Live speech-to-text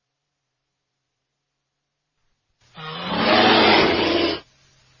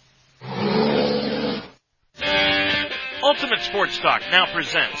Ultimate Sports Talk now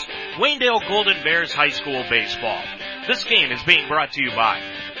presents Waynedale Golden Bears High School Baseball. This game is being brought to you by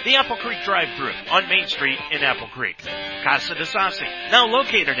the Apple Creek Drive-Thru on Main Street in Apple Creek, Casa de Sassi, now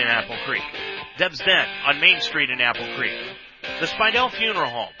located in Apple Creek, Deb's Den on Main Street in Apple Creek, the Spidell Funeral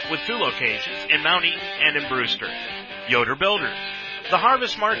Home with 2 locations in Mount Eaton and in Brewster, Yoder Builders, the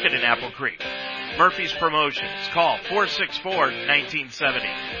Harvest Market in Apple Creek, Murphy's Promotions, call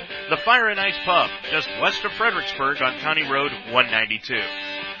 464-1970. The Fire and Ice Pub, just west of Fredericksburg on County Road 192.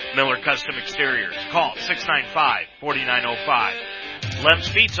 Miller Custom Exteriors, call 695-4905. Lem's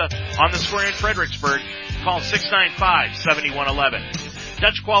Pizza on the square in Fredericksburg, call 695-7111.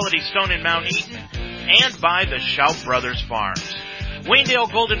 Dutch Quality Stone in Mount Eaton, and by the Shout Brothers Farms. Waynedale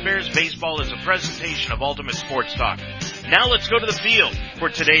Golden Bears Baseball is a presentation of Ultimate Sports Talk. Now let's go to the field for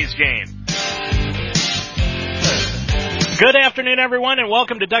today's game. Good afternoon, everyone, and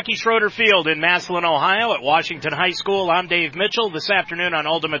welcome to Ducky Schroeder Field in Massillon, Ohio at Washington High School. I'm Dave Mitchell this afternoon on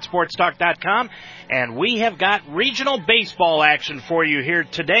UltimateSportsTalk.com, and we have got regional baseball action for you here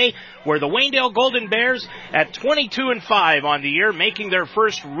today, where the Waynedale Golden Bears at 22-5 on the year, making their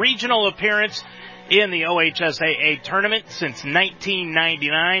first regional appearance in the OHSAA tournament since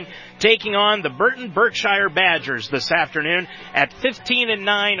 1999, taking on the Burton Berkshire Badgers this afternoon at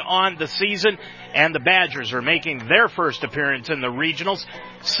 15-9 on the season, and the Badgers are making their first appearance in the regionals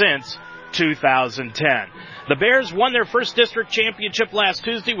since 2010. The Bears won their first district championship last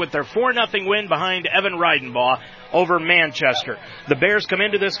Tuesday with their 4-0 win behind Evan Reidenbaugh over Manchester. The Bears come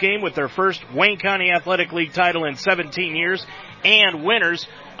into this game with their first Wayne County Athletic League title in 17 years and winners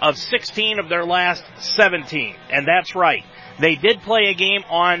of 16 of their last 17. And that's right. They did play a game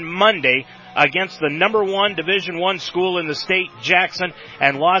on Monday against the number 1 Division I school in the state, Jackson,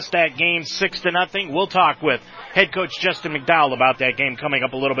 and lost that game 6-0. We'll talk with head coach Justin McDowell about that game coming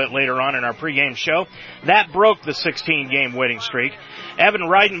up a little bit later on in our pregame show. That broke the 16-game winning streak. Evan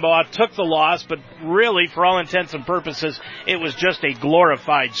Reidenbaugh took the loss, but really, for all intents and purposes, it was just a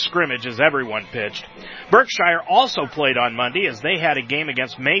glorified scrimmage as everyone pitched. Berkshire also played on Monday as they had a game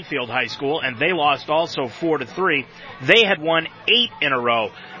against Mayfield High School, and they lost also 4-3. They had won 8 in a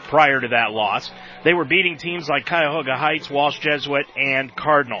row prior to that loss. They were beating teams like Cuyahoga Heights, Walsh Jesuit, and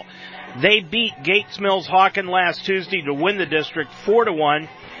Cardinal. They beat Gates Mills Hawken last Tuesday to win the district 4-1,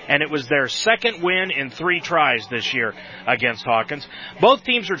 and it was their second win in 3 tries this year against Hawkins. Both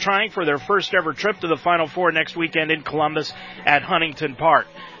teams are trying for their first ever trip to the Final Four next weekend in Columbus at Huntington Park.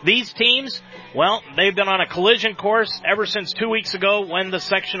 These teams, well, they've been on a collision course ever since 2 weeks ago when the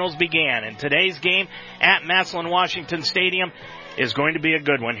sectionals began. And today's game at Massillon Washington Stadium is going to be a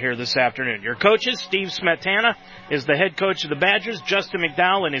good one here this afternoon. Your coaches, Steve Smetana is the head coach of the Badgers, Justin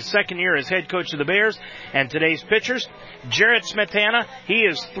McDowell in his second year as head coach of the Bears, and today's pitchers, Jarrett Smetana, he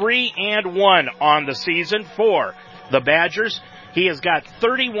is 3-1 on the season for the Badgers. He has got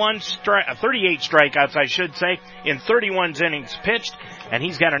 38 strikeouts, I should say, in 31 innings pitched, and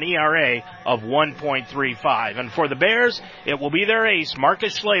he's got an ERA of 1.35. And for the Bears, it will be their ace,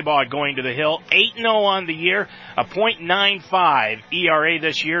 Marcus Schleybaugh, going to the hill, 8-0 on the year, a .95 ERA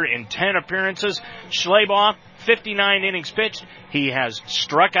this year in 10 appearances. Schleybaugh, 59 innings pitched. He has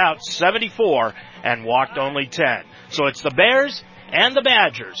struck out 74 and walked only 10. So it's the Bears and the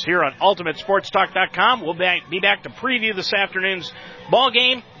Badgers here on UltimateSportsTalk.com. We'll be back to preview this afternoon's ball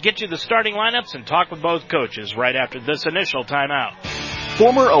game, get you the starting lineups, and talk with both coaches right after this initial timeout.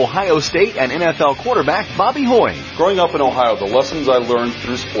 Former Ohio State and NFL quarterback Bobby Hoy. Growing up in Ohio, the lessons I learned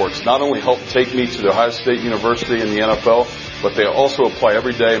through sports not only helped take me to the Ohio State University and the NFL, but they also apply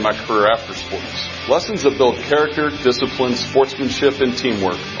every day in my career after sports. Lessons that build character, discipline, sportsmanship, and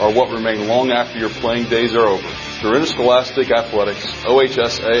teamwork are what remain long after your playing days are over. Through Interscholastic Athletics,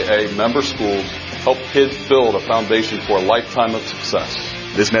 OHSAA member schools help kids build a foundation for a lifetime of success.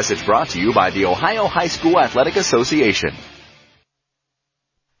 This message brought to you by the Ohio High School Athletic Association.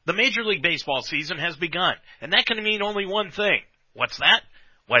 The Major League Baseball season has begun, and that can mean only one thing. What's that?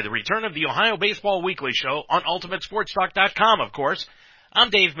 Why, the return of the Ohio Baseball Weekly Show on UltimateSportsTalk.com, of course. I'm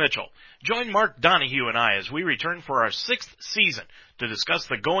Dave Mitchell. Join Mark Donahue and I as we return for our 6th season to discuss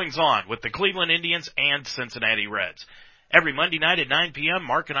the goings-on with the Cleveland Indians and Cincinnati Reds. Every Monday night at 9 p.m.,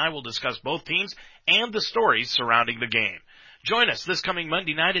 Mark and I will discuss both teams and the stories surrounding the game. Join us this coming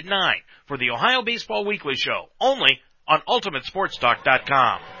Monday night at 9 for the Ohio Baseball Weekly Show, only on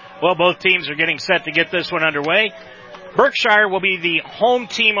UltimateSportsTalk.com. Well, both teams are getting set to get this one underway. Berkshire will be the home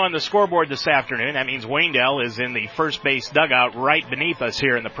team on the scoreboard this afternoon. That means Waynedale is in the first base dugout right beneath us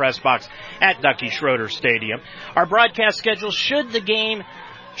here in the press box at Ducky Schroeder Stadium. Our broadcast schedule, should the game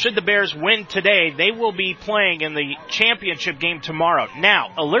Should the Bears win today, they will be playing in the championship game tomorrow. Now,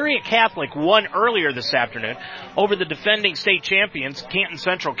 Elyria Catholic won earlier this afternoon over the defending state champions, Canton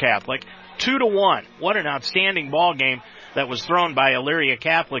Central Catholic, 2-1. What an outstanding ball game that was thrown by Elyria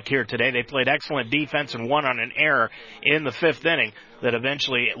Catholic here today. They played excellent defense and won on an error in the 5th inning that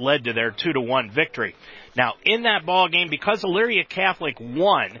eventually led to their 2-1 victory. Now, in that ball game, because Elyria Catholic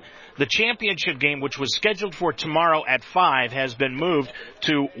won, the championship game, which was scheduled for tomorrow at 5, has been moved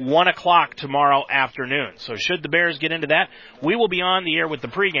to 1 o'clock tomorrow afternoon. So should the Bears get into that, we will be on the air with the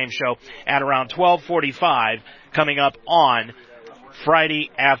pregame show at around 12:45 coming up on Friday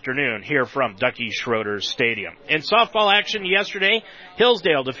afternoon here from Ducky Schroeder Stadium. In softball action yesterday,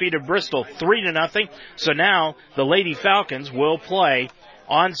 Hillsdale defeated Bristol 3-0. So now the Lady Falcons will play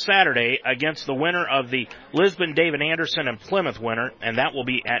on Saturday against the winner of the Lisbon David Anderson and Plymouth winner, and that will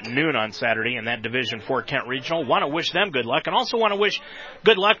be at noon on Saturday in that Division 4 Kent Regional. Want to wish them good luck, and also want to wish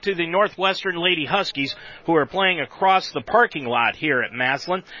good luck to the Northwestern Lady Huskies, who are playing across the parking lot here at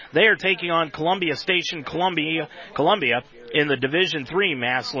Massillon. They are taking on Columbia Station Columbia in the Division 3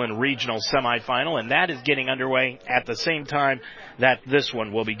 Massillon Regional Semifinal, and that is getting underway at the same time that this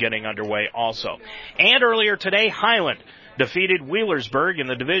one will be getting underway also. And earlier today, Highland defeated Wheelersburg in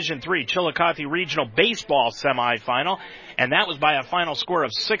the Division III Chillicothe Regional Baseball Semifinal, and that was by a final score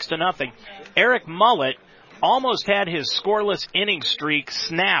of 6-0. Eric Mullett almost had his scoreless inning streak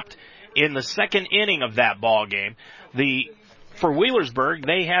snapped in the second inning of that ball game. For Wheelersburg,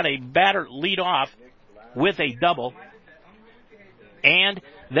 they had a batter lead off with a double, and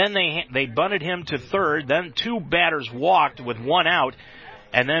then they bunted him to third. Then 2 batters walked with 1 out.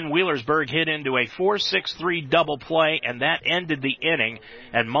 And then Wheelersburg hit into a 4-6-3 double play, and that ended the inning.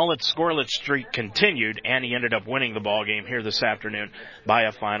 And Mullet's scoreless streak continued, and he ended up winning the ball game here this afternoon by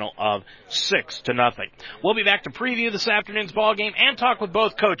a final of 6-0. We'll be back to preview this afternoon's ball game and talk with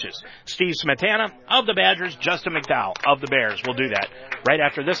both coaches, Steve Smetana of the Badgers, Justin McDowell of the Bears. We'll do that right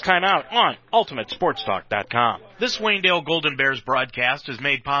after this timeout on UltimateSportsTalk.com. This Waynedale Golden Bears broadcast is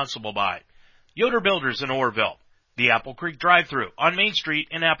made possible by Yoder Builders in Orrville, the Apple Creek Drive-Thru on Main Street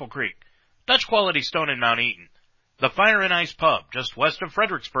in Apple Creek, Dutch Quality Stone in Mount Eaton, the Fire and Ice Pub just west of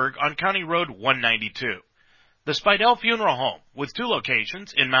Fredericksburg on County Road 192, the Spidell Funeral Home with 2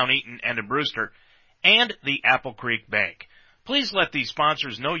 locations in Mount Eaton and in Brewster, and the Apple Creek Bank. Please let these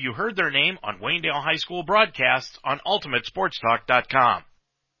sponsors know you heard their name on Waynedale High School broadcasts on UltimateSportsTalk.com.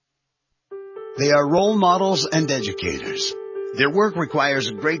 They are role models and educators. Their work requires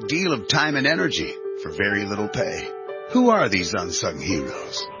a great deal of time and energy for very little pay. Who are these unsung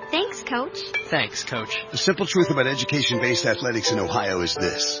heroes? Thanks, Coach. Thanks, Coach. The simple truth about education-based athletics in Ohio is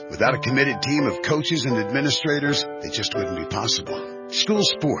this. Without a committed team of coaches and administrators, it just wouldn't be possible. School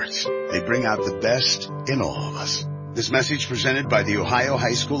sports, they bring out the best in all of us. This message presented by the Ohio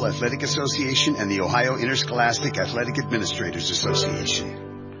High School Athletic Association and the Ohio Interscholastic Athletic Administrators Association.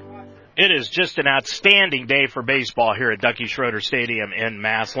 It is just an outstanding day for baseball here at Ducky Schroeder Stadium in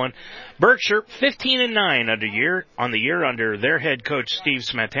Massillon. Berkshire 15-9 on the year under their head coach Steve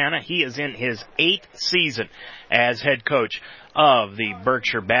Smetana. He is in his 8th season as head coach of the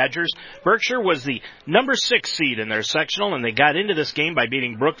Berkshire Badgers. Berkshire was the number 6 seed in their sectional, and they got into this game by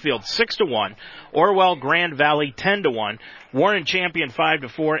beating Brookfield 6-1, Orwell Grand Valley 10-1, Warren Champion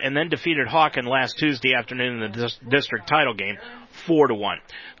 5-4, and then defeated Hawken last Tuesday afternoon in the district title game 4-1.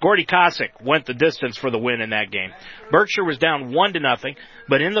 Gordy Cossack went the distance for the win in that game. Berkshire was down 1-0,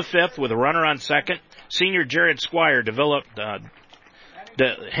 but in the 5th with a runner on second, senior Jared Squire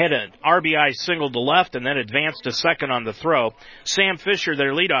had an RBI single to left and then advanced to second on the throw. Sam Fisher,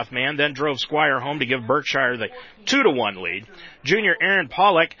 their leadoff man, then drove Squire home to give Berkshire the 2-1 lead. Junior Aaron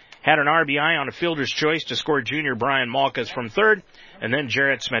Pollock had an RBI on a fielder's choice to score junior Brian Malkus from third, and then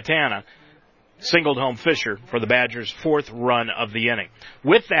Jarrett Smetana singled home Fisher for the Badgers' 4th run of the inning.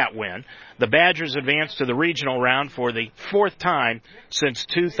 With that win, the Badgers advanced to the regional round for the 4th time since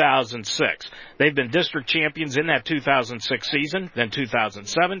 2006. They've been district champions in that 2006 season, then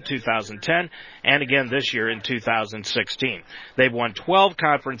 2007, 2010, and again this year in 2016. They've won 12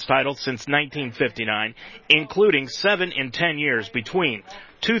 conference titles since 1959, including 7 in 10 years between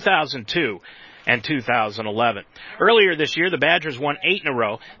 2002 and 2011. Earlier this year, the Badgers won 8 in a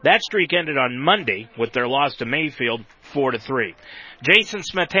row. That streak ended on Monday with their loss to Mayfield 4-3. Jason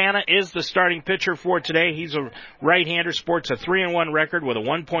Smetana is the starting pitcher for today. He's a right-hander, sports a 3-1 record with a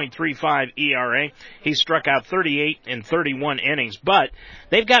 1.35 ERA. He struck out 38 in 31 innings, but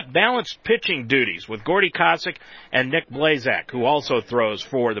they've got balanced pitching duties with Gordy Cossack and Nick Blazak, who also throws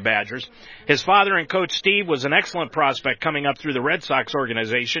for the Badgers. His father and coach Steve was an excellent prospect coming up through the Red Sox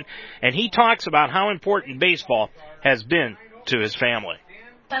organization, and he talks about how important baseball has been to his family.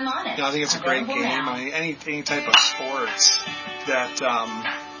 I think it's a great game. I mean, any type of sports that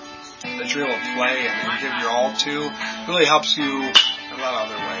you're able to play and give your all to really helps you in a lot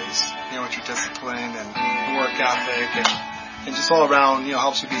of other ways. With your discipline and work ethic and just all around,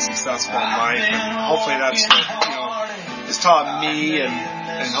 helps you be successful in life. And hopefully that's what, has taught me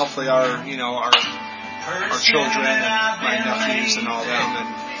and hopefully our children and my nephews and all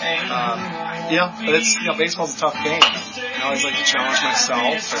them. But it's, baseball's a tough game. I always like to challenge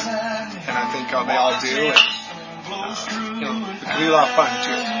myself, and I think they all do. And, it can be a lot of fun,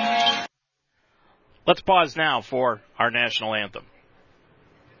 too. Let's pause now for our national anthem.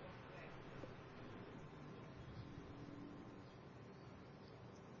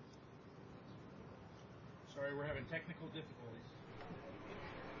 Sorry, we're having technical difficulties.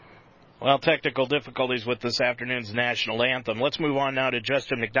 Well, technical difficulties with this afternoon's national anthem. Let's move on now to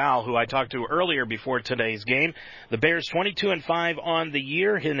Justin McDowell, who I talked to earlier before today's game. The Bears 22-5 on the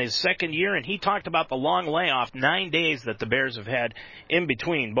year in his second year, and he talked about the long layoff, 9 days that the Bears have had in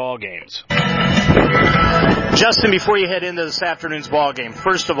between ball games. Justin, before you head into this afternoon's ball game,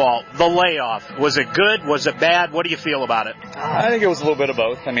 first of all, the layoff, was it good? Was it bad? What do you feel about it? I think it was a little bit of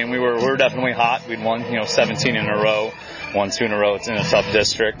both. I mean, we were definitely hot. We'd won 17 in a row. Won 2 in a row. It's in a tough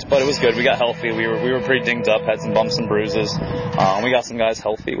district, but it was good. We got healthy. We were pretty dinged up, had some bumps and bruises. We got some guys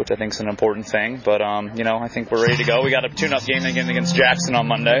healthy, which I think is an important thing. But I think we're ready to go. We got a tune-up game again against Jackson on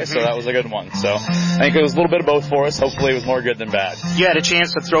Monday, so that was a good one. So I think it was a little bit of both for us. Hopefully, it was more good than bad. You had a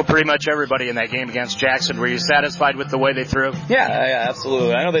chance to throw pretty much everybody in that game against Jackson. Were you satisfied with the way they threw? Yeah,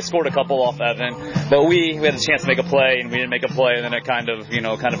 absolutely. I know they scored a couple off Evan, but we had a chance to make a play, and we didn't make a play, and then it kind of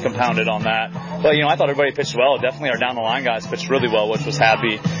compounded on that. But I thought everybody pitched well. Definitely our down the line guys pitched really well, which was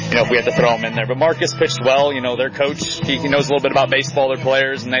happy, if we had to throw them in there. But Marcus pitched well. Their coach, he knows a little bit about baseball, their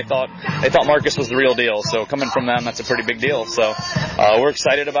players, and they thought Marcus was the real deal. So coming from them, that's a pretty big deal. So we're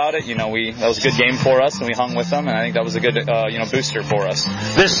excited about it. That was a good game for us, and we hung with them, and I think that was a good, booster for us.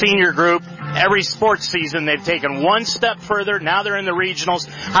 This senior group, every sports season, they've taken one step further. Now they're in the regionals.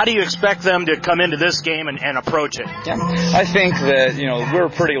 How do you expect them to come into this game and approach it? Yeah, I think that, we're a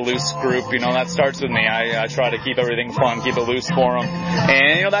pretty loose group. That starts with me. I try to keep everything fun, keep it loose for them.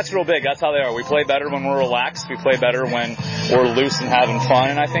 And, that's real big. That's how they are. We play better when we're relaxed. We play better when we're loose and having fun.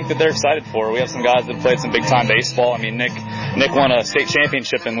 And I think that they're excited for it. We have some guys that played some big-time baseball. I mean, Nick won a state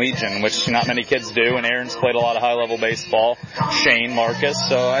championship in Legion, which not many kids do. And Aaron's played a lot of high-level baseball. Shane, Marcus.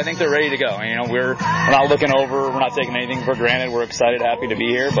 So I think they're ready to go. We're not looking over. We're not taking anything for granted. We're excited, happy to be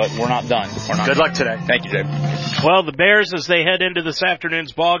here, but we're not done. Good luck today. Thank you, Dave. Well, the Bears, as they head into this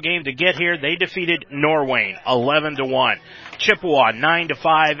afternoon's ball game to get here, they defeated Norwayne 11-1. Chippewa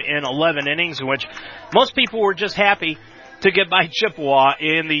 9-5 in 11 innings, in which most people were just happy to get by Chippewa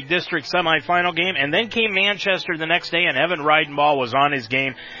in the district semifinal game. And then came Manchester the next day, and Evan Reidenball was on his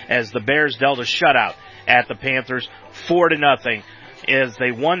game as the Bears dealt a shutout at the Panthers 4-0 as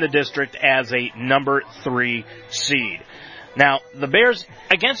they won the district as a number 3 seed. Now, the Bears,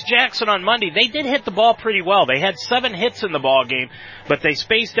 against Jackson on Monday, they did hit the ball pretty well. They had 7 hits in the ball game, but they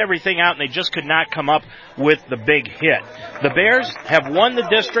spaced everything out, and they just could not come up with the big hit. The Bears have won the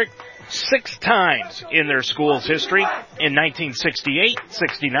district 6 times in their school's history, in 1968,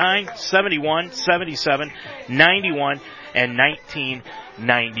 69, 71, 77, 91, and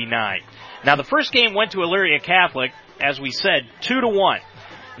 1999. Now, the first game went to Elyria Catholic, as we said, 2-1.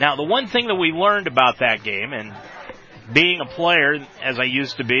 Now, the one thing that we learned about that game, and being a player, as I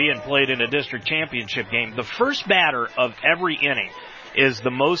used to be, and played in a district championship game, the first batter of every inning is the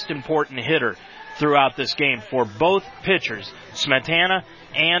most important hitter throughout this game for both pitchers, Smetana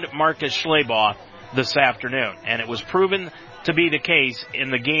and Marcus Schleybaugh, this afternoon. And it was proven to be the case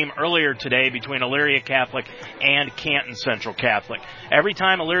in the game earlier today between Elyria Catholic and Canton Central Catholic. Every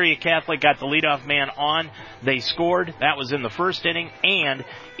time Elyria Catholic got the leadoff man on, they scored. That was in the first inning and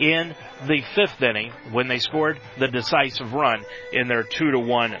in the 5th inning when they scored the decisive run in their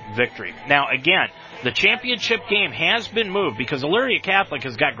 2-1 victory. Now, again, the championship game has been moved because Elyria Catholic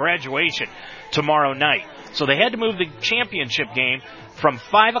has got graduation tomorrow night. So they had to move the championship game from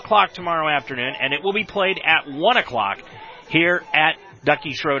 5 o'clock tomorrow afternoon, and it will be played at 1 o'clock here at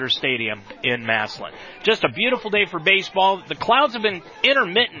Ducky Schroeder Stadium in Massillon. Just a beautiful day for baseball. The clouds have been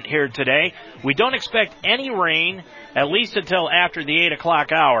intermittent here today. We don't expect any rain, at least until after the 8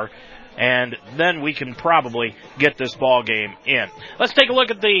 o'clock hour. and then we can probably get this ball game in. Let's take a look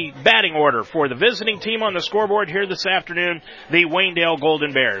at the batting order for the visiting team on the scoreboard here this afternoon, the Waynedale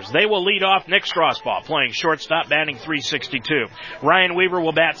Golden Bears. They will lead off Nick Strasbaugh, playing shortstop, batting .362. Ryan Weaver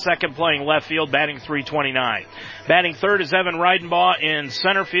will bat second, playing left field, batting .329. Batting third is Evan Reidenbaugh in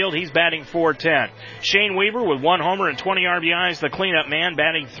center field. He's batting .410. Shane Weaver with 1 homer and 20 RBIs, the cleanup man,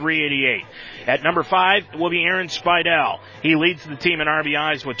 batting .388. At number 5 will be Aaron Spidell. He leads the team in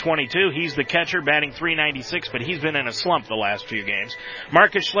RBIs with 22. He's the catcher, batting .396, but he's been in a slump the last few games.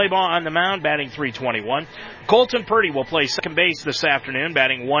 Marcus Schleybaugh on the mound, batting .321. Colton Purdy will play second base this afternoon,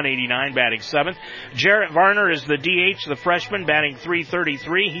 batting .189, batting 7th. Jarrett Varner is the DH, the freshman, batting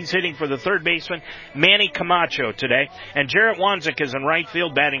 .333. He's hitting for the third baseman, Manny Camacho, today. And Jarrett Wanzik is in right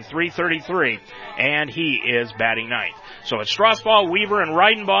field, batting .333, and he is batting 9th. So it's Strasbaugh, Weaver, and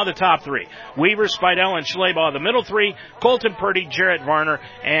Reidenbaugh, the top 3. Weaver, Spidell, and Schleybaugh, the middle 3. Colton Purdy, Jarrett Varner,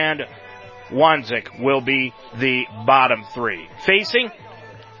 and Wanzik will be the bottom 3. Facing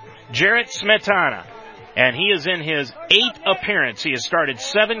Jarrett Smetana, and he is in his 8th appearance. He has started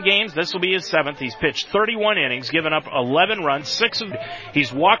 7 games. This will be his 7th. He's pitched 31 innings, given up 11 runs,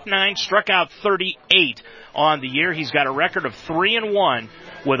 he's walked 9, struck out 38 on the year. He's got a record of 3-1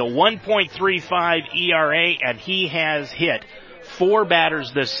 with a 1.35 ERA, and he has hit 4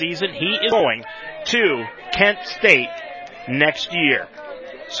 batters this season. He is going to Kent State next year.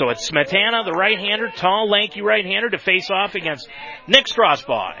 So it's Smetana, the right-hander, tall, lanky right-hander, to face off against Nick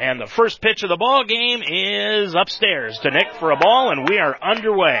Strasbaugh. And the first pitch of the ball game is upstairs to Nick for a ball, and we are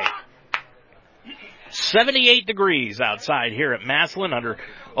underway. 78 degrees outside here at Massillon under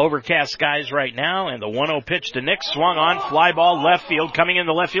overcast skies right now, and the 1-0 pitch to Nick, swung on, fly ball left field, coming in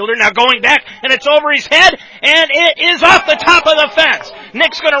the left fielder, now going back, and it's over his head, and it is off the top of the fence.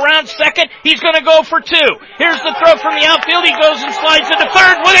 Nick's going to round second, he's going to go for 2. Here's the throw from the outfield, he goes and slides into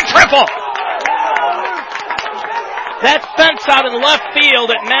third with a triple. That fence out in left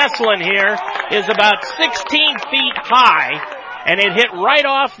field at Massillon here is about 16 feet high, and it hit right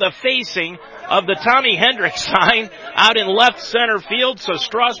off the facing of the Tommy Hendricks sign out in left center field. So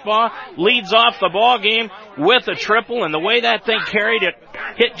Strasbaugh leads off the ball game with a triple, and the way that thing carried, it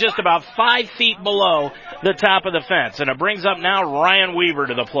hit just about 5 feet below the top of the fence. And it brings up now Ryan Weaver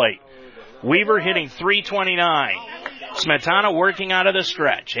to the plate. Weaver hitting .329. Smetana working out of the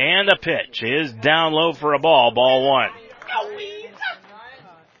stretch, and the pitch is down low for a ball, ball 1.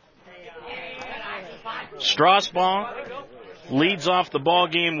 Strasbaugh leads off the ball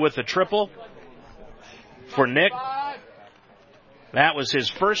game with a triple for Nick. That was his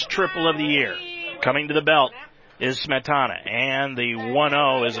first triple of the year. Coming to the belt is Smetana, and the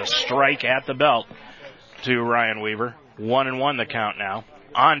 1-0 is a strike at the belt to Ryan Weaver. 1-1 the count now.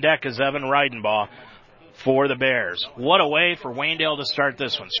 On deck is Evan Reidenbaugh for the Bears. What a way for Waynedale to start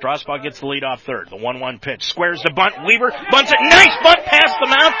this one. Strasbaugh gets the lead off third. The 1-1 pitch. Squares the bunt. Weaver bunts it. Nice bunt past the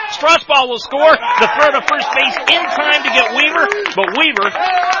mound. Strasbaugh will score. The throw to first base in time to get Weaver. But Weaver,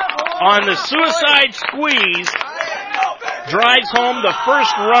 on the suicide squeeze, drives home the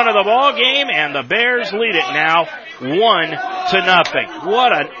first run of the ball game, and the Bears lead it now 1-0.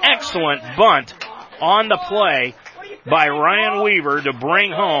 What an excellent bunt on the play by Ryan Weaver to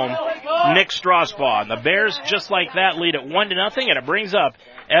bring home Nick Strasbaugh. And the Bears, just like that, lead it 1-0, and it brings up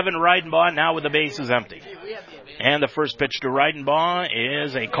Evan Reidenbaugh now with the bases empty. And the first pitch to Reidenbaugh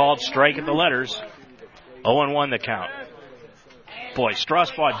is a called strike at the letters. 0-1 the count. Boy,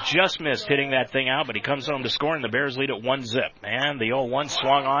 Strasbaugh just missed hitting that thing out, but he comes home to score, and the Bears lead it 1-0. And the 0-1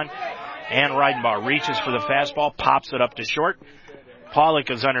 swung on, and Reidenbaugh reaches for the fastball, pops it up to short.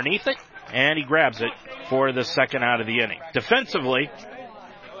 Pollock is underneath it, and he grabs it for the second out of the inning. Defensively,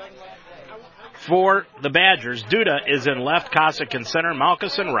 for the Badgers, Duda is in left, Cossack in center,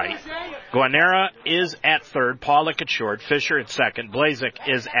 Malkus in right. Guanera is at third, Pollock at short, Fisher at second, Blazek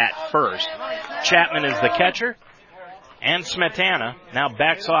is at first. Chapman is the catcher, and Smetana now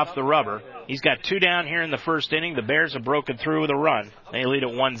backs off the rubber. He's got 2 down here in the first inning. The Bears have broken through with a run. They lead at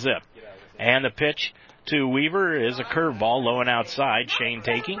 1-0. And the pitch to Weaver is a curveball, low and outside, Shane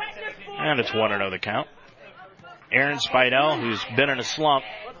taking, and it's 1-0 the count. Aaron Spidell, who's been in a slump,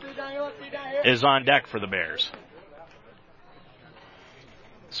 is on deck for the Bears.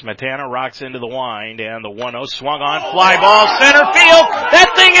 Smetana rocks into the wind, and the 1-0 swung on, fly ball, center field.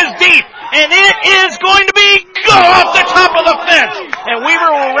 That thing is deep, and it is going to be go off the top of the fence. And Weaver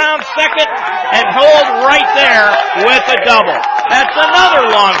will round second and hold right there with a double. That's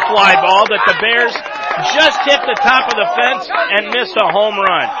another long fly ball that the Bears just hit the top of the fence and missed a home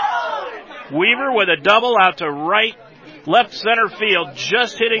run. Weaver with a double out to right, left center field,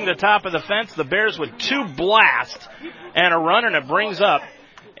 just hitting the top of the fence. The Bears with 2 blasts and a run, and it brings up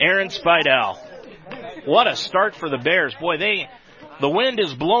Aaron Spidell. What a start for the Bears. Boy, the wind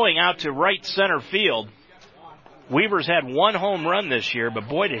is blowing out to right center field. Weaver's had one home run this year, but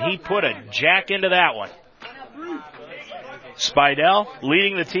boy, did he put a jack into that one. Spidell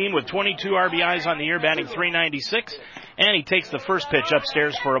leading the team with 22 RBIs on the year, batting .396, and he takes the first pitch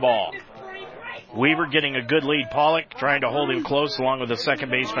upstairs for a ball. Weaver getting a good lead. Pollock trying to hold him close along with the second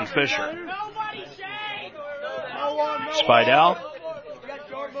baseman Fisher. Spidell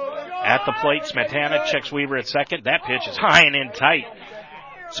at the plate. Smetana checks Weaver at second. That pitch is high and in tight.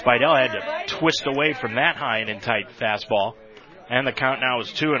 Spidell had to twist away from that high and in tight fastball. And the count now is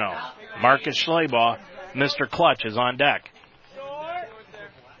 2-0. Marcus Schleybaugh, Mr. Clutch, is on deck.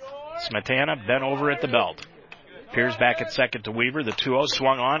 Smetana bent over at the belt. Peers back at second to Weaver. The 2-0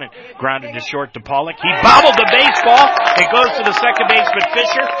 swung on and grounded to short to Pollock. He bobbled the baseball. It goes to the second baseman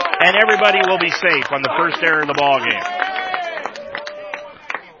Fisher, and everybody will be safe on the first error of the ball game.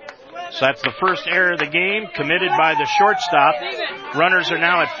 So that's the first error of the game committed by the shortstop. Runners are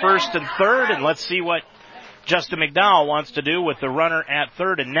now at first and third, and let's see what Justin McDowell wants to do with the runner at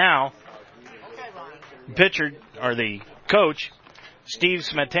third. And now, the coach, Steve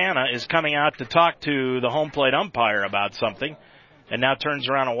Smetana, is coming out to talk to the home plate umpire about something, and now turns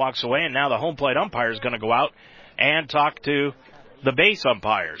around and walks away, and now the home plate umpire is going to go out and talk to the base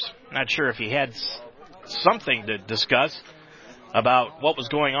umpires. Not sure if he had something to discuss about what was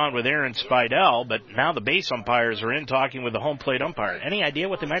going on with Aaron Spidell, but now the base umpires are in talking with the home plate umpire. Any idea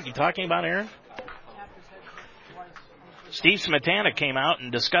what they might be talking about, Aaron? Steve Smetana came out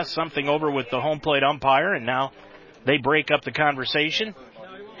and discussed something over with the home plate umpire, and now they break up the conversation,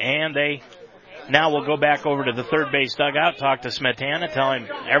 and they now will go back over to the third base dugout, talk to Smetana, tell him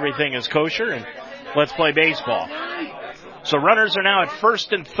everything is kosher, and let's play baseball. So runners are now at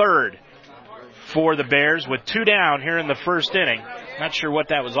first and third for the Bears with 2 down here in the first inning. Not sure what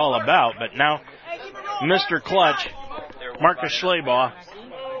that was all about, but now Mr. Clutch, Marcus Schleybaugh,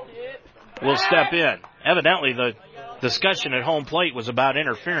 will step in. Evidently, the discussion at home plate was about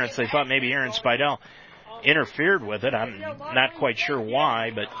interference. They thought maybe Aaron Spidell interfered with it. I'm not quite sure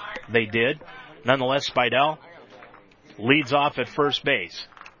why, but they did. Nonetheless, Spidell leads off at first base.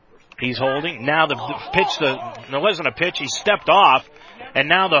 He's holding. Now the pitch, there wasn't a pitch. He stepped off, and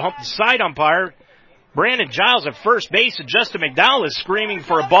now the side umpire, Brandon Giles, at first base, and Justin McDowell is screaming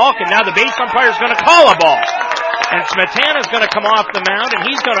for a balk, and now the base umpire is going to call a ball. And Smetana's going to come off the mound, and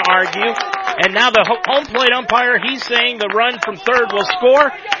he's going to argue. And now the home plate umpire, he's saying the run from third will score.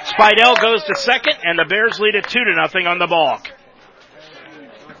 Spidell goes to second, and the Bears lead it 2-0 on the balk.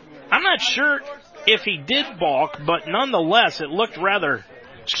 I'm not sure if he did balk, but nonetheless, it looked rather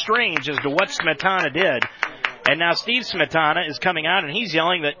strange as to what Smetana did. And now Steve Smetana is coming out, and he's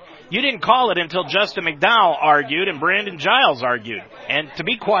yelling that you didn't call it until Justin McDowell argued and Brandon Giles argued. And to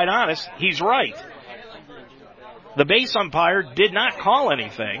be quite honest, he's right. The base umpire did not call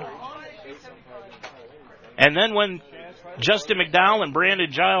anything. And then when Justin McDowell and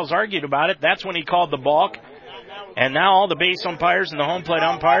Brandon Giles argued about it, that's when he called the balk. And now all the base umpires and the home plate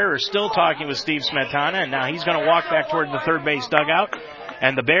umpire are still talking with Steve Smetana, and now he's going to walk back toward the third base dugout.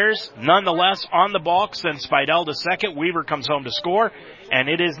 And the Bears, nonetheless, on the balk, send Spidell to second. Weaver comes home to score, and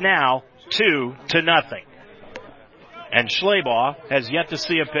it is now 2-0. And Schleybaugh has yet to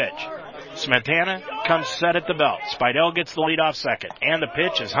see a pitch. Smetana comes set at the belt. Spidell gets the lead off second, and the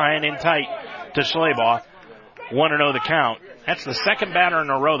pitch is high and in tight to Schleybaugh. 1-0 the count. That's the second batter in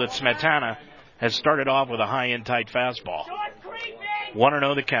a row that Smetana has started off with a high and tight fastball.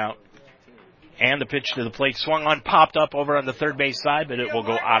 1-0 the count. And the pitch to the plate swung on, popped up over on the third base side, but it will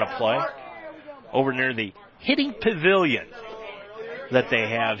go out of play. Over near the hitting pavilion that they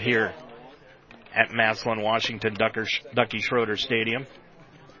have here at Massillon, Washington, Ducky Schroeder Stadium.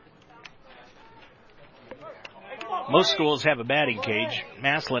 Most schools have a batting cage.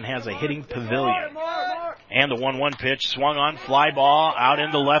 Massillon has a hitting pavilion. And the 1-1 pitch swung on, fly ball out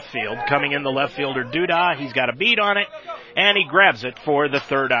into left field. Coming in the left fielder, Duda. He's got a beat on it, and he grabs it for the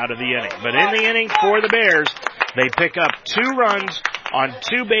third out of the inning. But in the inning for the Bears, they pick up 2 runs on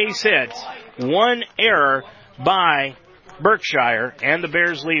 2 base hits, 1 error by Berkshire, and the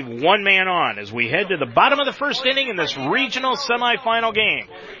Bears leave 1 man on as we head to the bottom of the first inning in this regional semifinal game.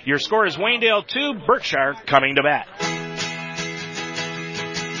 Your score is Waynedale 2, Berkshire coming to bat.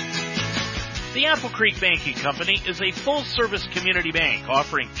 The Apple Creek Banking Company is a full-service community bank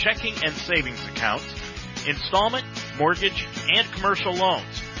offering checking and savings accounts, installment, mortgage, and commercial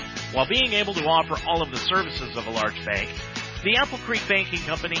loans. While being able to offer all of the services of a large bank, the Apple Creek Banking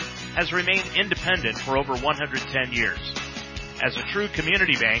Company has remained independent for over 110 years. As a true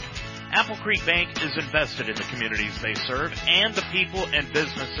community bank, Apple Creek Bank is invested in the communities they serve and the people and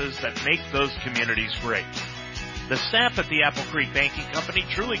businesses that make those communities great. The staff at the Apple Creek Banking Company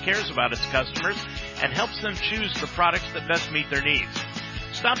truly cares about its customers and helps them choose the products that best meet their needs.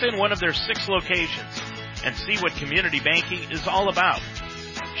 Stop in one of their 6 locations and see what community banking is all about.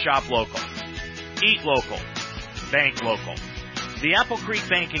 Shop local. Eat local. Bank local. The Apple Creek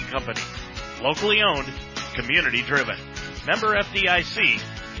Banking Company. Locally owned. Community driven. Member FDIC.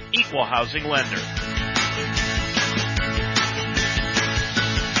 Equal housing lender.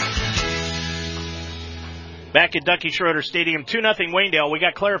 Back at Ducky Schroeder Stadium, 2-0 Waynedale. We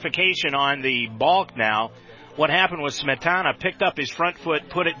got clarification on the balk now. What happened was Smetana picked up his front foot,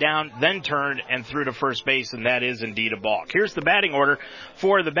 put it down, then turned and threw to first base, and that is indeed a balk. Here's the batting order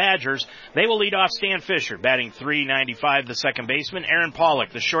for the Badgers. They will lead off Stan Fisher, batting .395, the second baseman. Aaron Pollock,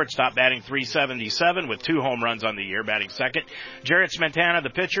 the shortstop, batting .377 with 2 home runs on the year, batting second. Jarrett Smetana, the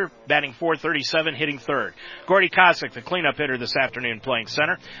pitcher, batting .437, hitting third. Gordy Kosick, the cleanup hitter this afternoon, playing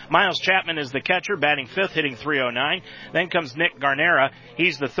center. Miles Chapman is the catcher, batting fifth, hitting .309. Then comes Nick Garnera.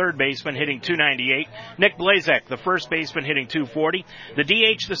 He's the third baseman, hitting .298. Nick Blazek, the first baseman, hitting .240. The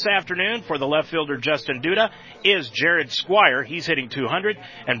DH this afternoon for the left fielder Justin Duda is Jared Squire. He's hitting .200.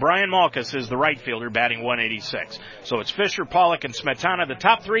 And Brian Malkus is the right fielder, batting .186. So it's Fisher, Pollock, and Smetana, the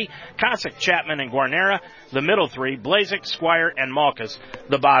top 3. Kosick, Chapman, and Guarnera, the middle 3. Blazek, Squire, and Malkus,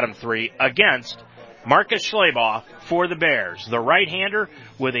 the bottom 3, against Marcus Schleybaugh for the Bears, the right-hander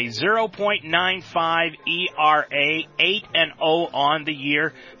with a 0.95 ERA, 8-0 on the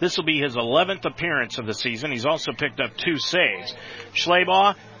year. This will be his 11th appearance of the season. He's also picked up 2 saves.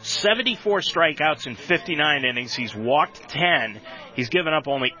 Schleybaugh, 74 strikeouts in 59 innings. He's walked 10. He's given up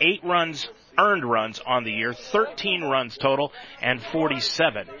only 8 earned runs on the year, 13 runs total, and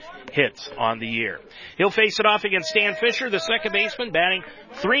 47 hits on the year. He'll face it off against Stan Fisher, the second baseman, batting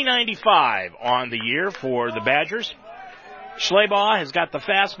 .395 on the year for the Badgers. Schleybaugh has got the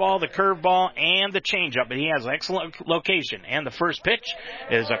fastball, the curveball, and the changeup, but he has excellent location. And the first pitch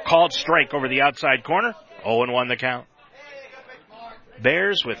is a called strike over the outside corner. 0-1 the count.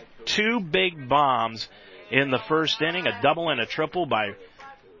 Bears with 2 big bombs in the first inning, a double and a triple by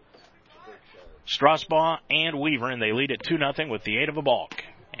Strasbaugh and Weaver, and they lead it 2-0 with the aid of a balk.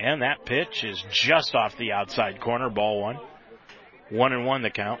 And that pitch is just off the outside corner, ball 1. 1-1 the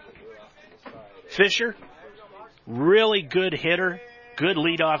count. Fisher, really good hitter, good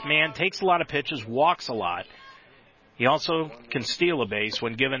leadoff man, takes a lot of pitches, walks a lot. He also can steal a base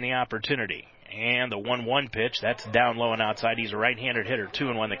when given the opportunity. And the 1-1 pitch, that's down low and outside. He's a right-handed hitter,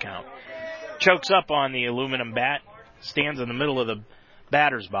 2-1 the count. Chokes up on the aluminum bat, stands in the middle of the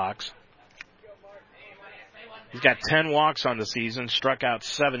batter's box. He's got 10 walks on the season, struck out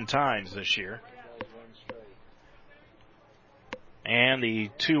 7 times this year. And the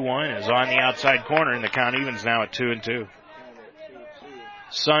 2-1 is on the outside corner, and the count evens now at 2-2.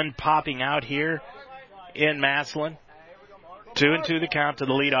 Sun popping out here in Massillon. 2-2 the count to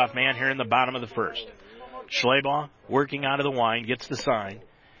the leadoff man here in the bottom of the first. Schleybaugh working out of the wind, gets the sign,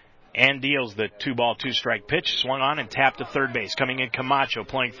 and deals the 2-ball, 2-strike pitch. Swung on and tapped to third base. Coming in Camacho,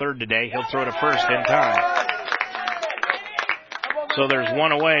 playing third today. He'll throw to first in time. So there's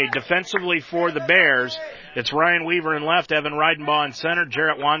 1 away. Defensively for the Bears, it's Ryan Weaver in left, Evan Reidenbaugh in center,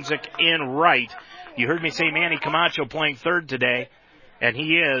 Jarrett Wanzik in right. You heard me say Manny Camacho playing third today, and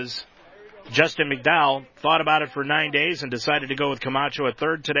he is. Justin McDowell thought about it for 9 days and decided to go with Camacho at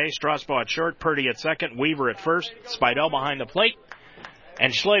third today, Strasbaugh at short, Purdy at second, Weaver at first, Spidell behind the plate,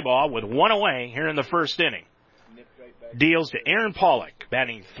 and Schleybaugh with 1 away here in the first inning. Deals to Aaron Pollock,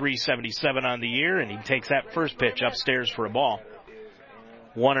 batting .377 on the year, and he takes that first pitch upstairs for a ball.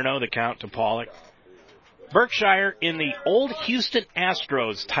 1-0 the count to Pollock. Berkshire in the old Houston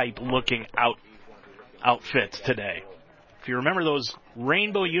Astros type looking outfits today. If you remember those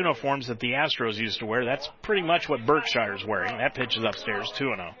rainbow uniforms that the Astros used to wear, that's pretty much what Berkshire's wearing. That pitch is upstairs,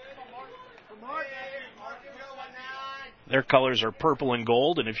 2-0. Their colors are purple and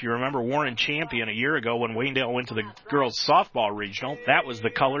gold, and if you remember Warren Champion a year ago when Waynedale went to the girls softball regional, that was the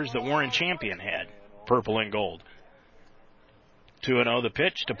colors that Warren Champion had, purple and gold. 2-0 the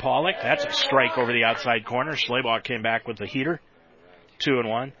pitch to Pollock. That's a strike over the outside corner. Schleybaugh came back with the heater.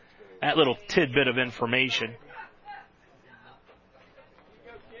 2-1. That little tidbit of information.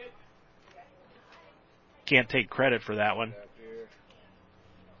 Can't take credit for that one.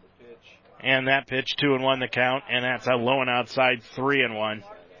 And that pitch, 2-1 the count, and that's a low and outside, 3-1.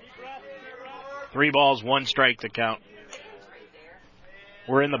 3 balls, 1 strike to count.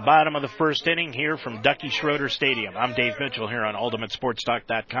 We're in the bottom of the first inning here from Ducky Schroeder Stadium. I'm Dave Mitchell here on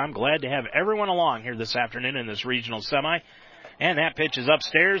UltimateSportsTalk.com. Glad to have everyone along here this afternoon in this regional semi. And that pitch is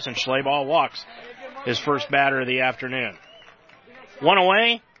upstairs, and Schleybaugh walks his first batter of the afternoon. One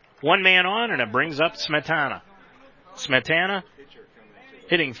away, one man on, and it brings up Smetana. Smetana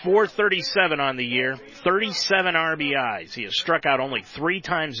hitting .437 on the year, 37 RBIs. He has struck out only 3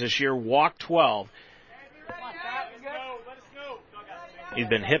 times this year, walked 12. He's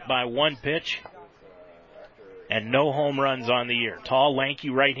been hit by 1 pitch and no home runs on the year. Tall,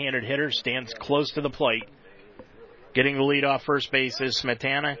 lanky, right-handed hitter, stands close to the plate. Getting the lead off first base is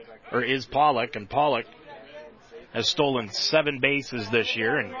Pollock, and Pollock has stolen 7 bases this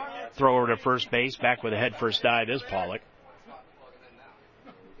year, and throw over to first base, back with a head-first dive is Pollock.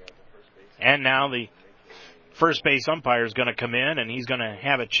 And now the first base umpire is going to come in, and he's going to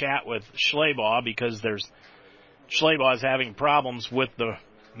have a chat with Schleybaugh because Schleybaugh is having problems with the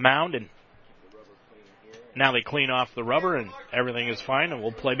mound, and now they clean off the rubber, and everything is fine, and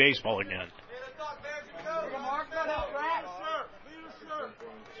we'll play baseball again.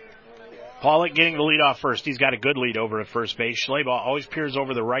 Pollock getting the lead off first. He's got a good lead over at first base. Schleybaugh always peers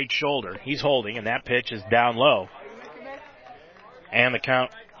over the right shoulder. He's holding, and that pitch is down low. And the count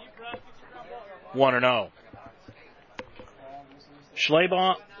 1-0.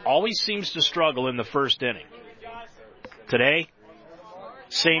 Schleybaugh always seems to struggle in the first inning. Today,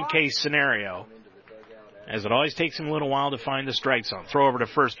 same case scenario, as it always takes him a little while to find the strike zone. Throw over to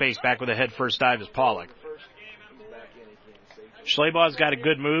first base, back with a head first dive is Pollock. Schleybaugh got a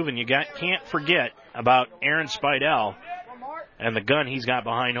good move, and you can't forget about Aaron Spidell and the gun he's got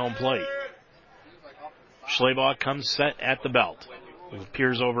behind home plate. Schleybaugh comes set at the belt. He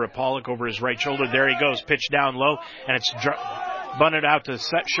peers over at Pollock over his right shoulder. There he goes, pitch down low, and it's bunted out to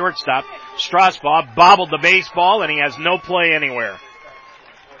set shortstop. Strasbaugh bobbled the baseball, and he has no play anywhere.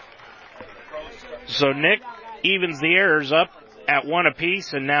 So Nick evens the errors up at 1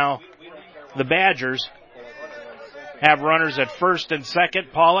 apiece, and now the Badgers have runners at first and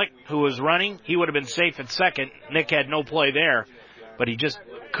second. Pollock, who was running, he would have been safe at second. Nick had no play there, but he just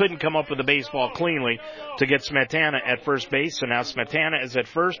couldn't come up with the baseball cleanly to get Smetana at first base. So now Smetana is at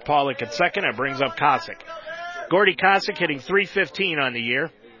first, Pollock at second. It brings up Kosick. Gordy Kosick hitting .315 on the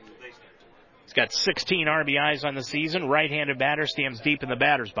year. He's got 16 RBIs on the season. Right-handed batter, stands deep in the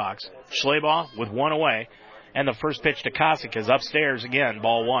batter's box. Schleybaugh with 1 away. And the first pitch to Kosick is upstairs again,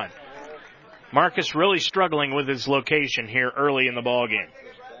 ball 1. Marcus really struggling with his location here early in the ballgame.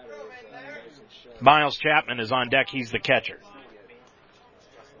 Miles Chapman is on deck. He's the catcher.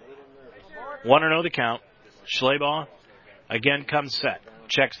 1-0 the count. Schleybaugh again comes set.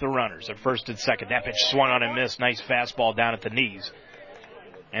 Checks the runners at first and second. That pitch swung on and missed. Nice fastball down at the knees.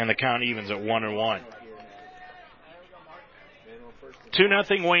 And the count evens at 1-1.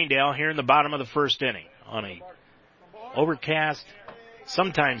 2-0 Wayndale here in the bottom of the first inning on a overcast,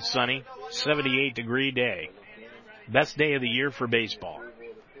 sometimes sunny, 78-degree day. Best day of the year for baseball.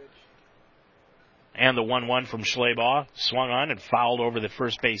 And the 1-1 from Schleybaugh, swung on and fouled over the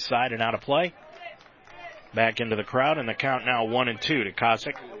first base side and out of play. Back into the crowd, and the count now 1-2 to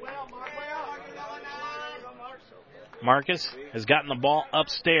Kosick. Marcus has gotten the ball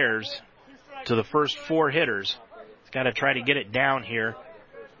upstairs to the first 4 hitters. He's got to try to get it down here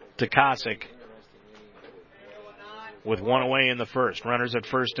to Kosick with 1 away in the first. Runners at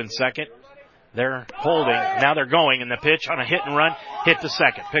first and second. They're holding. Now they're going, and the pitch on a hit and run hit to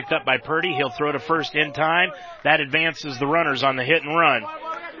second. Picked up by Purdy. He'll throw to first in time. That advances the runners on the hit and run.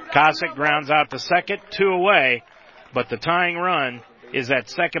 Kosick grounds out to second, 2 away, but the tying run is at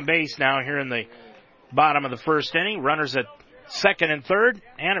second base now here in the bottom of the first inning. Runners at second and third,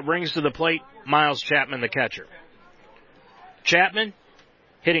 and it brings to the plate Miles Chapman, the catcher. Chapman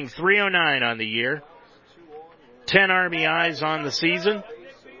hitting .309 on the year, 10 RBIs on the season.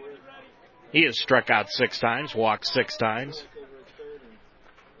 He has struck out 6 times, walked 6 times.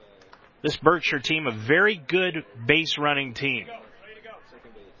 This Berkshire team, a very good base-running team.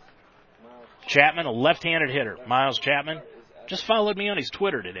 Chapman, a left-handed hitter. Miles Chapman just followed me on his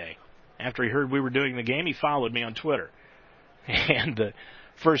Twitter today. After he heard we were doing the game, he followed me on Twitter. And the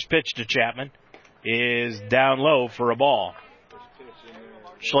first pitch to Chapman is down low for a ball.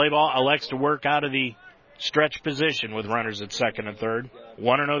 Schleybaugh elects to work out of the stretch position with runners at second and third.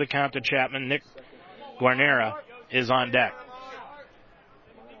 1-0 the count to Chapman. Nick Guarnera is on deck.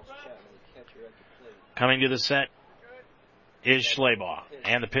 Coming to the set is Schleybaugh.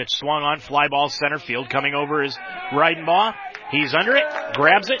 And the pitch swung on, fly ball center field, coming over is Reidenbaugh. He's under it,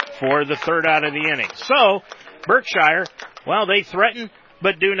 grabs it for the third out of the inning. So, Berkshire, well, they threaten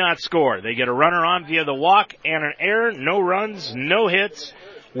but do not score. They get a runner on via the walk and an error, no runs, no hits,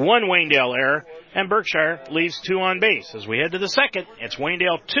 1 Wayndale error, and Berkshire leaves 2 on base. As we head to the second, it's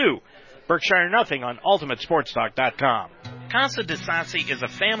Wayndale 2, Berkshire nothing on UltimateSportsTalk.com. Casa de Sassi is a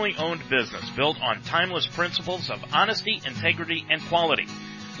family-owned business built on timeless principles of honesty, integrity, and quality.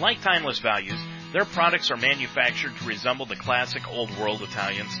 Like timeless values, their products are manufactured to resemble the classic old-world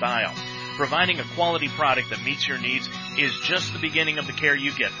Italian style. Providing a quality product that meets your needs is just the beginning of the care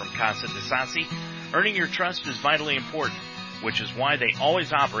you get from Casa de Sassi. Earning your trust is vitally important, which is why they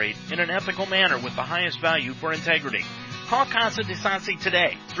always operate in an ethical manner with the highest value for integrity. Call Casa de Sassi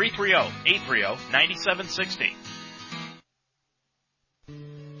today, 330-830-9760.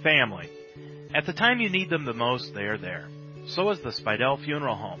 Family. At the time you need them the most, they are there. So is the Spidell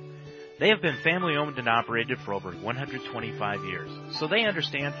Funeral Home. They have been family-owned and operated for over 125 years, so they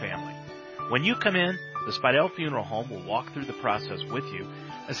understand family. When you come in, the Spidell Funeral Home will walk through the process with you,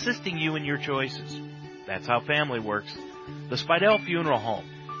 assisting you in your choices. That's how family works. The Spidell Funeral Home,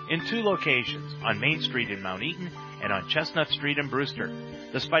 in 2 locations, on Main Street in Mount Eaton and on Chestnut Street in Brewster.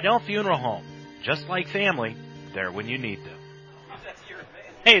 The Spidell Funeral Home, just like family, there when you need them.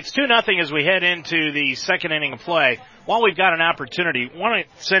 Hey, it's 2-0 as we head into the second inning of play. While we've got an opportunity, I want to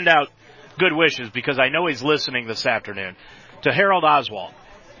send out good wishes, because I know he's listening this afternoon, to Harold Oswald.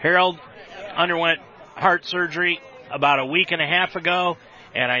 Harold underwent heart surgery about a week and a half ago,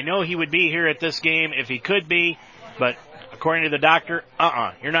 and I know he would be here at this game if he could be, but according to the doctor,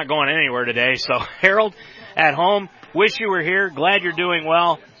 you're not going anywhere today. So, Harold, at home, wish you were here, glad you're doing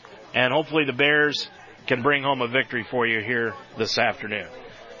well, and hopefully the Bears can bring home a victory for you here this afternoon.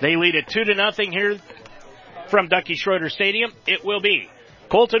 They lead it 2-0 here from Ducky Schroeder Stadium. It will be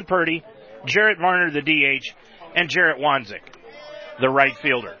Colton Purdy, Jarrett Varner, the DH, and Jarrett Wanzik, the right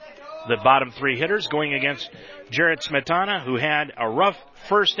fielder. The bottom 3 hitters going against Jarrett Smetana, who had a rough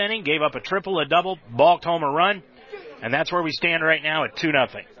first inning, gave up a triple, a double, balked home a run, and that's where we stand right now at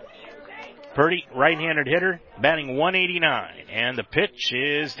 2-0. Purdy, right-handed hitter, batting 189, and the pitch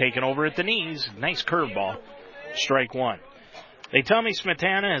is taken over at the knees. Nice curveball, strike 1. They tell me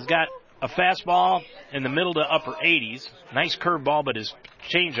Smetana has got a fastball in the middle to upper 80s. Nice curveball, but his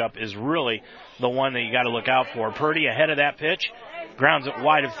changeup is really the one that you got to look out for. Purdy ahead of that pitch, grounds it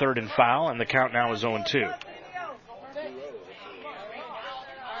wide of third and foul, and the count now is 0-2.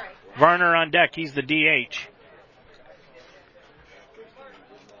 Varner on deck, he's the DH.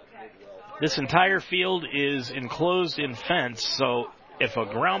 This entire field is enclosed in fence, so if a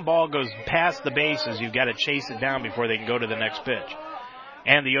ground ball goes past the bases, you've got to chase it down before they can go to the next pitch.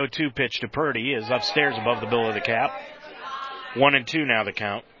 And the 0-2 pitch to Purdy is upstairs above the bill of the cap. 1-2 now the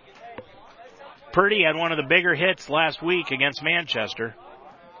count. Purdy had one of the bigger hits last week against Manchester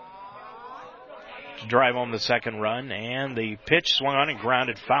to drive home the second run, and the pitch swung on and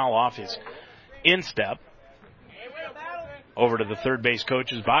grounded foul off his instep over to the third base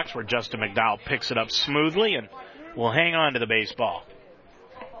coach's box, where Justin McDowell picks it up smoothly and will hang on to the baseball.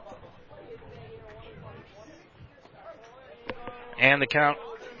 And the count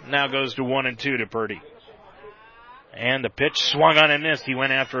now goes to 1-2 to Purdy. And the pitch swung on and missed. He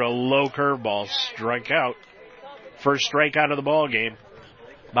went after a low curveball. Strike out. First strikeout of the ball game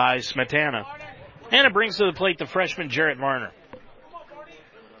by Smetana. And it brings to the plate the freshman Jarrett Varner.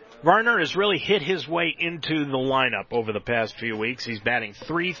 Varner has really hit his way into the lineup over the past few weeks. He's batting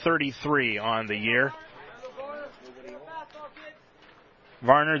 .333 on the year.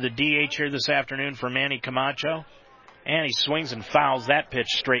 Varner, the DH here this afternoon for Manny Camacho. And he swings and fouls that pitch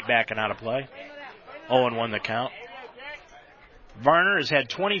straight back and out of play. 0-1 the count. Varner has had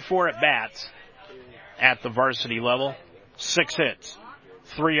 24 at-bats at the varsity level. 6 hits.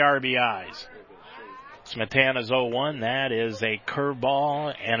 3 RBIs. Smetana's 0-1. That is a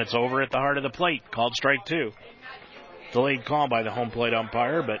curveball, and it's over at the heart of the plate. Called strike 2. Delayed call by the home plate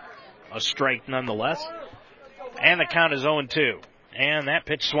umpire, but a strike nonetheless. And the count is 0-2. And that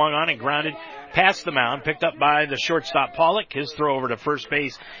pitch swung on and grounded past the mound, picked up by the shortstop Pollock. His throw over to first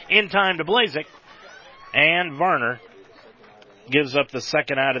base in time to Blazek. And Varner gives up the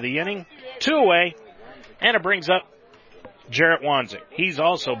second out of the inning. 2 away. And it brings up Jarrett Wanzik. He's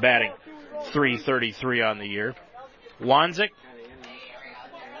also batting .333 on the year. Wanzik,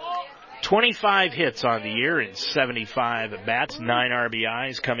 25 hits on the year in 75 at-bats, 9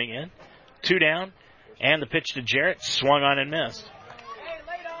 RBIs coming in. 2 down. And the pitch to Jarrett swung on and missed.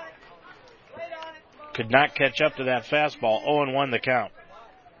 Could not catch up to that fastball. 0-1 the count.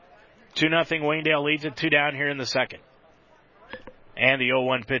 2-0 Wayndale leads it. 2 down here in the second. And the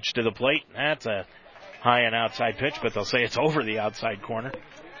 0-1 pitch to the plate. That's a high and outside pitch, but they'll say it's over the outside corner.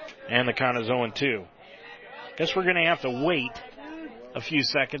 And the count is 0-2. Guess we're going to have to wait a few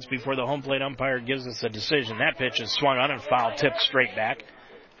seconds before the home plate umpire gives us a decision. That pitch is swung on and foul, tipped straight back.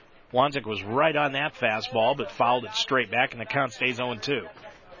 Wanzik was right on that fastball, but fouled it straight back, and the count stays 0-2.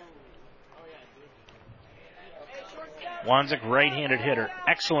 Wanzik, right-handed hitter.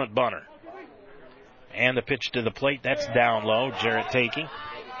 Excellent bunter. And the pitch to the plate, that's down low. Jarrett taking.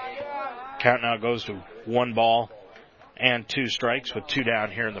 Count now goes to 1 ball and 2 strikes with 2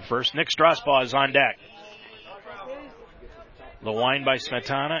 down here in the first. Nick Strasbaugh is on deck. The wind by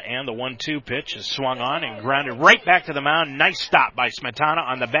Smetana and the 1-2 pitch is swung on and grounded right back to the mound. Nice stop by Smetana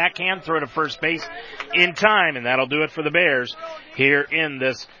on the backhand. Throw to first base in time, and that'll do it for the Bears here in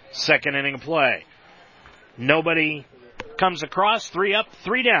this second inning of play. Nobody comes across. 3 up,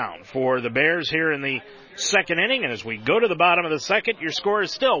 3 down for the Bears here in the second inning. And as we go to the bottom of the second, your score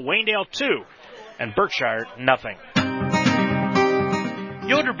is still Waynedale 2 and Berkshire nothing.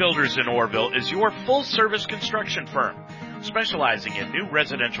 Yoder Builders in Orrville is your full-service construction firm, specializing in new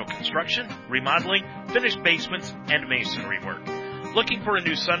residential construction, remodeling, finished basements, and masonry work. Looking for a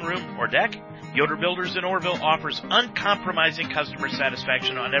new sunroom or deck? Yoder Builders in Orrville offers uncompromising customer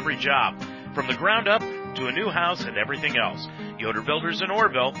satisfaction on every job, from the ground up to a new house and everything else. Yoder Builders in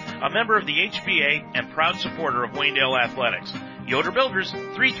Orrville, a member of the HBA and proud supporter of Waynedale Athletics. Yoder Builders,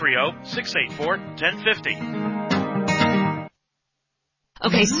 330-684-1050.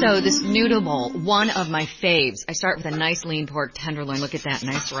 Okay, so this noodle bowl, one of my faves. I start with a nice lean pork tenderloin. Look at that,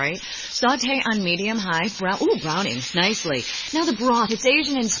 nice, right? Saute on medium-high, browning nicely. Now the broth, it's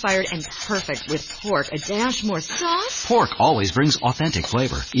Asian-inspired and perfect with pork. A dash more sauce. Pork always brings authentic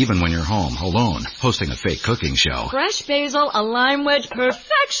flavor, even when you're home, alone, hosting a fake cooking show. Fresh basil, a lime wedge,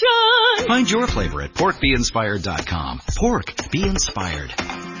 perfection! Find your flavor at porkbeinspired.com. Pork, be inspired.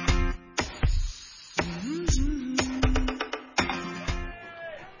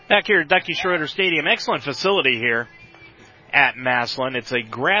 Back here at Ducky Schroeder Stadium, excellent facility here at Massillon. It's a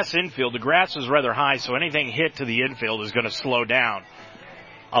grass infield. The grass is rather high, so anything hit to the infield is going to slow down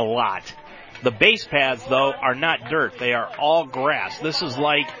a lot. The base paths, though, are not dirt. They are all grass. This is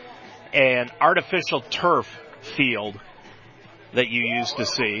like an artificial turf field that you used to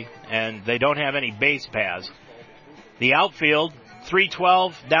see, and they don't have any base paths. The outfield,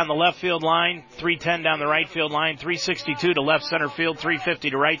 312 down the left field line, 310 down the right field line, 362 to left center field, 350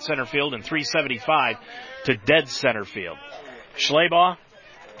 to right center field, and 375 to dead center field. Schleybaugh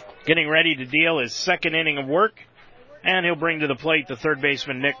getting ready to deal his second inning of work, and he'll bring to the plate the third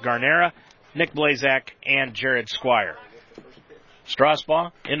baseman Nick Garnera, Nick Blazak, and Jared Squire.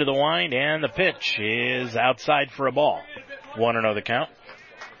 Strasbaugh into the wind, and the pitch is outside for a ball. 1-0 the count.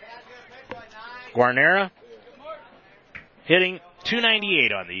 Garnera hitting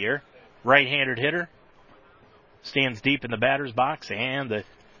 .298 on the year. Right-handed hitter. Stands deep in the batter's box, and the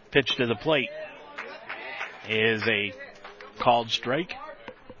pitch to the plate is a called strike.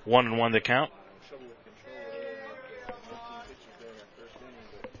 1-1 the count.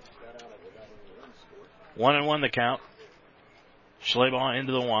 One and one the count. Schleybaugh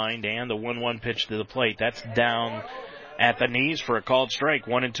into the wind, and the 1-1 pitch to the plate. That's down at the knees for a called strike.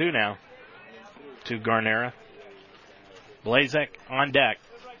 1-2 now to Garnera. Blazek on deck.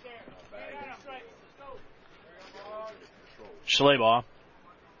 Schleybaugh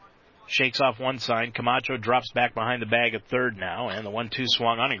shakes off one sign. Camacho drops back behind the bag at third now, and the 1-2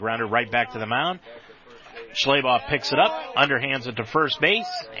 swung on. He grounded right back to the mound. Schleybaugh picks it up, underhands it to first base,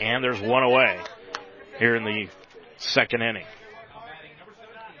 and there's one away here in the second inning.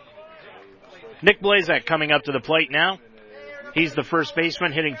 Nick Blazek coming up to the plate now. He's the first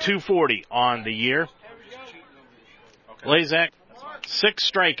baseman, hitting .240 on the year. Blazek,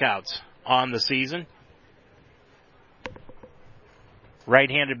 6 strikeouts on the season.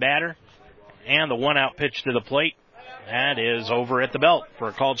 Right-handed batter, and the 1-out pitch to the plate. That is over at the belt for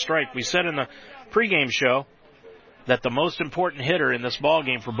a called strike. We said in the pregame show that the most important hitter in this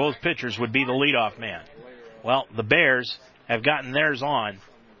ballgame for both pitchers would be the leadoff man. Well, the Bears have gotten theirs on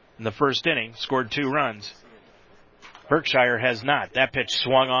in the first inning, scored 2 runs. Berkshire has not. That pitch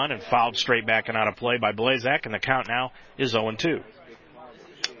swung on and fouled straight back and out of play by Blazak, and the count now is 0-2.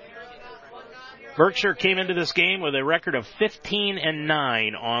 Berkshire came into this game with a record of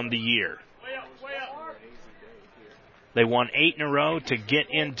 15-9 on the year. They won 8 in a row to get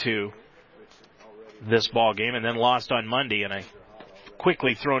into this ball game, and then lost on Monday in a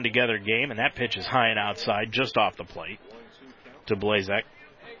quickly thrown together game, and that pitch is high and outside just off the plate to Blazek.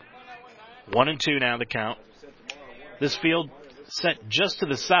 1-2 now the count. This field set just to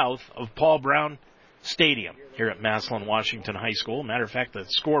the south of Paul Brown Stadium here at Massillon Washington High School. Matter of fact, the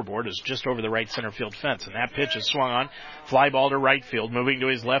scoreboard is just over the right center field fence, and that pitch is swung on. Fly ball to right field. Moving to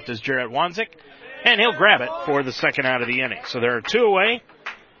his left is Jarrett Wanzik, and he'll grab it for the second out of the inning. So there are 2 away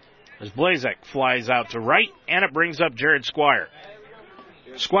as Blazek flies out to right, and it brings up Jared Squire.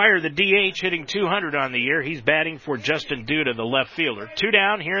 Squire, the DH, hitting .200 on the year. He's batting for Justin Duda, the left fielder. 2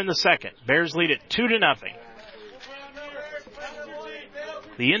 down here in the second. Bears lead it 2-0.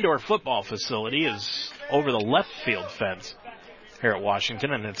 The indoor football facility is over the left field fence here at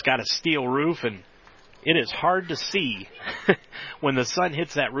Washington, and it's got a steel roof, and it is hard to see when the sun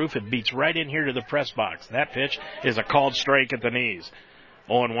hits that roof. It beats right in here to the press box. That pitch is a called strike at the knees.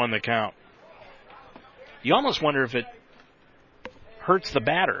 0-1 the count. You almost wonder if it hurts the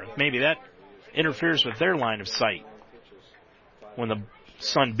batter. Maybe that interferes with their line of sight when the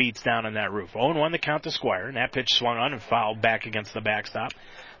sun beats down on that roof. 0-1 the count to Squire, and that pitch swung on and fouled back against the backstop.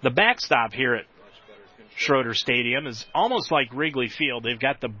 The backstop here at Schroeder Stadium is almost like Wrigley Field. They've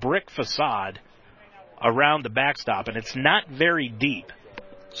got the brick facade around the backstop, and it's not very deep.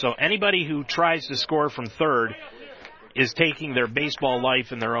 So anybody who tries to score from third is taking their baseball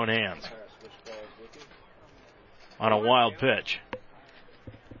life in their own hands on a wild pitch.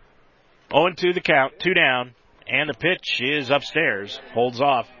 0-2 the count, 2 down, and the pitch is upstairs. Holds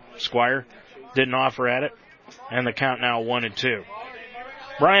off. Squire didn't offer at it, and the count now 1-2.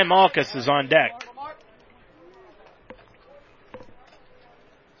 Brian Malkus is on deck.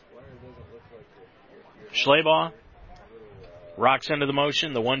 Schleybaugh rocks into the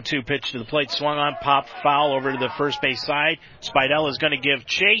motion. The 1-2 pitch to the plate swung on, popped foul over to the first base side. Speidel is going to give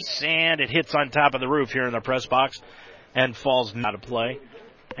chase, and it hits on top of the roof here in the press box and falls out of play.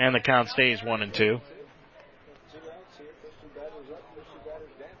 And the count stays 1-2.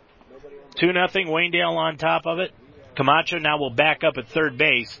 2-0, Waynedale on top of it. Camacho now will back up at third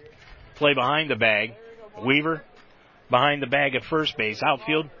base, play behind the bag. Weaver behind the bag at first base.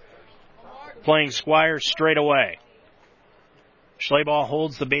 Outfield playing Squire straight away. Schleybaugh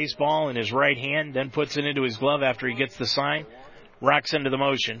holds the baseball in his right hand, then puts it into his glove after he gets the sign. Rocks into the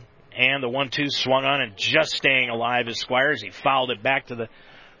motion, and the 1-2 swung on and just staying alive as Squire as he fouled it back to the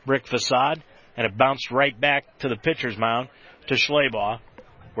brick facade, and it bounced right back to the pitcher's mound to Schleybaugh,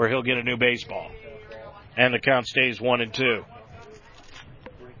 where he'll get a new baseball. And the count stays 1-2.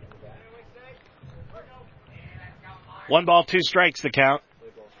 1 ball, 2 strikes the count.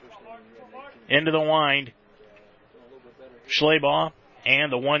 Into the wind. Schleybaugh,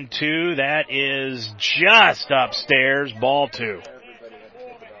 and the 1-2, that is just upstairs, ball 2.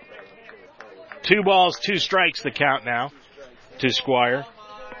 2 balls, 2 strikes the count now to Squire,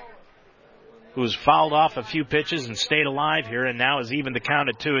 who's fouled off a few pitches and stayed alive here, and now has even the count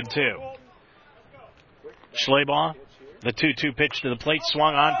at 2-2. Schleybaugh, the 2-2 pitch to the plate,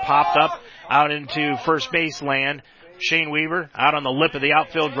 swung on, popped up, out into first base land. Shane Weaver, out on the lip of the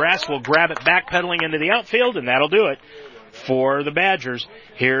outfield grass, will grab it backpedaling into the outfield, and that'll do it for the Badgers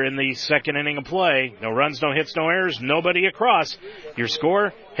here in the second inning of play. No runs, no hits, no errors, nobody across. Your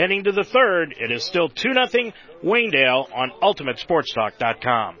score heading to the third, it is still 2-0 Waynedale on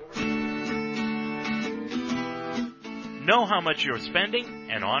UltimateSportsTalk.com. Know how much you're spending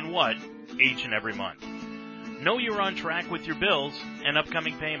and on what each and every month. Know you're on track with your bills and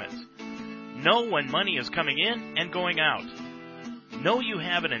upcoming payments. Know when money is coming in and going out. Know you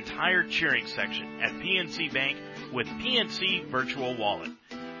have an entire cheering section at PNC Bank with PNC Virtual Wallet.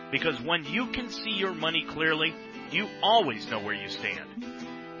 Because when you can see your money clearly, you always know where you stand.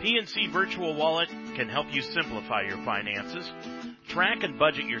 PNC Virtual Wallet can help you simplify your finances, track and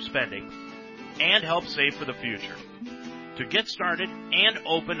budget your spending, and help save for the future. To get started and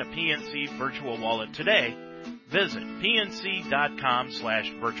open a PNC Virtual Wallet today, visit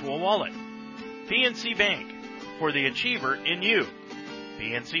pnc.com/virtual wallet. PNC Bank, for the achiever in you.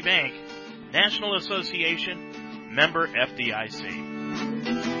 PNC Bank, National Association, member FDIC.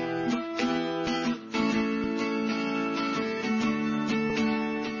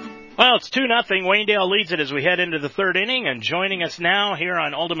 Well, it's 2-0. Waynedale leads it as we head into the third inning, and joining us now here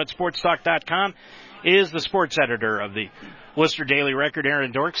on UltimateSportsTalk.com is the sports editor of the Worcester Daily Record,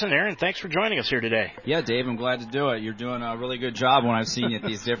 Aaron Dorkson. Aaron, thanks for joining us here today. Yeah, Dave, I'm glad to do it. You're doing a really good job when I've seen you at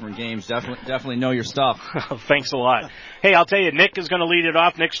these different games. Definitely know your stuff. Thanks a lot. Hey, I'll tell you, Nick is going to lead it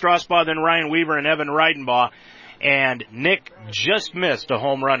off. Nick Strasbaugh, then Ryan Weaver and Evan Reidenbaugh. And Nick just missed a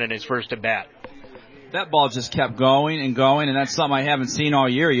home run in his first at-bat. That ball just kept going, and that's something I haven't seen all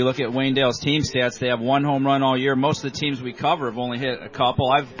year. You look at Waynedale's team stats, they have 1 home run all year. Most of the teams we cover have only hit a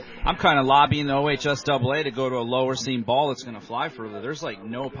couple. I'm kind of lobbying the OHSAA to go to a lower seam ball that's going to fly further. There's like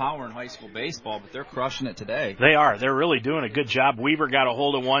no power in high school baseball, but they're crushing it today. They are. They're really doing a good job. Weaver got a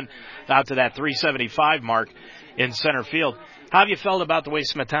hold of one out to that 375 mark in center field. How have you felt about the way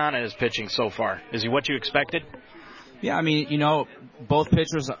Smetana is pitching so far? Is he what you expected? Yeah, I mean, both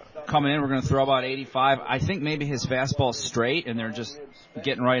pitchers coming in, we're going to throw about 85. I think maybe his fastball's straight, and they're just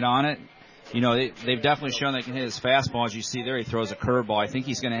getting right on it. They've definitely shown they can hit his fastball. As you see there, he throws a curveball. I think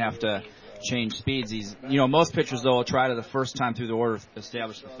he's going to have to change speeds. Most pitchers, though, will try to the first time through the order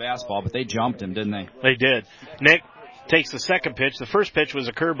establish the fastball, but they jumped him, didn't they? They did. Nick, takes the second pitch. The first pitch was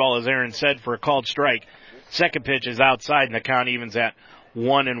a curveball, as Aaron said, for a called strike. Second pitch is outside, and the count evens at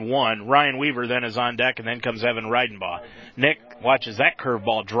 1-1. Ryan Weaver then is on deck, and then comes Evan Reidenbaugh. Nick watches that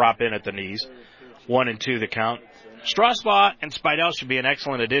curveball drop in at the knees. 1-2 the count. Strasbaugh and Spidell should be an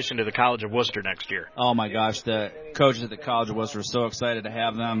excellent addition to the College of Worcester next year. Oh, my gosh. The coaches at the College of Worcester are so excited to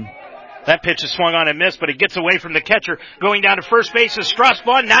have them. That pitch is swung on and missed, but it gets away from the catcher. Going down to first base is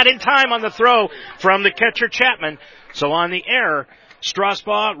Strasbaugh, not in time on the throw from the catcher Chapman. So on the error,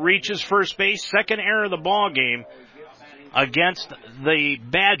 Strasbaugh reaches first base. Second error of the ball game against the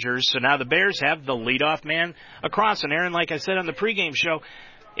Badgers. So now the Bears have the leadoff man across. And Aaron, like I said on the pregame show,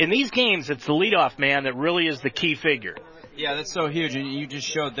 in these games, it's the leadoff man that really is the key figure. Yeah, that's so huge. And you just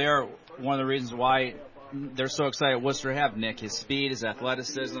showed there one of the reasons why they're so excited Worcester to have Nick. His speed, his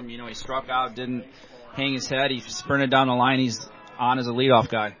athleticism. You know, he struck out, didn't hang his head. He sprinted down the line. He's on as a leadoff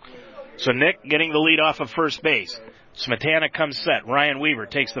guy. So Nick getting the lead off of first base. Smetana comes set. Ryan Weaver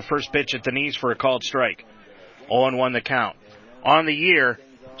takes the first pitch at the knees for a called strike. 0-1 the count. On the year,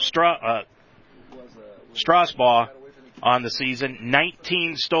 Strasbaugh on the season,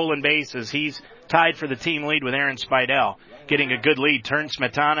 19 stolen bases. He's tied for the team lead with Aaron Spidell. Getting a good lead, turns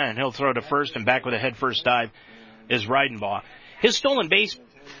Smetana, and he'll throw to first, and back with a head-first dive is Reidenbaugh. His stolen base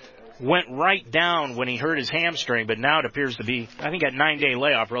went right down when he hurt his hamstring, but now it appears to be, I think that 9-day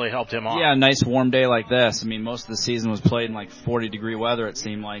layoff really helped him off. Yeah, a nice warm day like this. I mean, most of the season was played in like 40-degree weather, it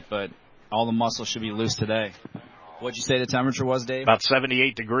seemed like, but all the muscle should be loose today. What'd you say the temperature was, Dave? About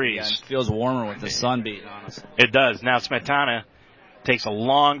 78 degrees. Yeah, it feels warmer with the sun beating on us. It does. Now Smetana takes a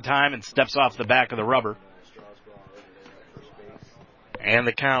long time and steps off the back of the rubber. And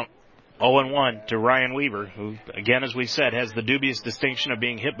the count 0-1 to Ryan Weaver, who, again, as we said, has the dubious distinction of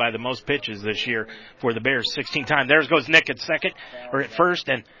being hit by the most pitches this year for the Bears, 16 times. There goes Nick at first,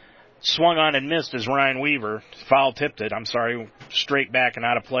 and swung on and missed as Ryan Weaver foul-tipped it. Straight back and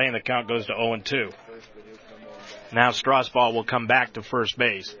out of play, and the count goes to 0-2. Now Strasbaugh will come back to first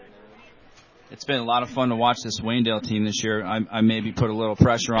base. It's been a lot of fun to watch this Waynedale team this year. I maybe put a little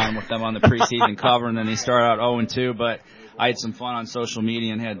pressure on with them on the preseason cover, and then they started out 0-2, but I had some fun on social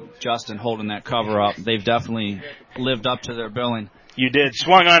media and had Justin holding that cover up. They've definitely lived up to their billing. You did.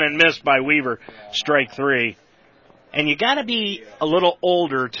 Swung on and missed by Weaver, strike 3. And you got to be a little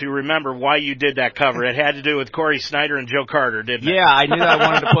older to remember why you did that cover. It had to do with Corey Snyder and Joe Carter, didn't it? Yeah, I knew that I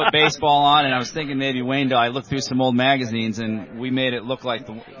wanted to put baseball on, and I was thinking maybe Waynedale. I looked through some old magazines, and we made it look like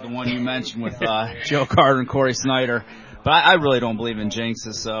the one you mentioned with Joe Carter and Corey Snyder. But I really don't believe in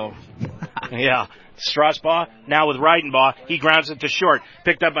jinxes, so. Yeah. Strasbaugh now with Reidenbaugh. He grounds it to short.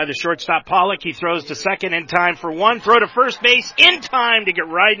 Picked up by the shortstop Pollock. He throws to second in time for one. Throw to first base in time to get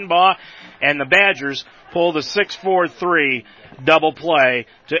Reidenbaugh. And the Badgers pull the 6-4-3 double play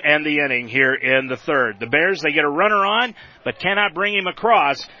to end the inning here in the third. The Bears, they get a runner on, but cannot bring him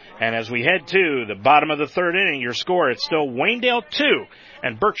across. And as we head to the bottom of the third inning, your score, it's still Waynedale 2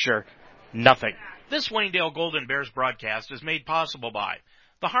 and Berkshire nothing. This Waynedale Golden Bears broadcast is made possible by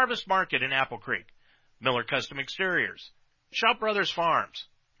the Harvest Market in Apple Creek, Miller Custom Exteriors, Shop Brothers Farms,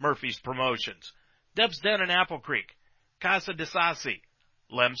 Murphy's Promotions, Deb's Den in Apple Creek, Casa de Sassi,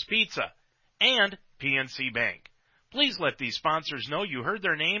 Lem's Pizza, and PNC Bank. Please let these sponsors know you heard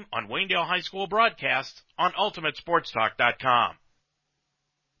their name on Waynedale High School broadcasts on UltimateSportsTalk.com.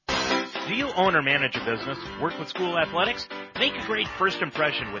 Do you own or manage a business? Work with school athletics? Make a great first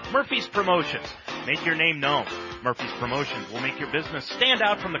impression with Murphy's Promotions. Make your name known. Murphy's Promotions will make your business stand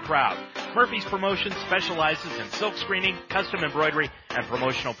out from the crowd. Murphy's Promotions specializes in silk screening, custom embroidery, and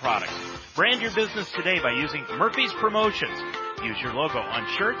promotional products. Brand your business today by using Murphy's Promotions. Use your logo on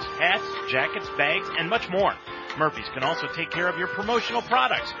shirts, hats, jackets, bags, and much more. Murphy's can also take care of your promotional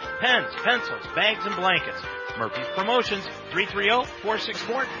products, pens, pencils, bags, and blankets. Murphy's Promotions,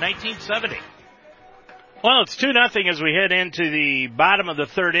 330-464-1970. Well, it's 2-0 as we head into the bottom of the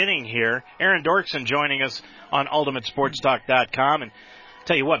third inning here. Aaron Dorkson joining us on UltimateSportsTalk.com. And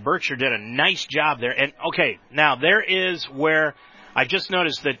tell you what, Berkshire did a nice job there. And, okay, now there is where I just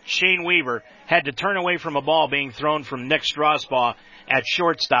noticed that Shane Weaver had to turn away from a ball being thrown from Nick Strasbaugh at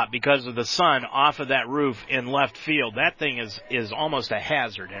shortstop because of the sun off of that roof in left field. That thing is almost a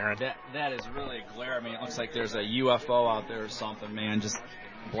hazard, Aaron. That is really a glare. I mean, it looks like there's a UFO out there or something, man, just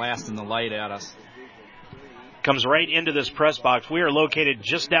blasting the light at us. Comes right into this press box. We are located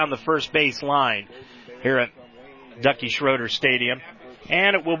just down the first base line here at Ducky Schroeder Stadium.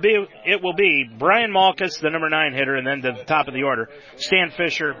 And it will be Brian Malkus, the number 9 hitter, and then the top of the order, Stan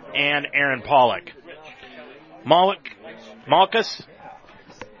Fisher and Aaron Pollock. Malkus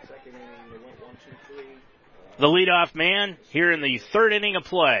the leadoff man here in the third inning of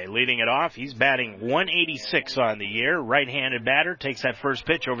play. Leading it off, he's batting 186 on the year. Right-handed batter takes that first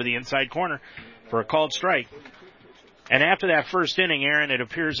pitch over the inside corner for a called strike. And after that first inning, Aaron, it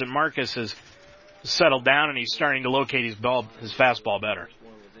appears that Marcus has settled down and he's starting to locate his fastball better.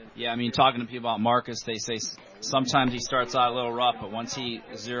 Yeah, I mean, talking to people about Marcus, they say sometimes he starts out a little rough, but once he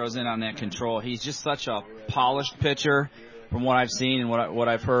zeroes in on that control, he's just such a polished pitcher from what I've seen and what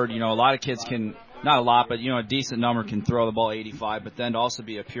I've heard. You know, a lot of kids can, not a lot, but, you know, a decent number can throw the ball 85, but then to also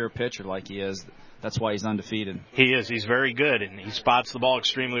be a pure pitcher like he is, that's why he's undefeated. He is. He's very good, and he spots the ball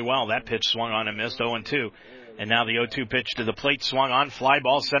extremely well. That pitch swung on and missed, 0-2. And now the 0-2 pitch to the plate, swung on, fly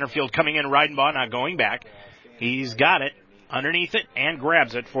ball, center field coming in, riding ball, not going back. He's got it underneath it and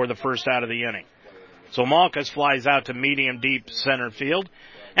grabs it for the first out of the inning. So Malkus flies out to medium deep center field,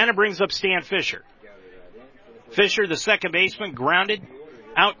 and it brings up Stan Fisher. Fisher, the second baseman, grounded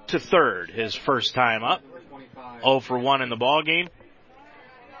out to third his first time up. 0-for-1 in the ball game.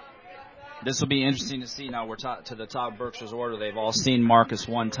 This will be interesting to see. Now we're to the top of Berkshire's order. They've all seen Marcus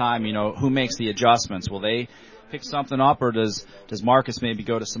one time. You know, who makes the adjustments? Will they pick something up, or does Marcus maybe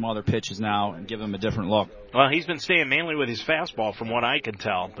go to some other pitches now and give him a different look? Well, he's been staying mainly with his fastball from what I can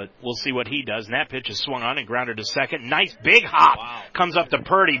tell, but we'll see what he does. And that pitch is swung on and grounded to second. Nice big hop. Wow. Comes up to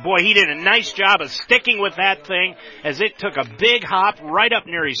Purdy. Boy, he did a nice job of sticking with that thing as it took a big hop right up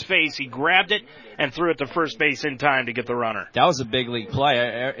near his face. He grabbed it and threw it to first base in time to get the runner. That was a big league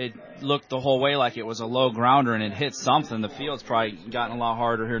play. It looked the whole way like it was a low grounder, and it hit something. The field's probably gotten a lot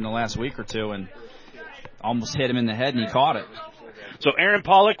harder here in the last week or two, and almost hit him in the head, and he caught it. So Aaron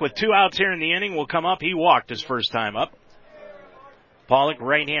Pollock with 2 outs here in the inning will come up. He walked his first time up. Pollock,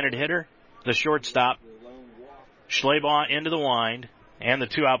 right-handed hitter, the shortstop. Schleybaugh into the wind, and the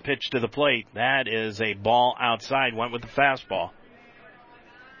 2-out pitch to the plate. That is a ball outside, went with the fastball.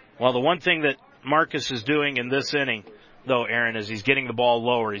 Well, the one thing that Marcus is doing in this inning, though, Aaron, is he's getting the ball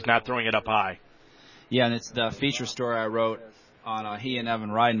lower. He's not throwing it up high. Yeah, and it's the feature story I wrote on he and Evan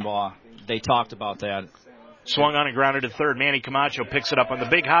Reidenbaugh. They talked about that. Swung on and grounded to third. Manny Camacho picks it up on the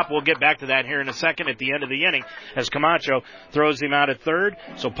big hop. We'll get back to that here in a second at the end of the inning as Camacho throws him out at third.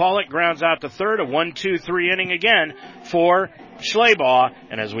 So Pollock grounds out to third. A 1-2-3 inning again for Schleybaugh.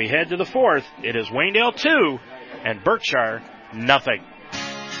 And as we head to the fourth, it is Waynedale 2 and Berkshire nothing.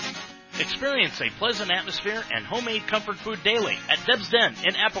 Experience a pleasant atmosphere and homemade comfort food daily at Deb's Den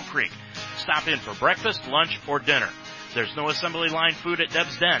in Apple Creek. Stop in for breakfast, lunch, or dinner. There's no assembly line food at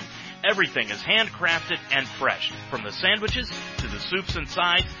Deb's Den. Everything is handcrafted and fresh, from the sandwiches to the soups and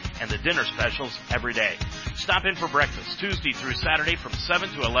sides and the dinner specials every day. Stop in for breakfast Tuesday through Saturday from 7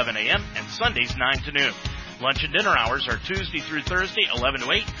 to 11 a.m. and Sundays 9 to noon. Lunch and dinner hours are Tuesday through Thursday 11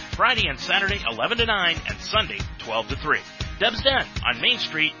 to 8, Friday and Saturday 11 to 9, and Sunday 12 to 3. Deb's Den on Main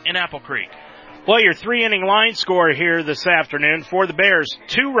Street in Apple Creek. Well, your 3-inning line score here this afternoon for the Bears,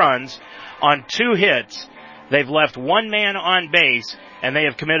 2 runs on 2 hits. They've left 1 man on base, and they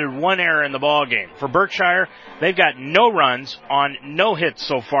have committed 1 error in the ball game. For Berkshire, they've got no runs on no hits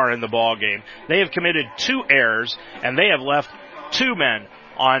so far in the ball game. They have committed 2 errors, and they have left 2 men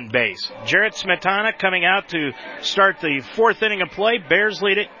on base. Jarrett Smetana coming out to start the 4th inning of play. Bears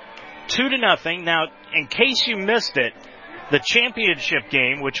lead it 2-0. Now, in case you missed it, the championship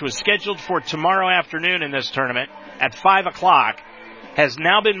game, which was scheduled for tomorrow afternoon in this tournament at 5 o'clock, has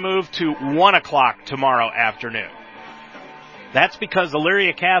now been moved to 1 o'clock tomorrow afternoon. That's because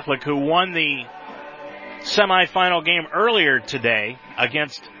Elyria Catholic, who won the semifinal game earlier today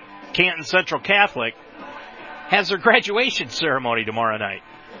against Canton Central Catholic, has their graduation ceremony tomorrow night.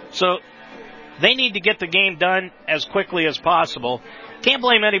 So they need to get the game done as quickly as possible. Can't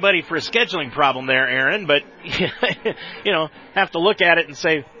blame anybody for a scheduling problem there, Aaron, but you know, have to look at it and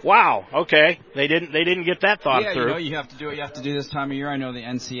say, wow, okay, they didn't get that thought through. Yeah, you know, you have to do what you have to do this time of year. I know the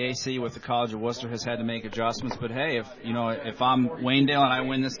NCAC with the College of Worcester has had to make adjustments, but hey, if I'm Waynedale and I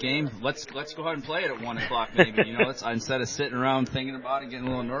win this game, let's go ahead and play it at 1 o'clock maybe. You know, instead of sitting around thinking about it, getting a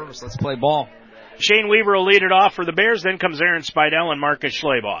little nervous, let's play ball. Shane Weaver will lead it off for the Bears. Then comes Aaron Spidell and Marcus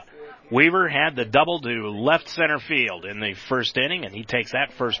Schleybaugh. Weaver had the double to left center field in the first inning, and he takes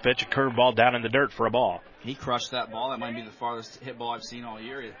that first pitch, a curveball down in the dirt for a ball. He crushed that ball. That might be the farthest hit ball I've seen all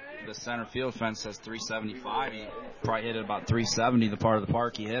year. The center field fence says 375. He probably hit it about 370, the part of the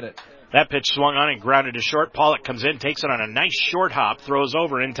park he hit it. That pitch swung on and grounded to short. Pollock comes in, takes it on a nice short hop, throws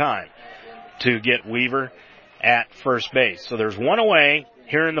over in time to get Weaver at first base. So there's 1 away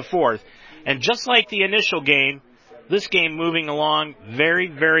here in the 4th. And just like the initial game, this game moving along very,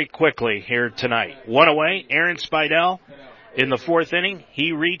 very quickly here tonight. 1 away, Aaron Spidell in the 4th inning.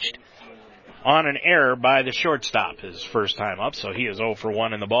 He reached on an error by the shortstop his first time up, so he is 0 for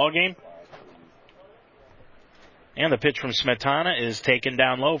 1 in the ball game. And the pitch from Smetana is taken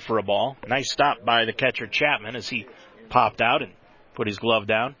down low for a ball. Nice stop by the catcher Chapman as he popped out and put his glove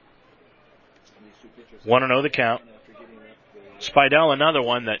down. 1-0 the count. Speidel, another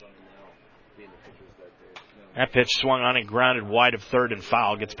one that pitch swung on and grounded wide of third and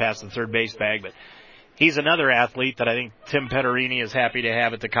foul. Gets past the third base bag, but he's another athlete that I think Tim Petterini is happy to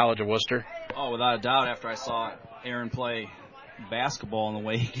have at the College of Worcester. Oh, without a doubt, after I saw Aaron play basketball and the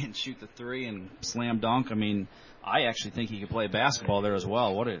way he can shoot the three and slam dunk, I mean, I actually think he could play basketball there as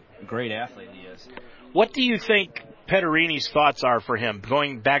well. What a great athlete he is. What do you think Petterini's thoughts are for him,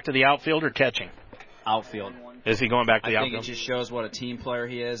 going back to the outfield or catching? Outfield. Is he going back to the outfield? I think it just shows what a team player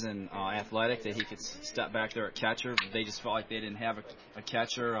he is and athletic, that he could step back there at catcher. They just felt like they didn't have a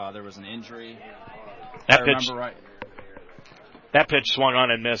catcher. There was an injury. That pitch swung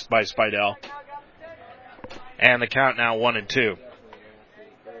on and missed by Speidel. And the count now 1-2.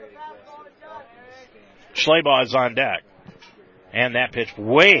 Schleybaugh is on deck. And that pitch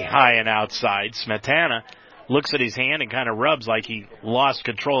way high and outside. Smetana looks at his hand and kind of rubs like he lost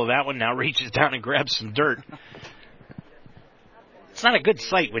control of that one. Now reaches down and grabs some dirt. It's not a good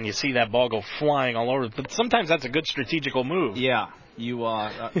sight when you see that ball go flying all over, but sometimes that's a good strategical move. Yeah.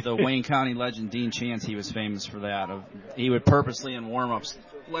 The Wayne County legend Dean Chance, he was famous for that. He would purposely in warm-ups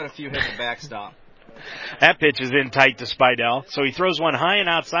let a few hit the backstop. That pitch is in tight to Speidel, so he throws one high and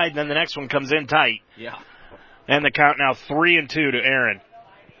outside, and then the next one comes in tight. Yeah. And the count now 3-2 to Aaron.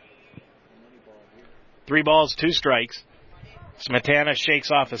 3 balls, 2 strikes. Smetana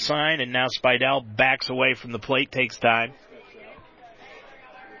shakes off a sign, and now Speidel backs away from the plate, takes time.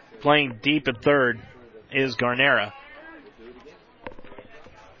 Playing deep at third is Garnera.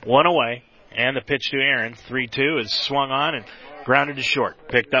 1 away, and the pitch to Aaron. 3-2 is swung on and grounded to short.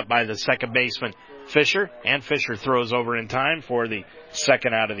 Picked up by the second baseman, Fisher, and Fisher throws over in time for the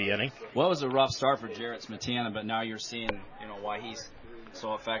second out of the inning. Well, it was a rough start for Jarrett Smetana, but now you're seeing, why he's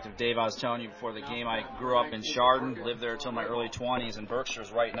so effective. Dave, I was telling you before the game, I grew up in Chardon, lived there until my early 20s, and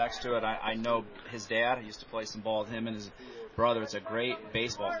Berkshire's right next to it. I know his dad. I used to play some ball with him and his brother. It's a great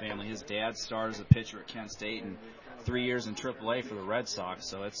baseball family. His dad started as a pitcher at Kent State and 3 years in AAA for the Red Sox.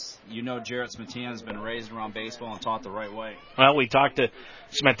 So Jarrett Smetana's been raised around baseball and taught the right way. Well, we talked to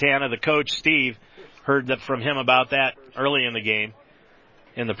Smetana, the coach, Steve, heard that from him about that early in the game.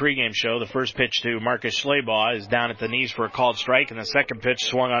 In the pregame show, the first pitch to Marcus Schleybaugh is down at the knees for a called strike, and the second pitch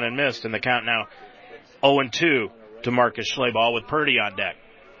swung on and missed, and the count now 0-2 to Marcus Schleybaugh with Purdy on deck.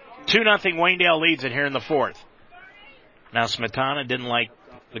 2-0 Wayndale leads it here in the fourth. Now Smetana didn't like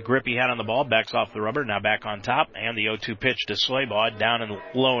the grip he had on the ball, backs off the rubber, now back on top, and the 0-2 pitch to Schleybaugh down and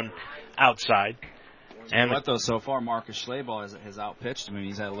low and outside. And so far, Marcus Schleybaugh has outpitched him. I mean,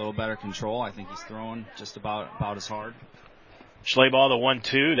 he's had a little better control. I think he's throwing just about as hard. Schleybaugh, the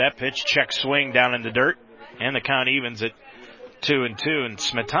 1-2, that pitch, check swing down in the dirt, and the count evens at 2-2. And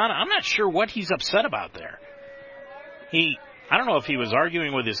Smetana, I'm not sure what he's upset about there. I don't know if he was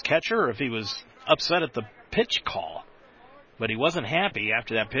arguing with his catcher or if he was upset at the pitch call, but he wasn't happy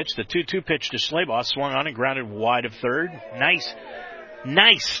after that pitch. The 2-2 pitch to Schleybaugh swung on and grounded wide of third.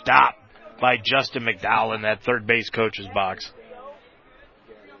 Nice stop by Justin McDowell in that third base coach's box.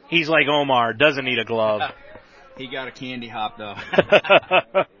 He's like Omar, doesn't need a glove. He got a candy hop, though.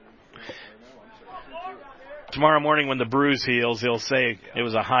 Tomorrow morning when the bruise heals, he'll say it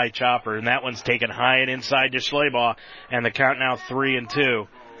was a high chopper, and that one's taken high and inside to Schleybaugh, and the count now 3-2.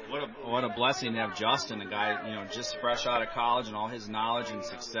 What a blessing to have Justin, a guy, just fresh out of college and all his knowledge and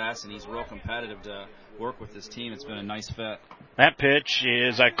success, and he's real competitive to work with this team. It's been a nice fit. That pitch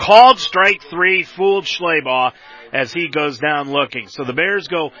is a called strike 3, fooled Schleybaugh as he goes down looking. So the Bears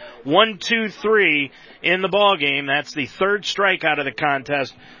go 1-2-3 in the ball game. That's the third strikeout of the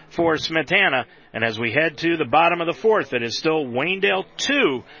contest for Smetana. And as we head to the bottom of the fourth, it is still Wayndale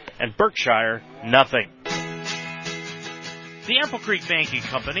 2 and Berkshire nothing. The Apple Creek Banking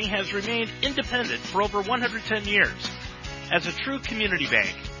Company has remained independent for over 110 years. As a true community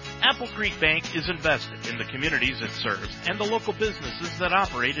bank, Apple Creek Bank is invested in the communities it serves and the local businesses that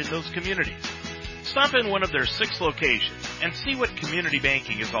operate in those communities. Stop in one of their 6 locations and see what community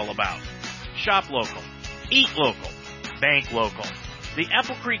banking is all about. Shop local, eat local, bank local. The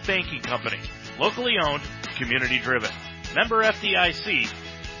Apple Creek Banking Company, locally owned, community driven. Member FDIC,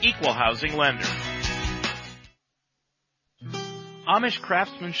 equal housing lender. Amish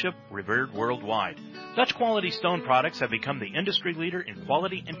craftsmanship revered worldwide. Dutch Quality Stone products have become the industry leader in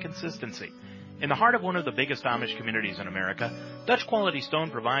quality and consistency. In the heart of one of the biggest Amish communities in America, Dutch Quality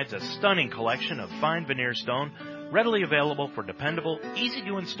Stone provides a stunning collection of fine veneer stone readily available for dependable,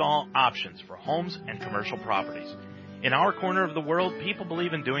 easy-to-install options for homes and commercial properties. In our corner of the world, people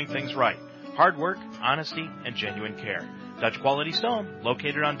believe in doing things right. Hard work, honesty, and genuine care. Dutch Quality Stone,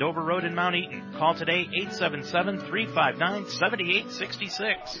 located on Dover Road in Mount Eaton. Call today,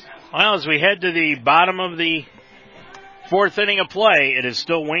 877-359-7866. Well, as we head to the bottom of the fourth inning of play, it is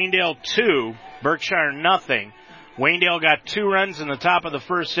still Waynedale 2, Berkshire nothing. Waynedale got 2 runs in the top of the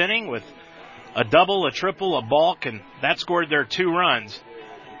first inning with a double, a triple, a balk, and that scored their 2 runs.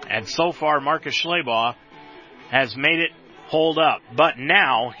 And so far, Marcus Schleybaugh has made it hold up. But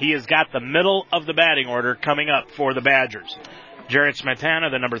now he has got the middle of the batting order coming up for the Badgers. Jarrett Smetana,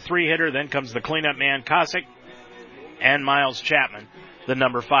 the number 3 hitter. Then comes the cleanup man, Kosick, and Miles Chapman, the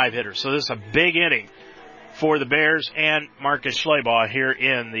number 5 hitter. So this is a big inning for the Bears and Marcus Schleybaugh here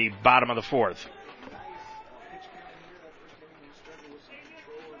in the bottom of the fourth.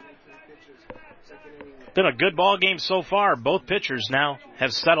 Been a good ball game so far. Both pitchers now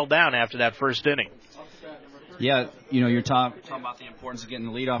have settled down after that first inning. Yeah, you're talking about the importance of getting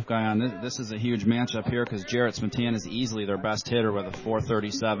the leadoff guy on. This is a huge matchup here because Jarrett Smetana is easily their best hitter with a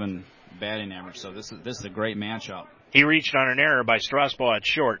 .437 batting average. So this is a great matchup. He reached on an error by Strasbaugh at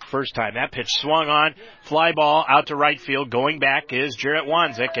short first time. That pitch swung on, fly ball out to right field. Going back is Jarrett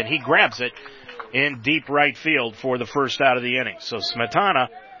Wanzik, and he grabs it in deep right field for the first out of the inning. So Smetana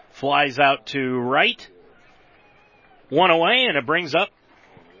flies out to right, 1 away, and it brings up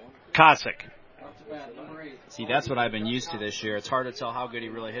Kosick. See, that's what I've been used to this year. It's hard to tell how good he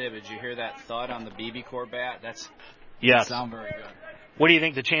really hit it, but did you hear that thud on the BB-Core bat? That sound very good. What do you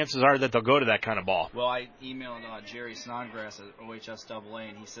think the chances are that they'll go to that kind of ball? Well, I emailed Jerry Snodgrass at OHSAA,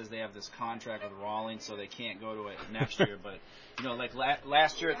 and he says they have this contract with Rawlings, so they can't go to it next year. But, like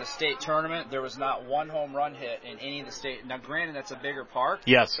last year at the state tournament, there was not one home run hit in any of the state. Now, granted, that's a bigger park.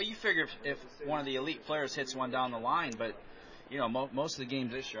 Yes. But you figure if one of the elite players hits one down the line, but most of the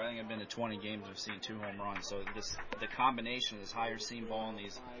games this year, I think I've been to 20 games, I've seen 2 home runs. So the combination of this higher seam ball and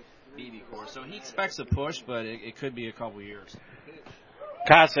these BB cores. So he expects a push, but it could be a couple years.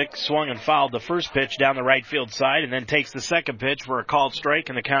 Kosick swung and fouled the first pitch down the right field side and then takes the second pitch for a called strike,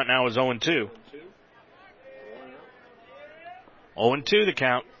 and the count now is 0-2. 0-2 the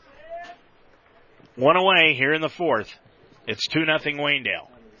count. 1 away here in the fourth. It's 2-0 Waynedale.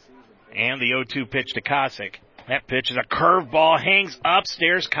 And the 0-2 pitch to Kosick. That pitch is a curveball, hangs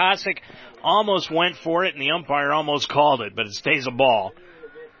upstairs. Kosick almost went for it, and the umpire almost called it, but it stays a ball.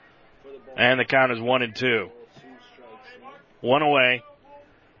 And the count is 1-2. 1 away.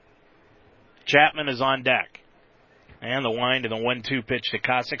 Chapman is on deck. And the wind and the 1-2 pitch to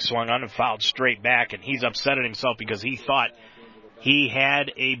Kosick swung on and fouled straight back, and he's upset at himself because he thought he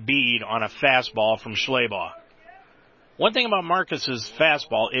had a bead on a fastball from Schleybaugh. One thing about Marcus's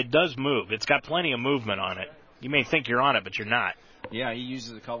fastball, it does move. It's got plenty of movement on it. You may think you're on it, but you're not. Yeah, he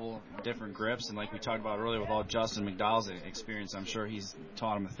uses a couple different grips, and like we talked about earlier with all Justin McDowell's experience, I'm sure he's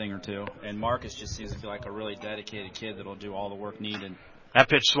taught him a thing or two. And Marcus just seems to be like a really dedicated kid that'll do all the work needed. That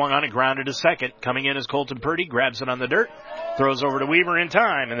pitch swung on and grounded to second. Coming in is Colton Purdy, grabs it on the dirt, throws over to Weaver in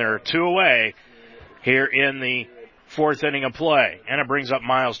time, and there are 2 away here in the fourth inning of play. And it brings up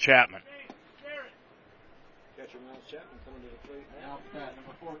Miles Chapman.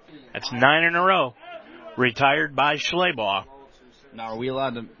 That's 9 in a row. Retired by Schleybaugh. Now, are we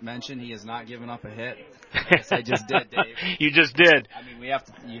allowed to mention he has not given up a hit? Yes, I just did, Dave. You just did. I mean, I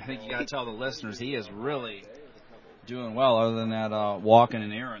think you got to tell the listeners he is really doing well, other than that walk and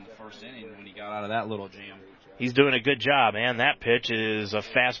an error in the first inning when he got out of that little jam. He's doing a good job, and that pitch is a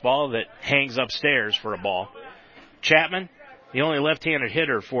fastball that hangs upstairs for a ball. Chapman, the only left-handed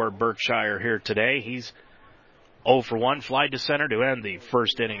hitter for Berkshire here today. He's 0 for 1, fly to center to end the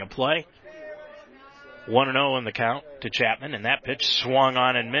first inning of play. 1-0 in the count to Chapman, and that pitch swung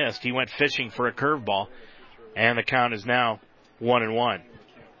on and missed. He went fishing for a curveball, and the count is now 1-1.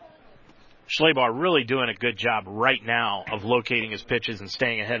 Schleybaugh really doing a good job right now of locating his pitches and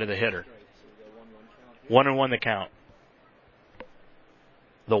staying ahead of the hitter. 1-1 the count.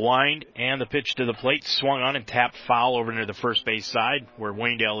 The wind and the pitch to the plate swung on and tapped foul over near the first base side, where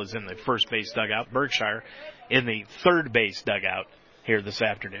Waynedale is in the first base dugout. Berkshire in the third base dugout here this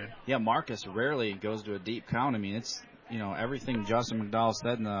afternoon. Yeah, Marcus rarely goes to a deep count. I mean, it's, everything Justin McDowell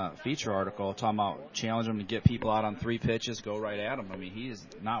said in the feature article, talking about challenge him to get people out on 3 pitches, go right at him. I mean, he is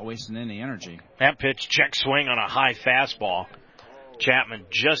not wasting any energy. That pitch, check swing on a high fastball. Chapman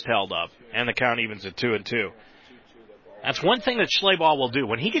just held up, and the count evens at 2-2. That's one thing that Schleybaugh will do.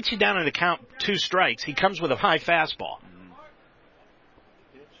 When he gets you down in the count 2 strikes, he comes with a high fastball.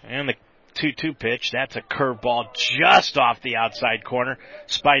 And the 2-2 pitch, that's a curveball just off the outside corner.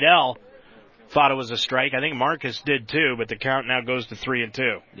 Speidel thought it was a strike. I think Marcus did too, but the count now goes to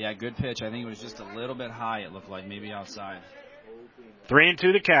 3-2. Yeah, good pitch. I think it was just a little bit high, it looked like, maybe outside.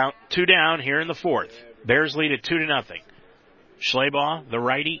 3-2 the count, 2 down here in the fourth. Bears lead at 2-0. Schleybaugh, the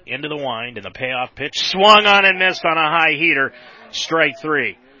righty, into the wind, and the payoff pitch swung on and missed on a high heater. Strike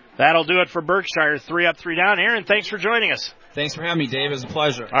 3. That'll do it for Berkshire. 3 up, 3 down. Aaron, thanks for joining us. Thanks for having me, Dave. It was a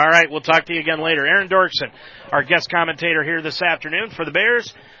pleasure. All right, we'll talk to you again later. Aaron Dorkson, our guest commentator here this afternoon for the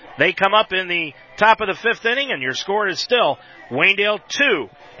Bears. They come up in the top of the fifth inning, and your score is still Waynedale 2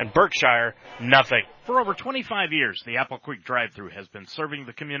 and Berkshire nothing. For over 25 years, the Apple Creek drive-thru has been serving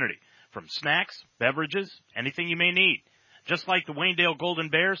the community. From snacks, beverages, anything you may need. Just like the Waynedale Golden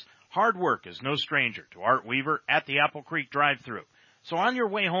Bears, hard work is no stranger to Art Weaver at the Apple Creek drive-thru. So on your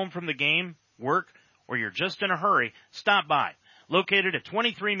way home from the game, work, or you're just in a hurry, stop by. Located at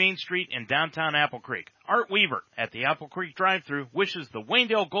 23 Main Street in downtown Apple Creek, Art Weaver at the Apple Creek drive-thru wishes the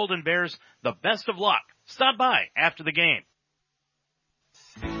Waynedale Golden Bears the best of luck. Stop by after the game.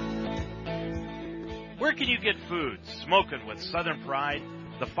 Where can you get food smoking with Southern pride?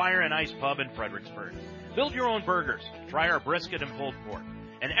 The Fire and Ice Pub in Fredericksburg. Build your own burgers. Try our brisket and pulled pork.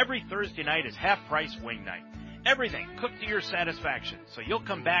 And every Thursday night is half-price wing night. Everything cooked to your satisfaction, so you'll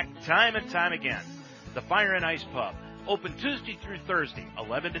come back time and time again. The Fire and Ice Pub. Open Tuesday through Thursday,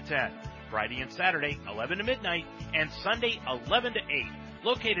 11 to 10. Friday and Saturday, 11 to midnight. And Sunday, 11 to 8.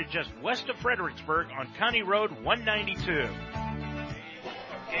 Located just west of Fredericksburg on County Road 192.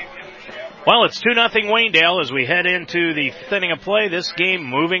 Well, it's 2-0 Waynedale as we head into the fifth inning of play. This game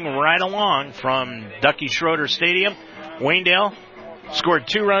moving right along from Ducky Schroeder Stadium. Waynedale scored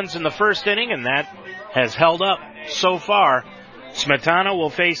 2 runs in the first inning, and that has held up so far. Smetana will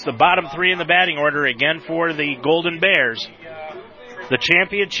face the bottom 3 in the batting order again for the Golden Bears. The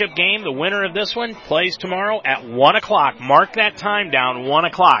championship game, the winner of this one, plays tomorrow at 1 o'clock. Mark that time down, 1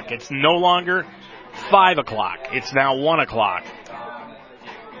 o'clock. It's no longer 5 o'clock. It's now 1 o'clock.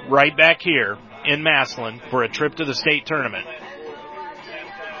 Right back here in Massillon for a trip to the state tournament.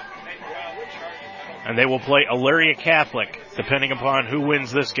 And they will play Elyria Catholic, depending upon who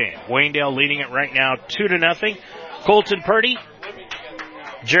wins this game. Waynedale leading it right now 2-0. Colton Purdy,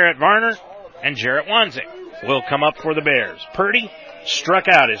 Jarrett Varner, and Jarrett Wanzik will come up for the Bears. Purdy struck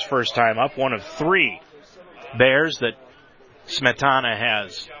out his first time up, one of 3 Bears that Smetana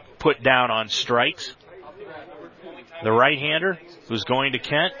has put down on strikes. The right-hander, who's going to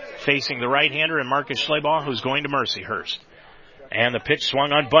Kent, facing the right-hander and Marcus Schleybaugh, who's going to Mercyhurst. And the pitch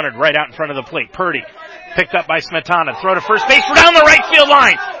swung unbunted right out in front of the plate. Purdy picked up by Smetana. Throw to first base. We're down the right field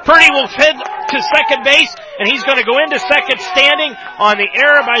line. Purdy will head to second base, and he's going to go into second standing on the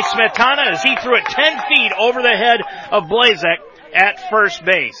error by Smetana as he threw it 10 feet over the head of Blazek at first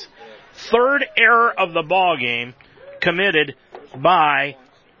base. Third error of the ball game committed by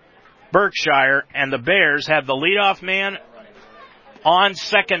Berkshire, and the Bears have the leadoff man on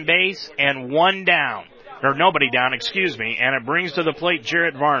second base and 1 down. Or nobody down, excuse me, and it brings to the plate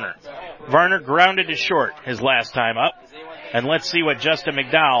Jarrett Varner. Varner grounded to short his last time up, and let's see what Justin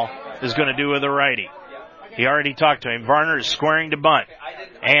McDowell is going to do with the righty. He already talked to him. Varner is squaring to bunt,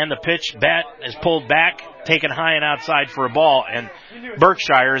 and the pitch bat is pulled back, taken high and outside for a ball, and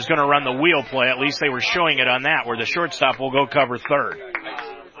Berkshire is going to run the wheel play. At least they were showing it on that, where the shortstop will go cover third.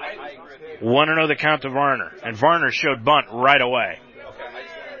 1-0 the count to Varner, and Varner showed bunt right away.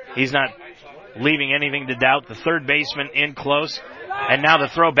 He's not leaving anything to doubt. The third baseman in close, and now the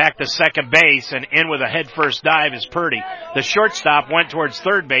throw back to second base, and in with a head-first dive is Purdy. The shortstop went towards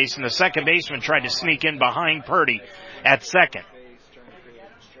third base, and the second baseman tried to sneak in behind Purdy at second.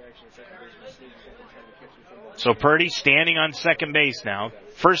 So Purdy standing on second base now.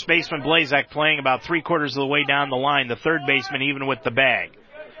 First baseman Blazek playing about 3/4 of the way down the line. The third baseman even with the bag.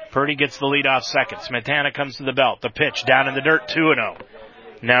 Purdy gets the lead off second. Smetana comes to the belt. The pitch down in the dirt, 2-0.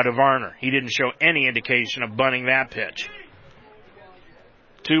 Now to Varner. He didn't show any indication of bunting that pitch.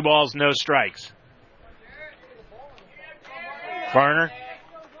 2 balls, no strikes. Varner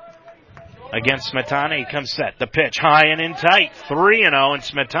against Smetana. He comes set. The pitch high and in tight. 3-0, and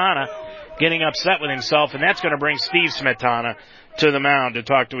Smetana getting upset with himself, and that's going to bring Steve Smetana to the mound to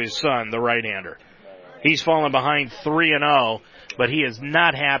talk to his son, the right-hander. He's fallen behind 3-0, but he is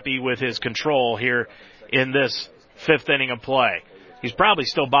not happy with his control here in this fifth inning of play. He's probably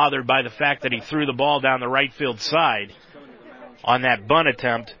still bothered by the fact that he threw the ball down the right field side on that bunt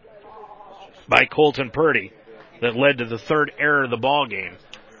attempt by Colton Purdy that led to the third error of the ball game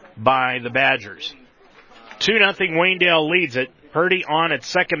by the Badgers. 2-0 Waynedale leads it. Purdy on at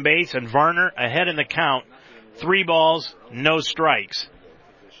second base and Varner ahead in the count. 3 balls, no strikes.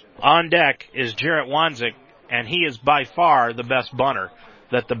 On deck is Jarrett Wanzik, and he is by far the best bunter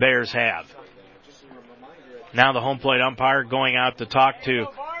that the Bears have. Now the home plate umpire going out to talk to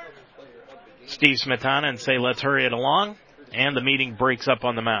Steve Smetana and say, let's hurry it along. And the meeting breaks up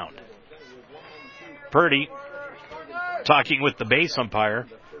on the mound. Purdy talking with the base umpire.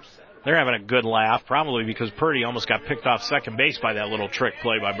 They're having a good laugh, probably because Purdy almost got picked off second base by that little trick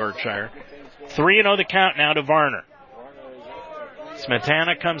play by Berkshire. 3-0 the count now to Varner.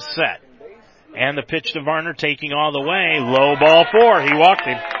 Smetana comes set. And the pitch to Varner taking all the way. Low ball 4. He walked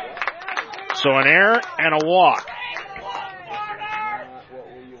him. So an error and a walk.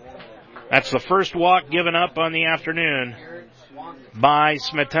 That's the first walk given up on the afternoon by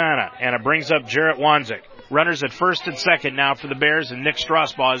Smetana. And it brings up Jarrett Wanzik. Runners at first and second now for the Bears, and Nick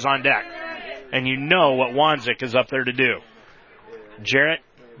Strasbaugh is on deck. And you know what Wanzik is up there to do. Jarrett,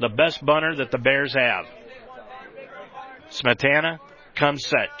 the best bunter that the Bears have. Smetana comes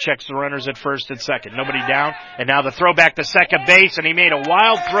set, checks the runners at first and second. Nobody down, and now the throw back to second base, and he made a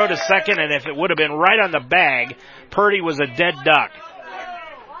wild throw to second, and if it would have been right on the bag, Purdy was a dead duck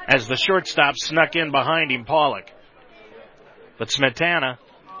as the shortstop snuck in behind him, Pollock. But Smetana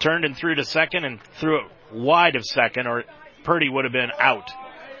turned and threw to second and threw it wide of second, or Purdy would have been out.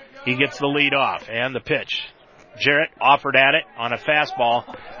 He gets the lead off, and the pitch. Jarrett offered at it on a fastball,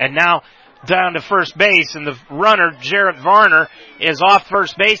 and now down to first base, and the runner, Jarrett Varner, is off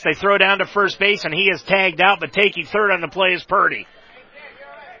first base. They throw down to first base, and he is tagged out, but taking third on the play is Purdy.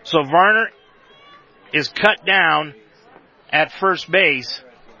 So Varner is cut down at first base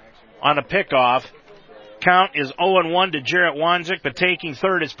on a pickoff. Count is 0-1 to Jarrett Wanzik, but taking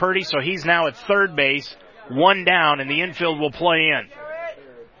third is Purdy, so he's now at third base, one down, and the infield will play in.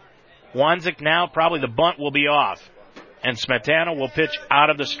 Wanzik now, probably the bunt will be off, and Smetana will pitch out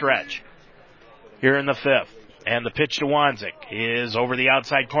of the stretch here in the fifth. And the pitch to Wanzik is over the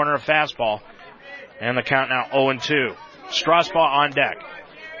outside corner of fastball, and the count now 0-2. Strasbaugh on deck.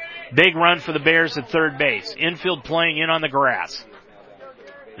 Big run for the Bears at third base. Infield playing in on the grass.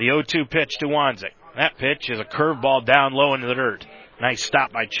 The 0-2 pitch to Wanzik. That pitch is a curveball down low into the dirt. Nice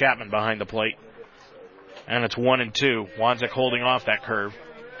stop by Chapman behind the plate. And it's 1-2. Wanzik holding off that curve.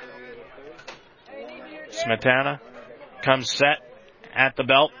 Smetana comes set at the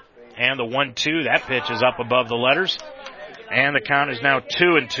belt. And the 1-2. That pitch is up above the letters. And the count is now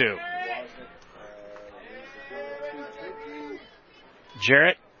 2-2.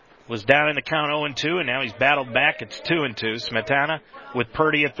 Jarrett was down in the count 0-2, and now he's battled back. It's 2-2. Smetana with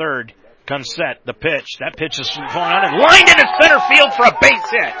Purdy at third. Comes set, the pitch. That pitch is going on and lined into center field for a base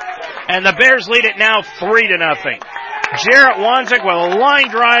hit. And the Bears lead it now 3-0. Jarrett Wanzik with a line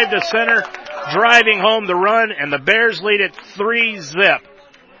drive to center, driving home the run, and the Bears lead it 3-0.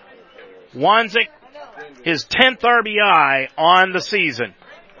 Wanzik, his 10th RBI on the season.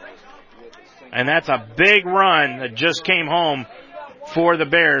 And that's a big run that just came home for the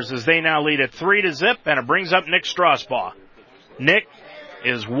Bears as they now lead it 3-0, and it brings up Nick Strasbaugh. Nick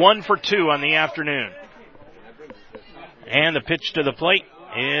is 1 for 2 on the afternoon. And the pitch to the plate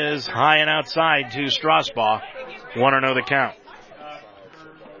is high and outside to Strasbaugh. 1-0 the count.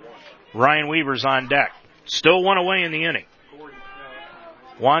 Ryan Weaver's on deck. Still one away in the inning.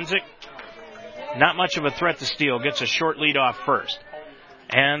 Wanzik, not much of a threat to steal, gets a short lead off first.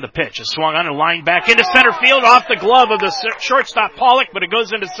 And the pitch is swung on and lined back into center field off the glove of the shortstop Pollock, but it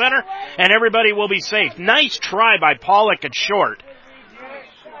goes into center and everybody will be safe. Nice try by Pollock at short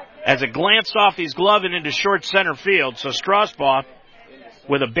as it glanced off his glove and into short center field. So Strasbaugh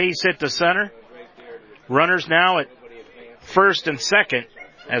with a base hit to center. Runners now at first and second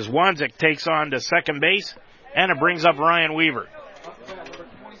as Wanzik takes on to second base, and it brings up Ryan Weaver.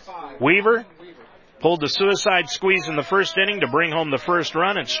 Weaver pulled the suicide squeeze in the first inning to bring home the first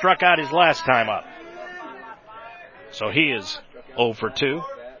run and struck out his last time up. So he is 0 for 2.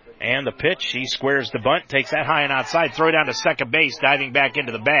 And the pitch, he squares the bunt, takes that high and outside, throw down to second base, diving back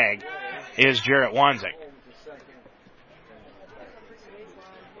into the bag is Jarrett Wanzik.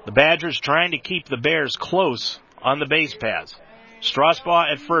 The Badgers trying to keep the Bears close on the base paths.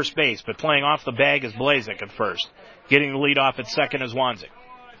 Strasbaugh at first base, but playing off the bag is Blazek at first. Getting the lead off at second is Wanzik.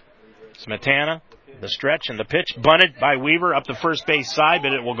 Smetana, the stretch and the pitch, bunted by Weaver up the first base side,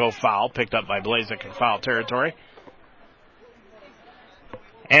 but it will go foul, picked up by Blazek in foul territory.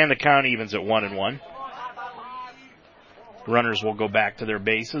 And the count evens at 1-1. Runners will go back to their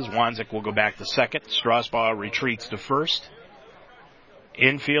bases. Wanzik will go back to second. Strasbaugh retreats to first.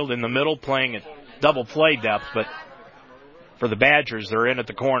 Infield in the middle playing at double play depth, but for the Badgers, they're in at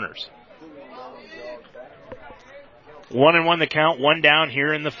the corners. 1-1 the count, one down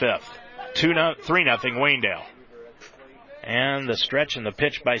here in the fifth. 3-0 Wayndale. And the stretch and the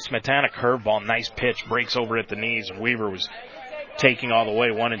pitch by Smetana, curveball, nice pitch, breaks over at the knees, and Weaver was taking all the way.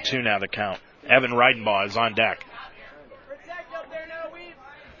 1-2 now the count. Evan Reidenbaugh is on deck.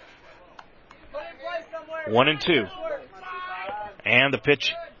 1-2. And the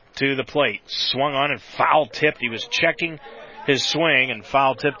pitch to the plate. Swung on and foul tipped. He was checking his swing and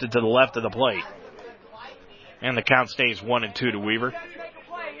foul tipped it to the left of the plate. And the count stays 1-2 to Weaver.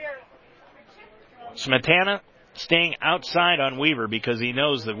 Smetana staying outside on Weaver because he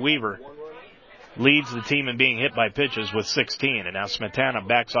knows that Weaver leads the team in being hit by pitches with 16. And now Smetana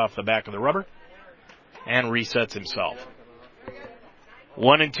backs off the back of the rubber and resets himself.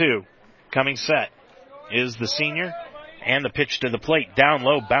 1-2. Coming set is the senior. And the pitch to the plate. Down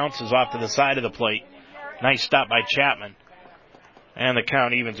low, bounces off to the side of the plate. Nice stop by Chapman. And the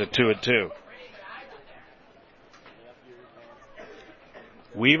count evens at 2-2.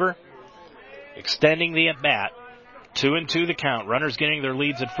 Weaver extending the at-bat. 2-2 the count. Runners getting their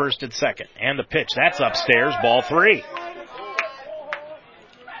leads at first and second. And the pitch. That's upstairs. Ball 3.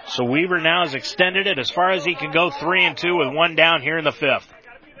 So Weaver now has extended it as far as he can go. 3-2 with one down here in the fifth.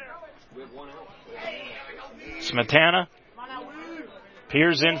 Smetana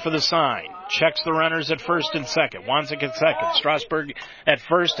peers in for the sign. Checks the runners at first and second. Wanzik at second. Strasburg at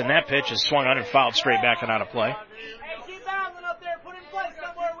first, and that pitch is swung on and fouled straight back and out of play.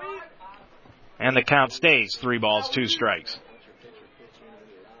 And the count stays 3 balls, 2 strikes.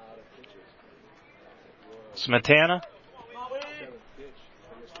 Smetana.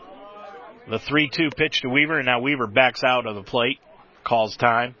 The 3-2 pitch to Weaver, and now Weaver backs out of the plate. Calls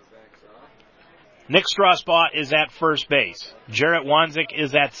time. Nick Strasbaugh is at first base. Jarrett Wanzik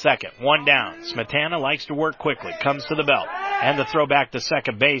is at second. One down. Smetana likes to work quickly. Comes to the belt. And the throw back to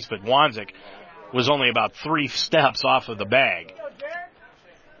second base, but Wanzik was only about 3 steps off of the bag.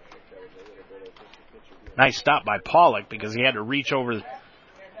 Nice stop by Pollock because he had to reach over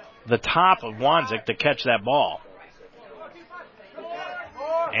the top of Wanzik to catch that ball.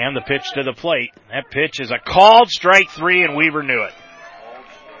 And the pitch to the plate. That pitch is a called strike 3, and Weaver knew it.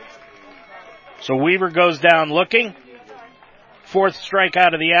 So Weaver goes down looking. 4th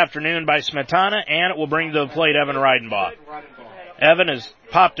strikeout of the afternoon by Smetana, and it will bring to the plate Evan Reidenbaugh. Evan has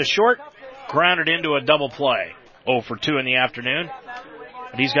popped a short, grounded into a double play. 0 for 2 in the afternoon.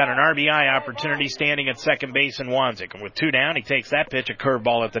 But he's got an RBI opportunity standing at second base in Wanzik. And with 2 down, he takes that pitch, a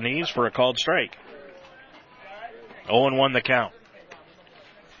curveball at the knees for a called strike. 0-1 the count.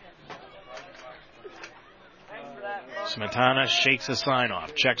 Smetana shakes the sign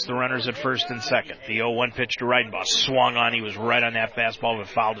off, checks the runners at first and second. The 0-1 pitch to Reidenbaugh. Swung on, he was right on that fastball, but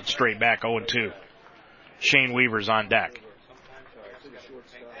fouled it straight back, 0-2. Shane Weaver's on deck.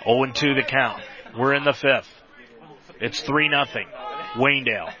 0-2 the count. We're in the 5th. It's 3-0.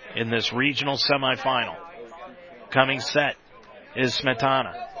 Waynedale in this regional semifinal. Coming set is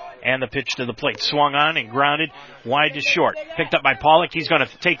Smetana. And the pitch to the plate. Swung on and grounded wide to short. Picked up by Pollock. He's going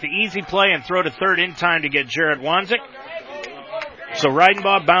to take the easy play and throw to third in time to get Jarrett Wanzik. So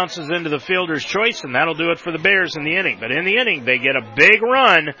Reidenbaugh bounces into the fielder's choice, and that'll do it for the Bears in the inning. But in the inning, they get a big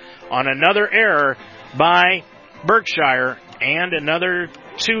run on another error by Berkshire and another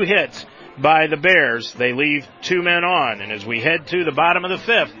 2 hits by the Bears. They leave 2 men on. And as we head to the bottom of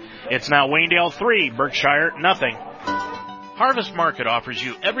the 5th, it's now Waynedale 3, Berkshire nothing. Harvest Market offers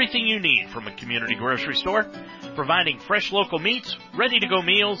you everything you need from a community grocery store, providing fresh local meats, ready-to-go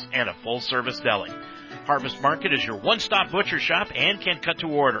meals, and a full-service deli. Harvest Market is your one-stop butcher shop and can cut to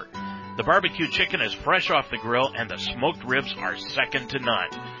order. The barbecue chicken is fresh off the grill, and the smoked ribs are second to none.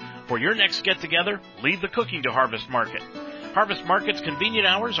 For your next get-together, leave the cooking to Harvest Market. Harvest Market's convenient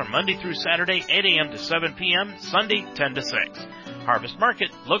hours are Monday through Saturday, 8 a.m. to 7 p.m., Sunday, 10 to 6. Harvest Market,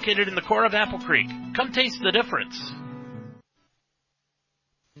 located in the core of Apple Creek. Come taste the difference.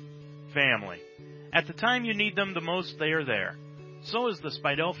 Family. At the time you need them the most, they are there. So is the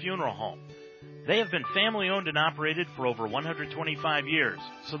Spidell Funeral Home. They have been family-owned and operated for over 125 years,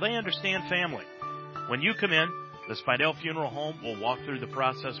 so they understand family. When you come in, the Spidell Funeral Home will walk through the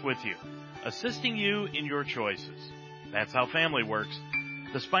process with you, assisting you in your choices. That's how family works.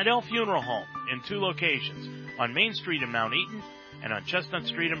 The Spidell Funeral Home in 2 locations, on Main Street in Mount Eaton and on Chestnut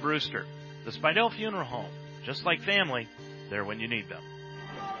Street in Brewster. The Spidell Funeral Home, just like family, there when you need them.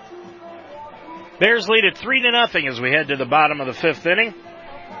 Bears lead at 3-0 as we head to the bottom of the 5th inning.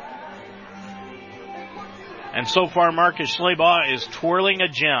 And so far, Marcus Schleybaugh is twirling a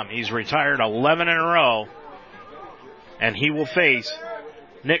gem. He's retired 11 in a row. And he will face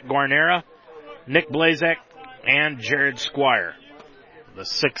Nick Guarnera, Nick Blazek, and Jared Squire. The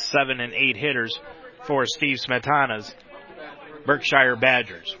 6, 7, and 8 hitters for Steve Smetana's Berkshire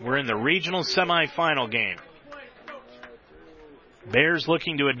Badgers. We're in the regional semifinal game. Bears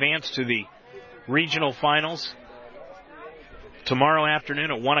looking to advance to the regional finals tomorrow afternoon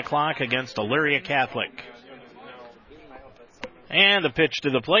at 1 o'clock against Elyria Catholic. And the pitch to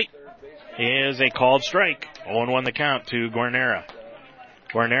the plate is a called strike. 0-1 the count to Guarnera.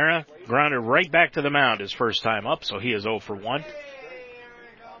 Guarnera grounded right back to the mound his first time up, so he is 0 for 1.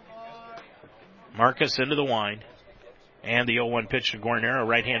 Marcus into the wind. And the 0-1 pitch to Guarnera,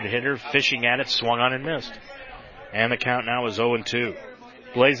 right-handed hitter, fishing at it, swung on and missed. And the count now is 0-2.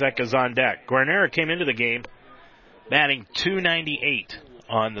 Blazek is on deck. Guarnera came into the game batting .298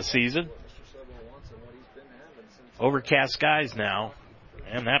 on the season. Overcast skies now.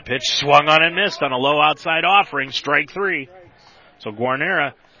 And that pitch swung on and missed on a low outside offering, strike 3. So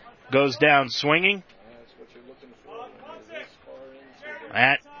Guarnera goes down swinging.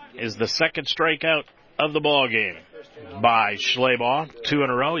 That is the second strikeout of the ball game by Schleybaugh. 2 in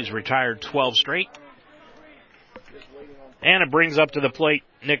a row. He's retired 12 straight. And it brings up to the plate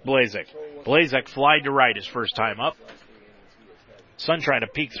Nick Blazek. Blazek flied to right his first time up. Sun trying to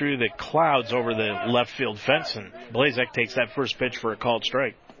peek through the clouds over the left field fence, and Blazek takes that first pitch for a called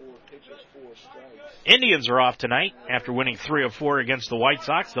strike. Indians are off tonight after winning 3 of 4 against the White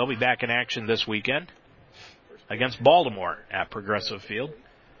Sox. They'll be back in action this weekend against Baltimore at Progressive Field.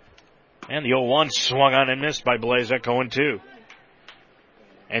 And the 0-1 swung on and missed by Blazek, 0-2.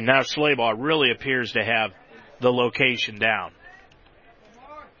 And now Schleybaugh really appears to have the location down.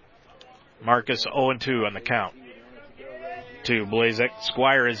 Marcus 0-2 on the count to Blazek.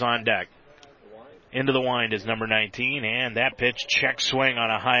 Squire is on deck. Into the wind is number 19, and that pitch, check swing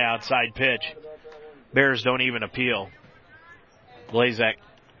on a high outside pitch. Bears don't even appeal. Blazek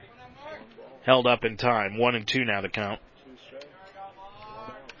held up in time. 1-2 now the count.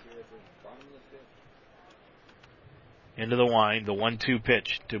 Into the wind, the 1-2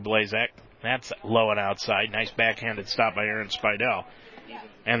 pitch to Blazek. That's low and outside. Nice backhanded stop by Aaron Spidell.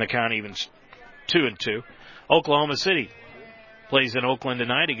 And the count evens 2-2. Oklahoma City plays in Oakland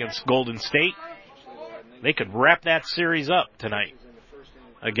tonight against Golden State. They could wrap that series up tonight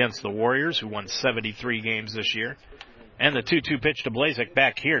against the Warriors, who won 73 games this year. And the 2-2 pitch to Blazek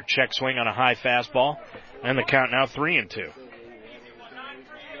back here. Check swing on a high fastball. And the count now 3-2.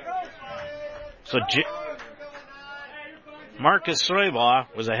 So Marcus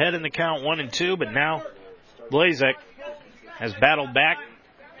Schleybaugh was ahead in the count 1-2, but now Blazek has battled back,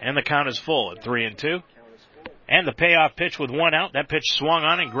 and the count is full at 3-2. And the payoff pitch with 1 out. That pitch swung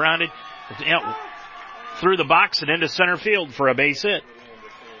on and grounded through the box and into center field for a base hit.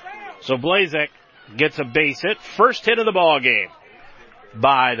 So Blazek gets a base hit. First hit of the ball game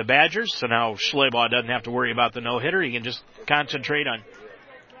by the Badgers. So now Schleybaugh doesn't have to worry about the no-hitter. He can just concentrate on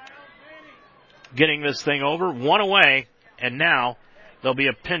getting this thing over. 1 away. And now there'll be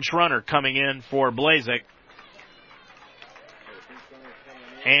a pinch runner coming in for Blazek.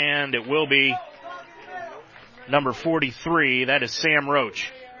 And it will be number 43. That is Sam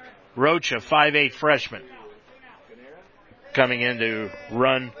Roach. Roach, a 5'8" freshman, coming in to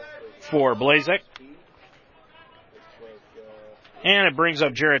run for Blazek. And it brings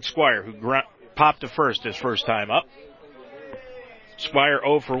up Jarrett Squire, who popped to first his first time up. Squire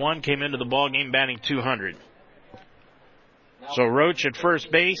 0 for 1, came into the ballgame batting .200. So Roach at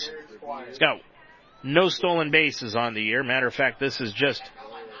first base. He's got no stolen bases on the year. Matter of fact, this is just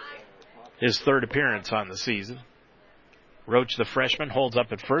his third appearance on the season. Roach, the freshman, holds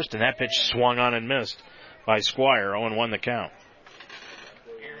up at first, and that pitch swung on and missed by Squire. 0-1 the count.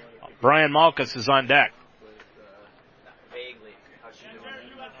 Brian Malkus is on deck.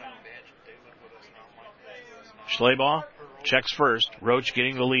 Schleybaugh checks first. Roach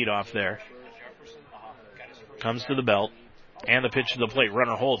getting the lead off there. Comes to the belt. And the pitch to the plate.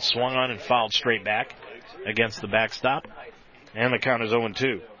 Runner holds, swung on and fouled straight back against the backstop. And the count is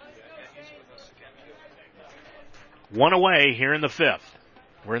 0-2. 1 away here in the 5th.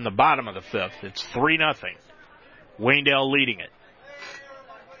 We're in the bottom of the 5th. It's 3-0. Wayndale leading it.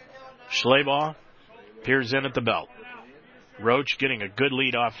 Schleybaugh peers in at the belt. Roach getting a good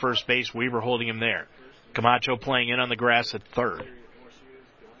lead off first base. Weaver holding him there. Camacho playing in on the grass at third.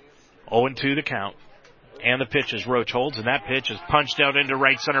 0-2 the count. And the pitch as Roach holds, and that pitch is punched out into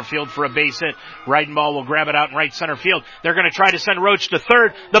right center field for a base hit. Reidenball will grab it out in right center field. They're going to try to send Roach to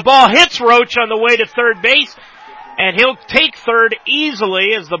third. The ball hits Roach on the way to third base, and he'll take third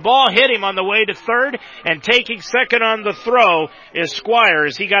easily as the ball hit him on the way to third. And taking second on the throw is Squire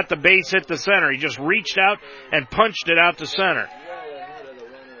as he got the base hit to center. He just reached out and punched it out to center.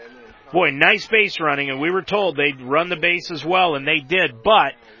 Boy, nice base running, and we were told they'd run the base as well, and they did,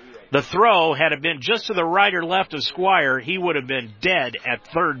 but the throw, had it been just to the right or left of Squire, he would have been dead at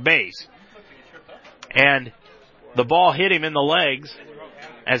third base. And the ball hit him in the legs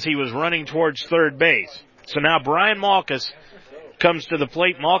as he was running towards third base. So now Brian Malkus comes to the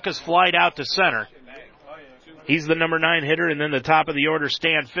plate. Malkus flied out to center. He's the number 9 hitter, and then the top of the order,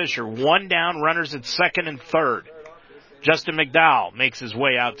 Stan Fisher. 1 down, runners at second and third. Justin McDowell makes his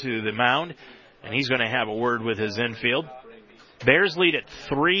way out to the mound, and he's going to have a word with his infield. Bears lead at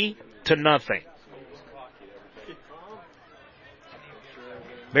 3-0.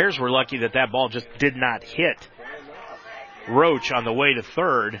 Bears were lucky that ball just did not hit Roach on the way to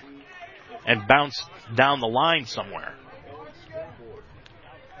third and bounce down the line somewhere.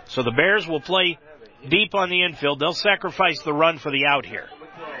 So the Bears will play deep on the infield. They'll sacrifice the run for the out here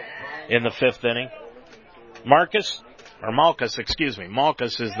in the 5th inning. Malkus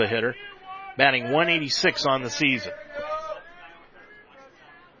is the hitter, batting .186 on the season.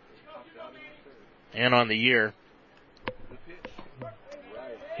 And on the year,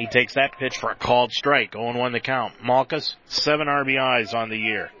 he takes that pitch for a called strike. 0-1 the count. Malkus, 7 RBIs on the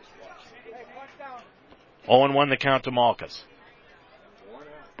year. 0-1 the count to Malkus.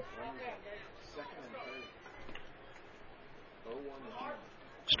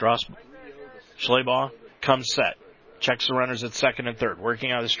 Schleybaugh comes set. Checks the runners at second and third.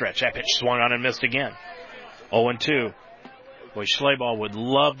 Working out of the stretch. That pitch swung on and missed again. 0-2. Boy, Schleybaugh would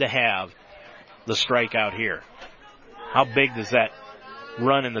love to have the strikeout here. How big does that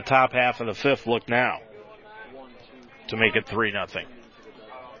run in the top half of the 5th look now to make it 3-0?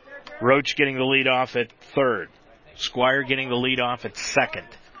 Roach getting the lead off at third. Squire getting the lead off at second.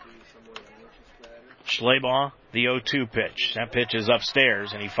 Schleybaugh, the 0-2 pitch. That pitch is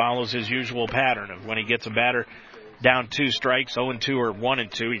upstairs, and he follows his usual pattern of when he gets a batter down 2 strikes, 0-2 or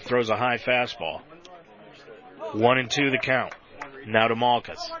 1-2, he throws a high fastball. 1-2 the count. Now to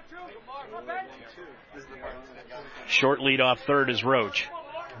Malkus. Short lead off third is Roach.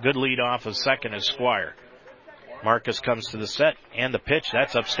 Good lead off of second is Squire. Malkus comes to the set, and the pitch,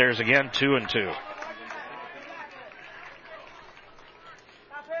 that's upstairs again, 2-2.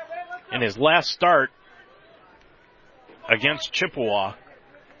 In his last start against Chippewa,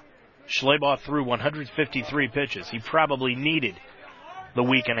 Schleybaugh threw 153 pitches. He probably needed the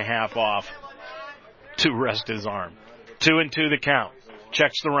week and a half off to rest his arm. 2-2 the count.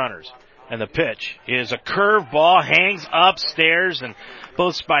 Checks the runners. And the pitch is a curveball, hangs upstairs, and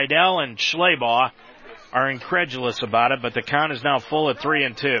both Speidel and Schleybaugh are incredulous about it, but the count is now full at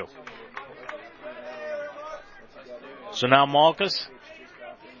 3-2. So now Malkus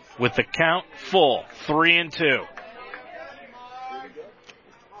with the count full, 3-2.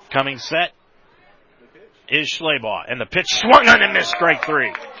 Coming set is Schleybaugh, and the pitch swung on and missed, strike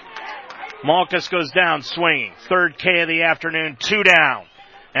 3. Malkus goes down swinging. 3rd K of the afternoon, 2 down.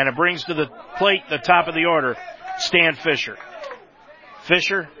 And it brings to the plate the top of the order, Stan Fisher.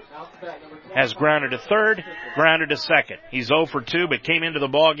 Fisher has grounded to third, grounded to second. He's 0 for 2, but came into the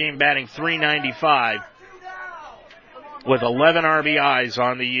ballgame batting .395 with 11 RBIs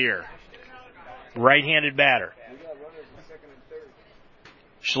on the year. Right-handed batter.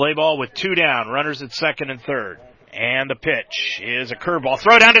 Schleybaugh with 2 down, runners at second and third. And the pitch is a curveball.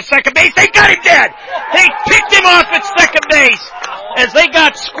 Throw down to second base. They got him dead. They picked him off at second base as they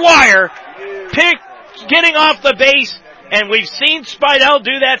got Squire getting off the base. And we've seen Speidel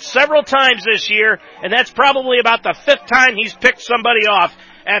do that several times this year. And that's probably about the 5th time he's picked somebody off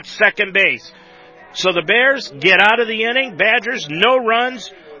at second base. So the Bears get out of the inning. Badgers, no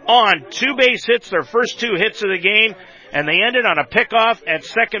runs on 2 base hits, their first 2 hits of the game. And they ended on a pickoff at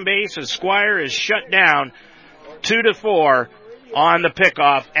second base as Squire is shut down 2-4 on the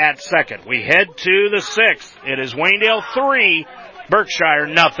pickoff at second. We head to the 6th. It is Waynedale 3, Berkshire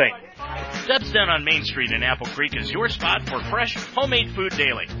nothing. Deb's Den on Main Street in Apple Creek is your spot for fresh, homemade food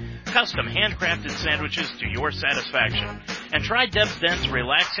daily. Custom handcrafted sandwiches to your satisfaction. And try Deb's Den's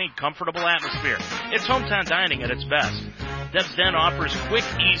relaxing, comfortable atmosphere. It's hometown dining at its best. Deb's Den offers quick,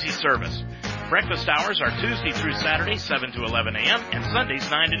 easy service. Breakfast hours are Tuesday through Saturday, 7 to 11 a.m., and Sundays,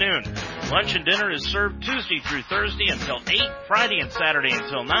 9 to noon. Lunch and dinner is served Tuesday through Thursday until 8, Friday and Saturday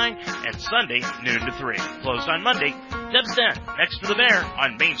until 9, and Sunday, noon to 3. Closed on Monday. Deb's Den, next to the Bear,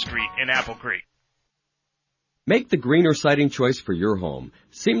 on Main Street in Apple Creek. Make the greener siding choice for your home.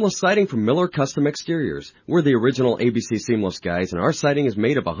 Seamless siding from Miller Custom Exteriors. We're the original ABC Seamless guys, and our siding is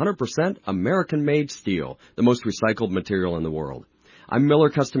made of 100% American-made steel, the most recycled material in the world. I'm Miller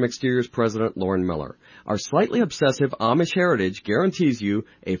Custom Exteriors President Lauren Miller. Our slightly obsessive Amish heritage guarantees you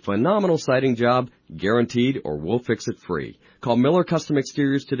a phenomenal siding job, guaranteed, or we'll fix it free. Call Miller Custom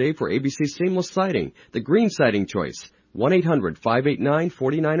Exteriors today for ABC Seamless Siding, the green siding choice.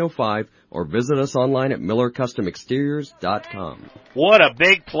 1-800-589-4905 or visit us online at millercustomexteriors.com. What a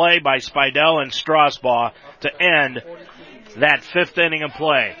big play by Speidel and Strasbaugh to end that 5th inning of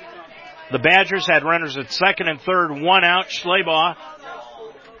play. The Badgers had runners at second and third, 1 out. Schleybaugh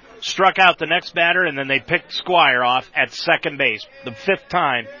struck out the next batter, and then they picked Squire off at second base. The 5th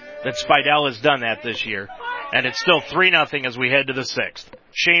time that Speidel has done that this year. And it's still 3-0 as we head to the 6th.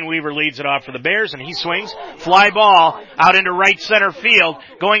 Shane Weaver leads it off for the Bears, and he swings. Fly ball out into right center field.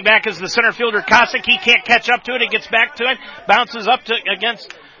 Going back is the center fielder, Kosick. He can't catch up to it. It gets back to it. Bounces up to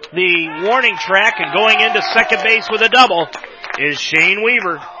against the warning track, and going into second base with a double is Shane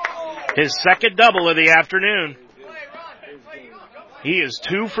Weaver. His second double of the afternoon. He is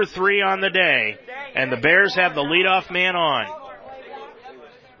 2 for 3 on the day, and the Bears have the leadoff man on.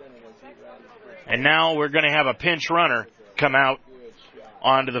 And now we're going to have a pinch runner come out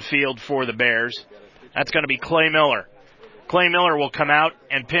onto the field for the Bears. That's going to be Clay Miller. Clay Miller will come out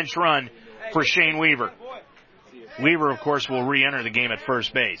and pinch run for Shane Weaver. Weaver, of course, will re-enter the game at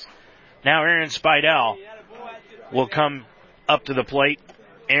first base. Now Aaron Spidell will come up to the plate.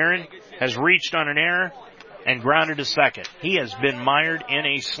 Aaron has reached on an error and grounded to second. He has been mired in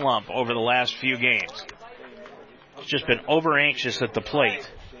a slump over the last few games. He's just been over-anxious at the plate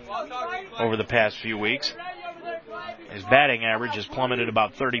over the past few weeks. His batting average has plummeted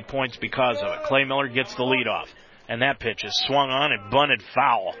about 30 points because of it. Clay Miller gets the leadoff, and that pitch is swung on and bunted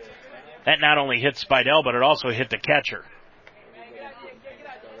foul. That not only hit Spidell, but it also hit the catcher.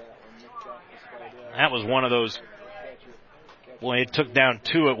 That was one of those, well, it took down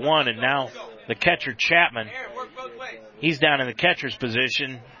 2 at 1, and now the catcher, Chapman, he's down in the catcher's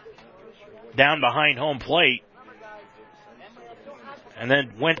position, down behind home plate, and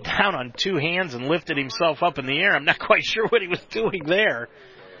then went down on 2 hands and lifted himself up in the air. I'm not quite sure what he was doing there.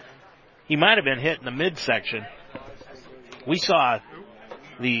 He might have been hit in the midsection. We saw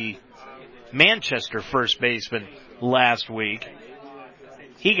the Manchester first baseman last week.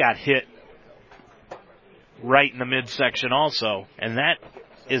 He got hit right in the midsection also, and that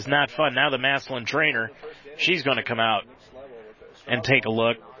is not fun. Now the Massillon trainer, she's going to come out and take a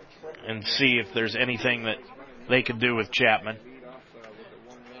look and see if there's anything that they could do with Chapman.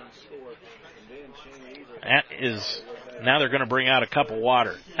 That is, now they're going to bring out a cup of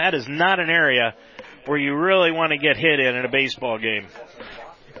water. That is not an area where you really want to get hit in a baseball game.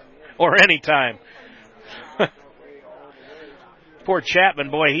 Or any time. Poor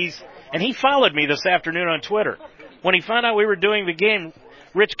Chapman, boy, he followed me this afternoon on Twitter. When he found out we were doing the game,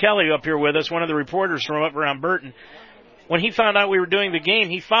 Rich Kelly up here with us, one of the reporters from up around Burton, when he found out we were doing the game,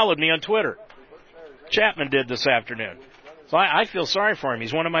 he followed me on Twitter. Chapman did this afternoon. So I feel sorry for him.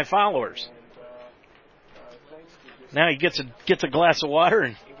 He's one of my followers. Now he gets a glass of water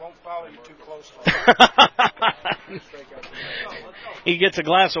and He won't follow you too close. he gets a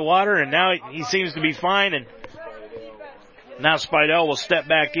glass of water, and now he seems to be fine. And now Spidell will step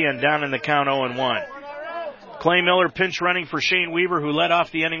back in, down in the count 0-1. Clay Miller pinch running for Shane Weaver, who led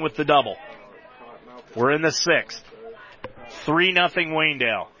off the inning with the double. We're in the 6th. 3-0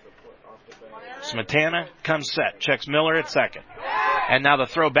 Wayndale. Smetana comes set, checks Miller at second. And now the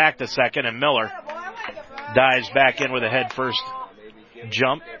throw back to second, and Miller dives back in with a head-first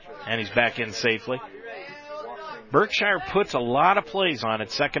jump, and he's back in safely. Berkshire puts a lot of plays on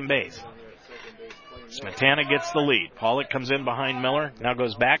at second base. Smetana gets the lead. Pollock comes in behind Miller, now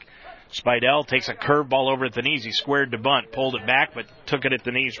goes back. Spidell takes a curveball over at the knees. He squared to bunt, pulled it back, but took it at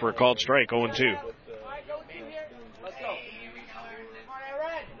the knees for a called strike, 0-2.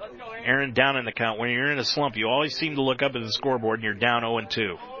 Aaron down in the count. When you're in a slump, you always seem to look up at the scoreboard and you're down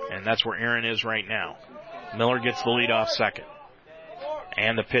 0-2. And that's where Aaron is right now. Miller gets the lead off second.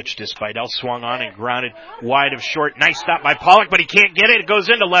 And the pitch to Spidell, swung on and grounded wide of short. Nice stop by Pollock, but he can't get it. It goes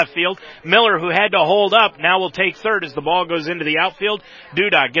into left field. Miller, who had to hold up, now will take third as the ball goes into the outfield.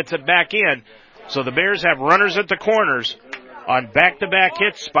 Duda gets it back in. So the Bears have runners at the corners on back-to-back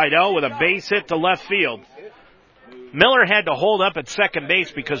hits. Spidell with a base hit to left field. Miller had to hold up at second base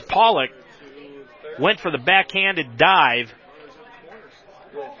because Pollock went for the backhanded dive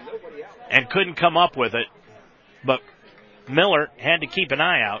and couldn't come up with it. But Miller had to keep an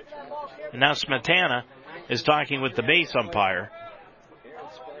eye out. And now Smetana is talking with the base umpire.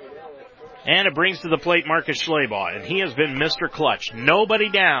 And it brings to the plate Marcus Schleybaugh. And he has been Mr. Clutch. Nobody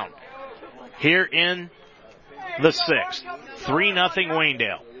down here in the 6th. 3-0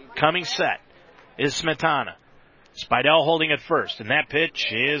 Wayndale. Coming set is Smetana. Spidell holding at first. And that pitch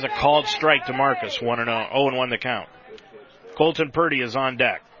is a called strike to Marcus. 0-1 the count. Colton Purdy is on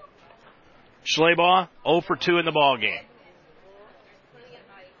deck. Schleybaugh 0 for 2 in the ballgame.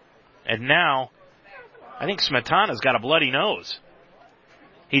 And now, I think Smetana's got a bloody nose.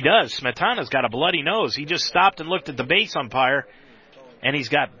 He does. Smetana's got a bloody nose. He just stopped and looked at the base umpire, and he's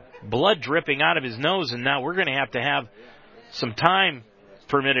got blood dripping out of his nose, and now we're going to have some time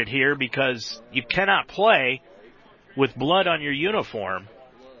permitted here because you cannot play with blood on your uniform.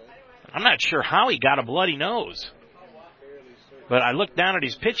 I'm not sure how he got a bloody nose. But I looked down at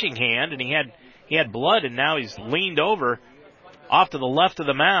his pitching hand, and he he had blood, and now he's leaned over off to the left of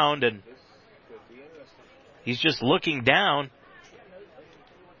the mound, and he's just looking down.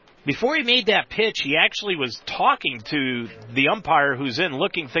 Before he made that pitch, he actually was talking to the umpire who's in,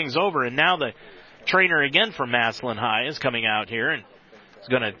 looking things over, and now the trainer again from Massillon High is coming out here and is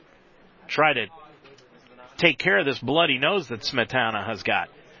going to try to take care of this bloody nose that Smetana has got.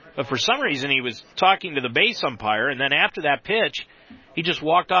 But for some reason, he was talking to the base umpire, and then after that pitch, he just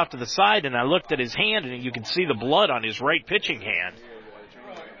walked off to the side, and I looked at his hand, and you could see the blood on his right pitching hand.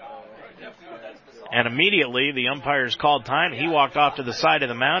 And immediately, the umpires called time. He walked off to the side of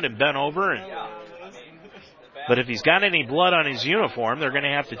the mound and bent over. But if he's got any blood on his uniform, they're going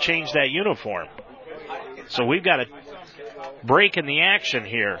to have to change that uniform. So we've got a break in the action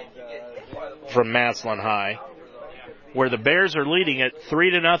here from Massillon High, where the Bears are leading it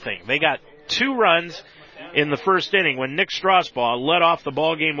 3-0. They got 2 runs in the first inning when Nick Strasbaugh led off the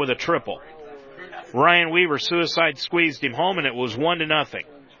ball game with a triple. Ryan Weaver suicide squeezed him home, and it was 1-0.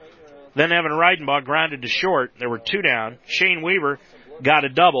 Then Evan Reidenbaugh grounded to short. There were 2 down. Shane Weaver got a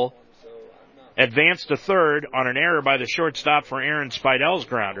double, advanced to third on an error by the shortstop for Aaron Spidel's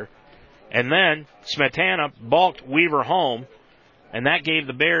grounder. And then Smetana balked Weaver home, and that gave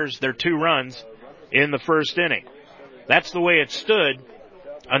the Bears their 2 runs in the first inning. That's the way it stood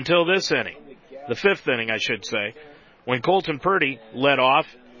until this inning, the 5th inning, I should say, when Colton Purdy led off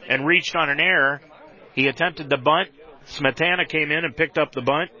and reached on an error. He attempted to bunt. Smetana came in and picked up the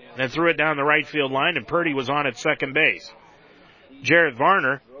bunt and threw it down the right field line, and Purdy was on at second base. Jarrett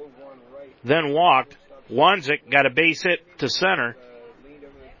Varner then walked. Wanzik got a base hit to center.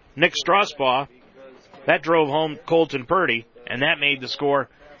 Nick Strasbaugh, that drove home Colton Purdy, and that made the score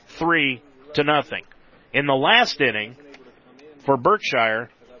 3-0. In the last inning, for Berkshire,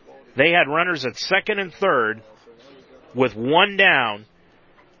 they had runners at second and third with 1 down,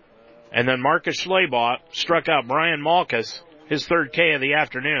 and then Marcus Schleybaugh struck out Brian Malkus, his 3rd K of the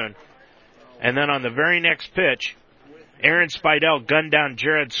afternoon. And then on the very next pitch, Aaron Spidel gunned down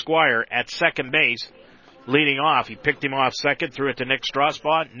Jared Squire at second base, leading off. He picked him off second, threw it to Nick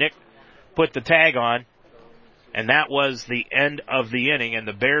Strasbaugh. Nick put the tag on, and that was the end of the inning, and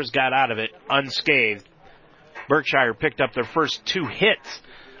the Bears got out of it unscathed. Berkshire picked up their first 2 hits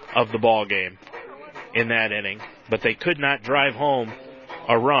of the ball game in that inning, but they could not drive home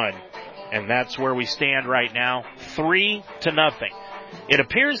a run. And that's where we stand right now, 3-0. It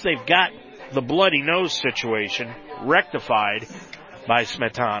appears they've got the bloody nose situation rectified by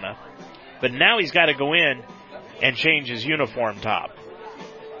Smetana, but now he's got to go in and change his uniform top,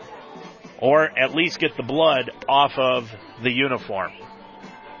 or at least get the blood off of the uniform,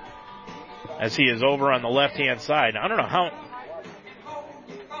 as he is over on the left-hand side. I don't know how,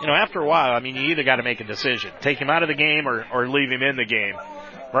 after a while, you either got to make a decision. Take him out of the game or leave him in the game.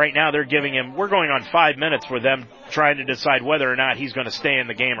 Right now they're giving him, we're going on 5 minutes for them trying to decide whether or not he's going to stay in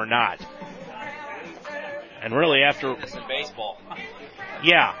the game or not. And really after... This is baseball.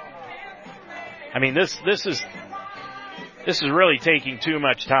 Yeah. This is really taking too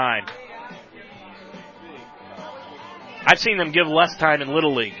much time. I've seen them give less time in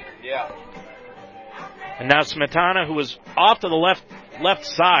Little League. Yeah. And now Smetana, who was off to the left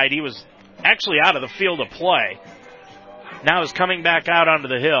side, he was actually out of the field of play, now is coming back out onto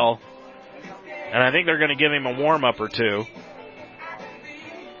the hill, and I think they're going to give him a warm-up or 2.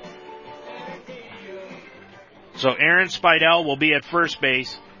 So Aaron Spidel will be at first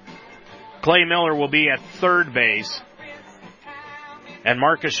base. Clay Miller will be at third base. And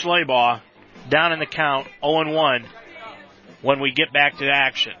Marcus Schleybaugh down in the count, 0-1, when we get back to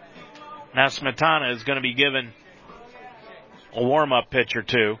action. Now Smetana is going to be given a warm-up pitch or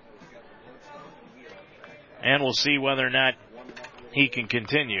 2. And we'll see whether or not he can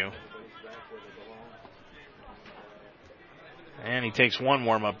continue. And he takes 1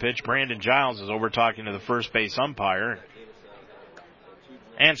 warm-up pitch. Brandon Giles is over talking to the first base umpire.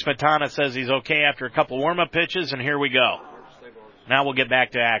 And Smetana says he's okay after a couple warm-up pitches, and here we go. Now we'll get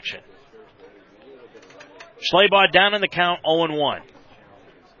back to action. Schleybaugh down in the count, 0-1.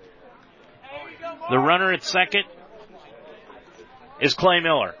 The runner at second is Clay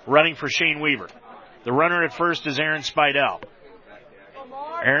Miller, running for Shane Weaver. The runner at first is Aaron Spidel.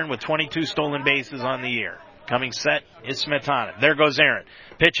 Aaron with 22 stolen bases on the year. Coming set is Smetana. There goes Aaron.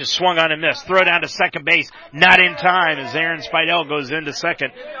 Pitch is swung on and missed. Throw down to second base. Not in time as Aaron Spidel goes into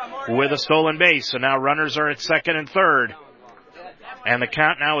second with a stolen base. So now runners are at second and third. And the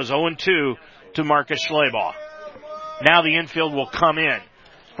count now is 0-2 to Marcus Schleybaugh. Now the infield will come in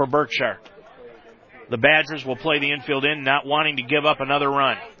for Berkshire. The Badgers will play the infield in, not wanting to give up another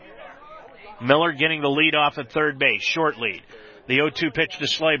run. Miller getting the lead off at third base. Short lead. The 0-2 pitch to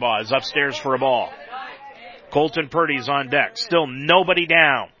Schleybaugh is upstairs for a ball. Colton Purdy's on deck. Still nobody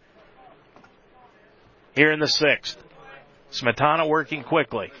down here in the 6th. Smetana working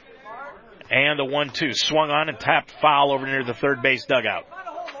quickly. And the 1-2 swung on and tapped foul over near the third base dugout.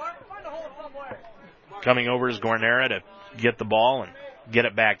 Coming over is Guarnera to get the ball and get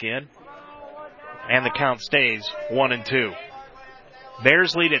it back in. And the count stays 1-2.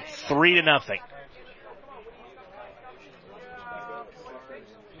 Bears lead at 3-0.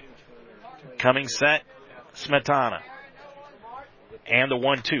 Coming set, Smetana. And the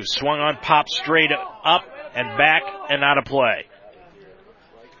 1-2 swung on, popped straight up and back and out of play.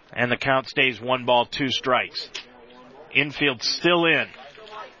 And the count stays 1-2 strikes. Infield still in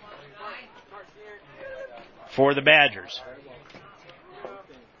for the Badgers.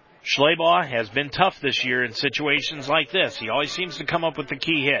 Schleybaugh has been tough this year in situations like this. He always seems to come up with the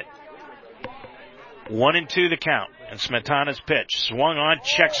key hit. 1-2 the count. And Smetana's pitch. Swung on,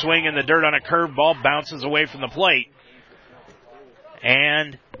 check swing in the dirt on a curveball, bounces away from the plate.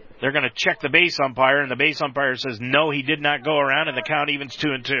 And they're going to check the base umpire, and the base umpire says no, he did not go around, and the count evens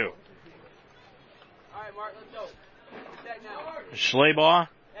 2-2. Schleybaugh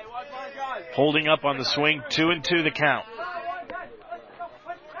holding up on the swing, 2-2 the count.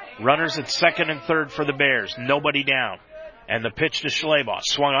 Runners at second and third for the Bears, nobody down. And the pitch to Schleybaugh,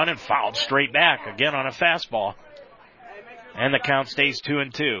 swung on and fouled straight back, again on a fastball. And the count stays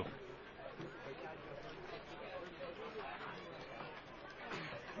 2-2.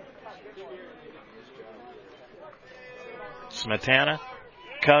 Smetana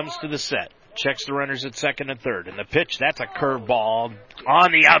comes to the set, checks the runners at second and third. And the pitch, that's a curveball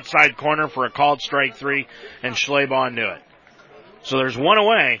on the outside corner for a called strike 3, and Schleybaugh knew it. So there's one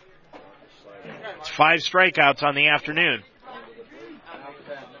away. It's 5 strikeouts on the afternoon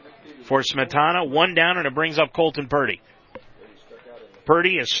for Smetana. 1 down, and it brings up Colton Purdy.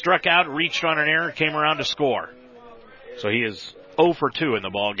 Purdy has struck out, reached on an error, came around to score. So he is 0 for 2 in the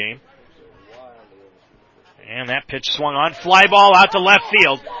ball game. And that pitch swung on. Fly ball out to left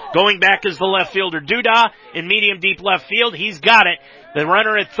field. Going back is the left fielder, Duda, in medium deep left field. He's got it. The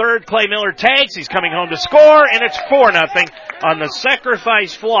runner at third, Clay Miller, tags. He's coming home to score, and it's 4-0 on the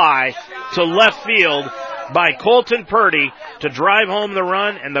sacrifice fly to left field by Colton Purdy to drive home the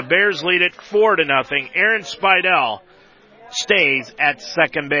run, and the Bears lead it 4-0. Aaron Spidell stays at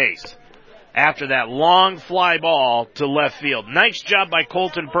second base after that long fly ball to left field. Nice job by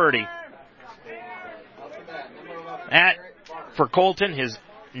Colton Purdy. For Colton, his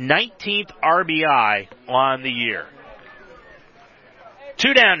 19th RBI on the year.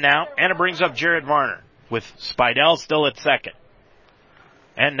 2 down now, and it brings up Jared Varner with Spidell still at second.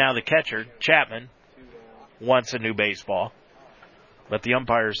 And now the catcher, Chapman, wants a new baseball. But the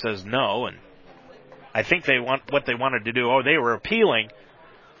umpire says no, and I think what they wanted to do, they were appealing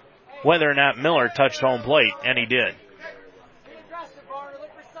whether or not Miller touched home plate, and he did.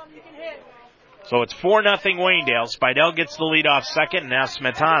 So it's 4-0 Wayndale. Spidell gets the lead off second, and now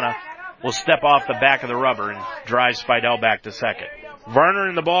Smetana will step off the back of the rubber and drive Spidell back to second. Varner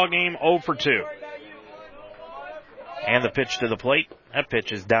in the ball game, 0 for 2. And the pitch to the plate. That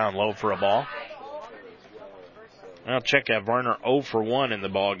pitch is down low for a ball. I'll check that. Varner 0 for 1 in the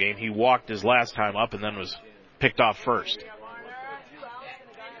ball game. He walked his last time up and then was picked off first.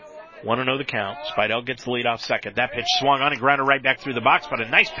 1-0 the count. Spidell gets the lead off second. That pitch swung on and grounded right back through the box, but a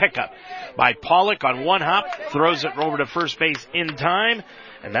nice pickup by Pollock on one hop. Throws it over to first base in time,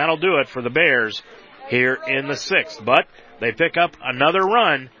 and that'll do it for the Bears here in the 6th. But they pick up another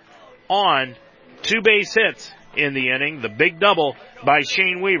run on 2 base hits in the inning. The big double by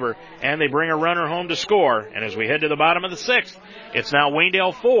Shane Weaver, and they bring a runner home to score. And as we head to the bottom of the 6th, it's now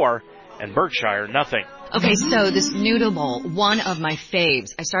Wayndale 4 and Berkshire nothing. Okay, so this noodle bowl, one of my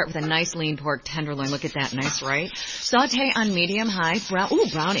faves. I start with a nice lean pork tenderloin. Look at that, nice, right? Saute on medium-high,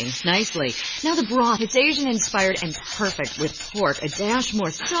 browning nicely. Now the broth, it's Asian-inspired and perfect with pork. A dash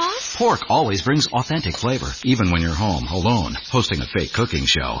more sauce. Pork always brings authentic flavor, even when you're home, alone, hosting a fake cooking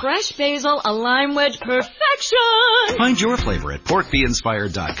show. Fresh basil, a lime wedge, perfection! Find your flavor at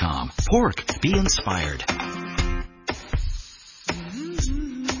porkbeinspired.com. Pork, be inspired.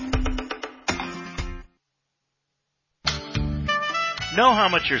 Know how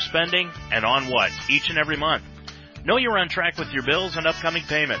much you're spending and on what each and every month. Know you're on track with your bills and upcoming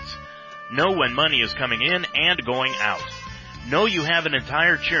payments. Know when money is coming in and going out. Know you have an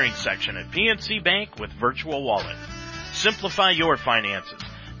entire cheering section at PNC Bank with Virtual Wallet. Simplify your finances.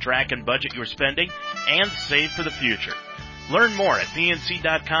 Track and budget your spending and save for the future. Learn more at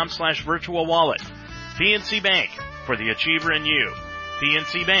pnc.com/virtual wallet. PNC Bank, for the achiever in you.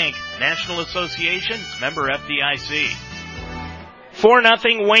 PNC Bank, National Association, member FDIC.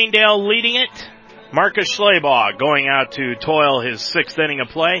 4-0, Waynedale leading it. Marcus Schleybaugh going out to toil his 6th inning of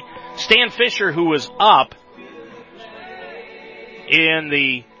play. Stan Fisher, who was up in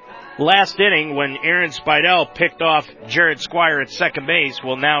the last inning when Aaron Spidell picked off Jared Squire at second base,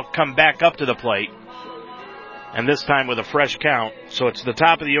 will now come back up to the plate. And this time with a fresh count. So it's the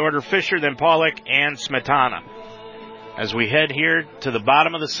top of the order, Fisher, then Pollock, and Smetana. As we head here to the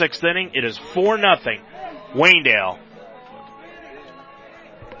bottom of the 6th inning, it is 4-0, Waynedale.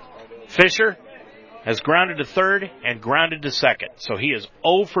 Fisher has grounded to third and grounded to second. So he is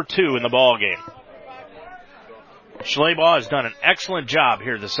 0 for 2 in the ball game. Schleybaugh has done an excellent job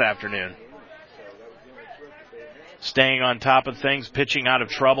here this afternoon. Staying on top of things, pitching out of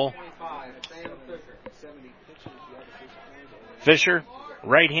trouble. Fisher,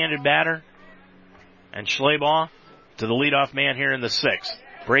 right-handed batter, and Schleybaugh to the leadoff man here in the 6th.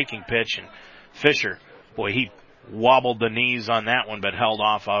 Breaking pitch, and Fisher, boy, he wobbled the knees on that one, but held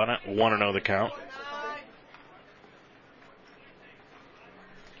off on it. 1-0 the count.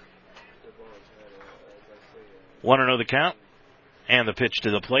 The count. And the pitch to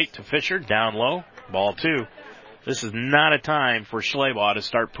the plate to Fisher, down low, ball 2. This is not a time for Schleybaugh to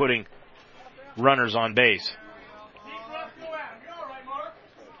start putting runners on base.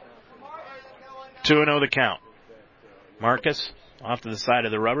 2-0 the count. Marcus off to the side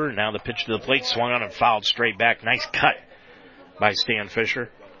of the rubber. Now the pitch to the plate, swung on and fouled straight back. Nice cut by Stan Fisher.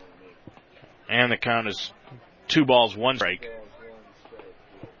 And the count is 2 balls, 1 strike.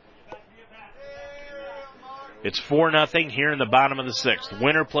 It's 4-0 here in the bottom of the 6th.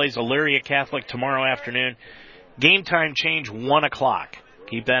 Winner plays Elyria Catholic tomorrow afternoon. Game time change 1 o'clock.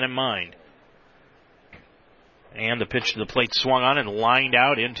 Keep that in mind. And the pitch to the plate swung on and lined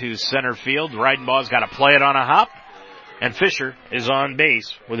out into center field. Reidenbaugh's got to play it on a hop. And Fisher is on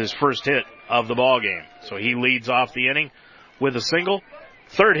base with his first hit of the ball game. So he leads off the inning with a single.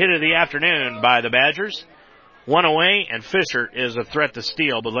 3rd hit of the afternoon by the Badgers. 1 away, and Fisher is a threat to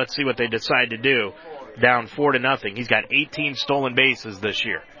steal, but let's see what they decide to do. Down 4-0. He's got 18 stolen bases this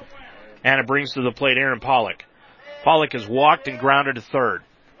year. And it brings to the plate Aaron Pollock. Pollock has walked and grounded to third.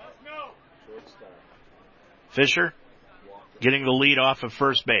 Fisher getting the lead off of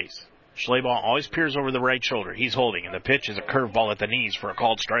first base. Schleybaugh always peers over the right shoulder. He's holding, and the pitch is a curveball at the knees for a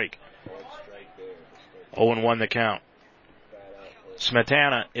called strike. 0-1 the count.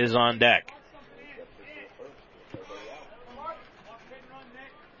 Smetana is on deck.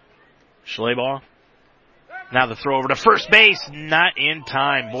 Schleybaugh. Now the throw over to first base. Not in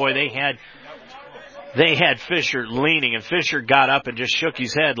time. Boy, they had Fisher leaning, and Fisher got up and just shook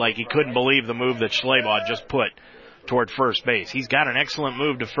his head like he couldn't believe the move that Schleybaugh just put toward first base. He's got an excellent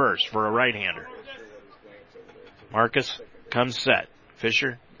move to first for a right-hander. Marcus comes set.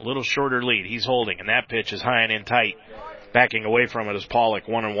 Fisher, a little shorter lead. He's holding, and that pitch is high and in tight. Backing away from it is Pollock.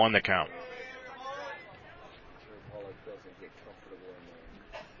 1-1 the count.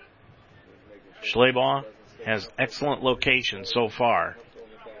 Schleybaugh has excellent location so far,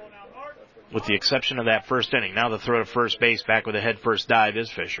 with the exception of that first inning. Now the throw to first base, back with a head-first dive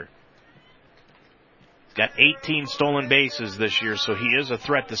is Fisher. He's got 18 stolen bases this year, so he is a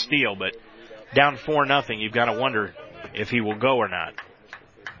threat to steal, but down 4-0, you've got to wonder if he will go or not.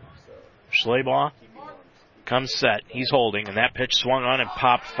 Schleybaugh comes set. He's holding, and that pitch swung on and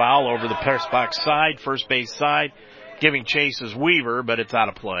popped foul over the press box side, first base side. Giving chase is Weaver, but it's out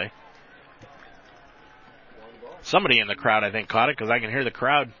of play. Somebody in the crowd, I think, caught it, because I can hear the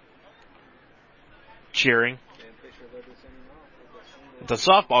crowd cheering. At the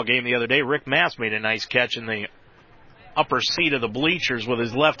softball game the other day, Rick Mass made a nice catch in the upper seat of the bleachers with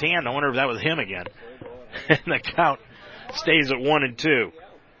his left hand. I wonder if that was him again. And the count stays at 1-2.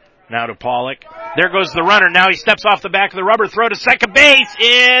 Now to Pollock. There goes the runner. Now he steps off the back of the rubber. Throw to second base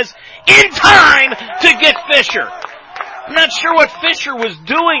is in time to get Fisher. I'm not sure what Fisher was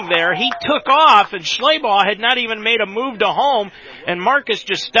doing there. He took off, and Schleybaugh had not even made a move to home, and Marcus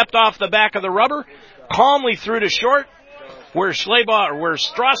just stepped off the back of the rubber, calmly threw to short, where Strasbaugh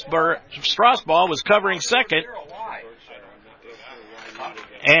was covering second,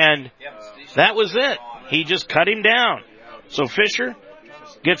 and that was it. He just cut him down. So Fisher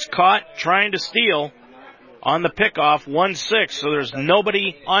gets caught trying to steal on the pickoff, 1-6. So there's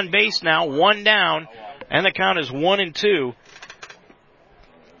nobody on base now, 1 down. And the count is 1-2 to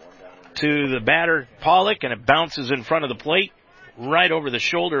the batter, Pollock, and it bounces in front of the plate, right over the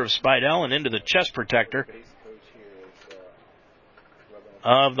shoulder of Spidell and into the chest protector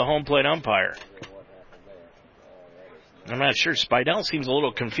of the home plate umpire. I'm not sure. Spidell seems a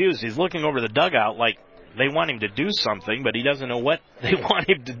little confused. He's looking over the dugout like they want him to do something, but he doesn't know what they want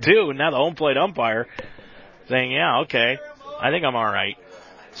him to do. And now the home plate umpire saying, yeah, okay. I think I'm all right.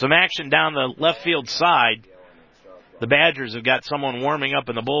 Some action down the left field side. The Badgers have got someone warming up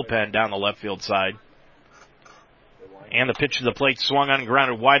in the bullpen down the left field side. And the pitch to the plate swung on and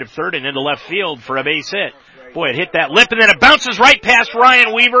grounded wide of third and into left field for a base hit. Boy, it hit that lip and then it bounces right past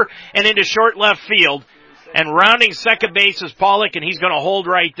Ryan Weaver and into short left field. And rounding second base is Pollock, and he's going to hold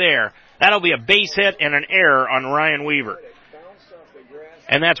right there. That'll be a base hit and an error on Ryan Weaver.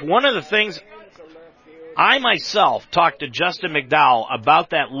 And that's one of the things I myself talked to Justin McDowell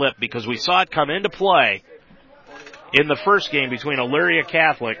about that lip because we saw it come into play in the first game between Elyria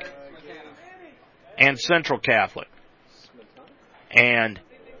Catholic and Central Catholic. And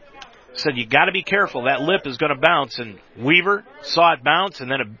said, you got to be careful. That lip is going to bounce. And Weaver saw it bounce,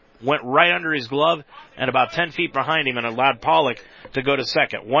 and then it went right under his glove and about 10 feet behind him and allowed Pollock to go to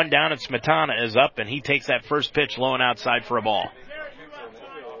second. One down, and Smetana is up, and he takes that first pitch low and outside for a ball.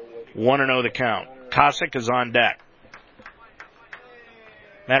 1-0 the count. Cossack is on deck.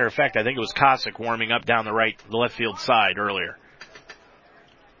 Matter of fact, I think it was Cossack warming up down the left field side earlier.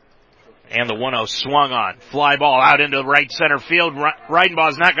 And the 1-0 swung on. Fly ball out into the right center field.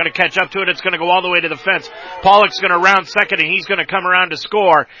 Reidenbaugh's not going to catch up to it. It's going to go all the way to the fence. Pollock's going to round second, and he's going to come around to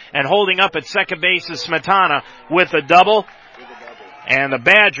score. And holding up at second base is Smetana with a double. And the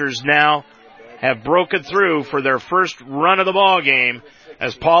Badgers now have broken through for their first run of the ball game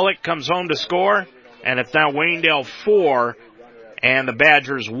as Pollock comes home to score. And it's now Waynedale 4 and the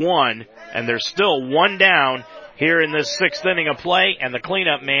Badgers 1. And there's still one down here in this sixth inning of play. And the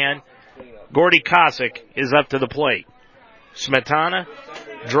cleanup man, Gordy Cossack, is up to the plate. Smetana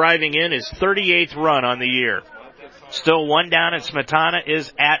driving in his 38th run on the year. Still one down, and Smetana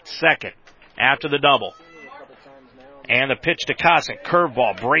is at second after the double. And the pitch to Cossack.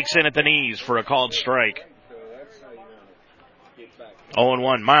 Curveball breaks in at the knees for a called strike.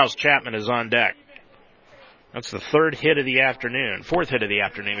 0-1. Miles Chapman is on deck. That's the fourth hit of the afternoon, for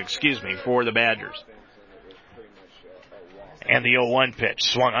the Badgers. And the 0-1 pitch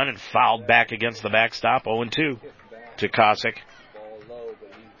swung on and fouled back against the backstop. 0-2 to Cossack.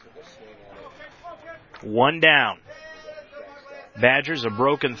 One down. Badgers have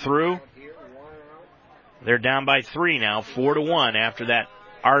broken through. They're down by 3 now, 4-1 after that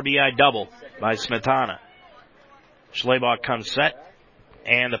RBI double by Smetana. Schleybaugh comes set.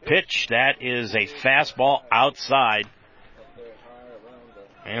 And the pitch, that is a fastball outside.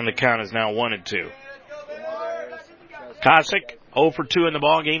 And the count is now 1-2. Cossack, 0 for 2 in the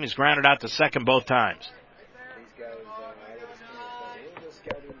ball game. He's grounded out to second both times.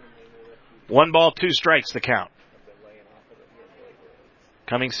 1 ball, 2 strikes the count.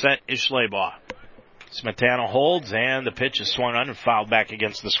 Coming set is Schleybaugh. Smetana holds, and the pitch is swung on and fouled back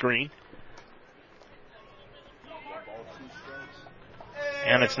against the screen.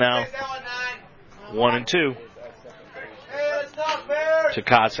 And it's now 1-2 to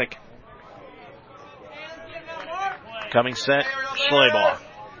Cossack. Coming set, Schleybaugh.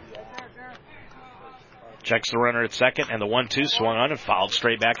 Checks the runner at second, and the 1-2 swung on and fouled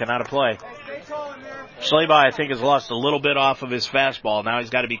straight back and out of play. Schleybaugh, I think, has lost a little bit off of his fastball. Now he's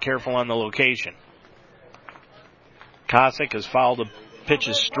got to be careful on the location. Cossack has fouled the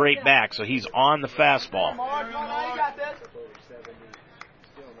pitches straight back, so he's on the fastball.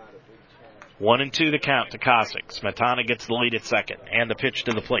 1-2 the count to Cossack. Smetana gets the lead at second. And the pitch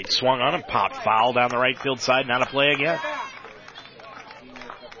to the plate. Swung on and popped. Foul down the right field side. Not a play again.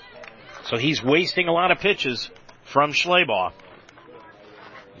 So he's wasting a lot of pitches from Schleybaugh.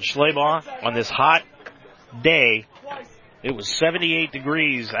 Schleybaugh, on this hot day, it was 78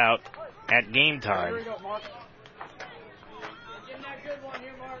 degrees out at game time.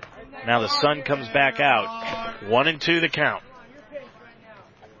 Now the sun comes back out. 1-2 the count.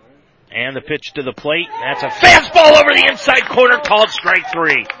 And the pitch to the plate. That's a fastball over the inside corner, called strike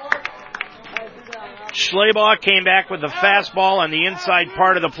 3. Schleybaugh came back with the fastball on the inside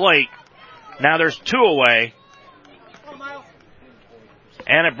part of the plate. Now there's 2 away.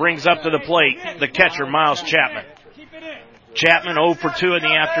 And it brings up to the plate the catcher, Miles Chapman. Chapman 0 for 2 in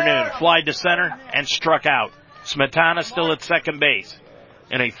the afternoon. Flied to center and struck out. Smetana still at second base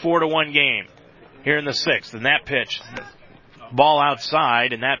in a 4-1 game here in the 6th. And that pitch, ball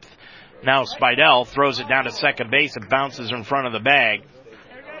outside, and that now Spidell throws it down to second base and bounces in front of the bag.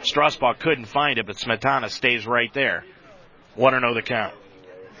 Strasbaugh couldn't find it, but Smetana stays right there. 1-0 the count.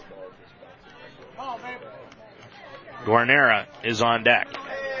 Guarnera is on deck.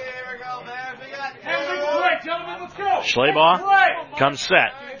 Schleybaugh comes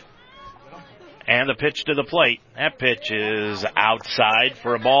set. And the pitch to the plate. That pitch is outside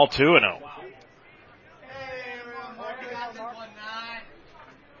for a ball, 2-0.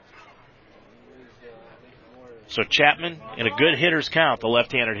 So Chapman in a good hitter's count, the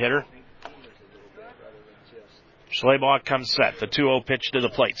left-handed hitter. Schleybaugh comes set. The 2-0 pitch to the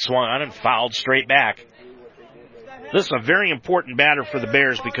plate. Swung on and fouled straight back. This is a very important batter for the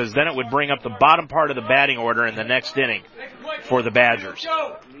Bears because then it would bring up the bottom part of the batting order in the next inning for the Badgers.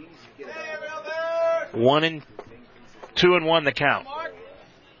 2-1 the count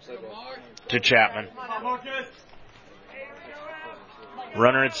to Chapman.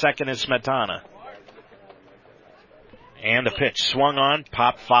 Runner at second is Smetana. And a pitch swung on,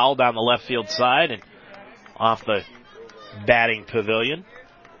 popped foul down the left field side and off the batting pavilion.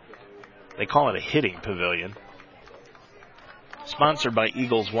 They call it a hitting pavilion. Sponsored by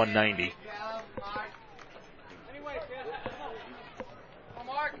Eagles 190.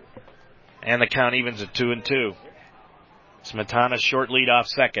 And the count evens at 2-2. Smetana short lead off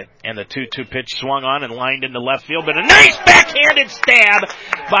second. And the 2-2 pitch swung on and lined into left field. But a nice backhanded stab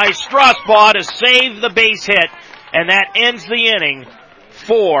by Strasbaugh to save the base hit. And that ends the inning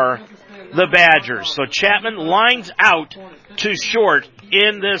for the Badgers. So Chapman lines out to short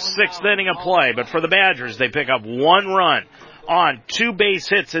in this 6th inning of play. But for the Badgers, they pick up 1 run on 2 base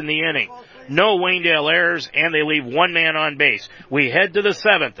hits in the inning. No Waynedale errors, and they leave 1 man on base. We head to the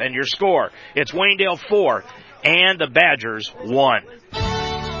 7th, and your score, it's Waynedale 4 and the Badgers 1.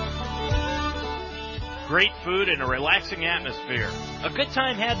 Great food and a relaxing atmosphere. A good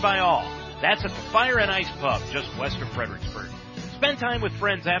time had by all. That's at the Fire and Ice Pub, just west of Fredericksburg. Spend time with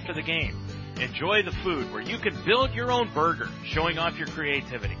friends after the game. Enjoy the food where you can build your own burger, showing off your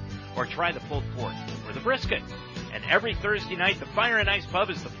creativity. Or try the pulled pork or the brisket. And every Thursday night, the Fire and Ice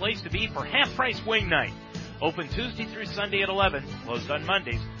Pub is the place to be for half-price wing night. Open Tuesday through Sunday at 11, closed on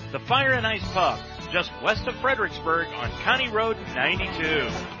Mondays. The Fire and Ice Pub, just west of Fredericksburg on County Road 92.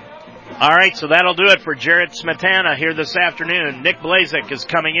 All right, so that'll do it for Jared Smetana here this afternoon. Nick Blazek is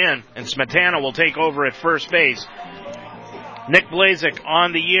coming in, and Smetana will take over at first base. Nick Blazek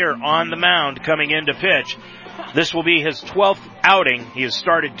on the year, on the mound, coming in to pitch. This will be his 12th outing. He has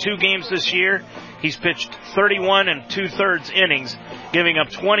started 2 games this year. He's pitched 31 2/3 innings, giving up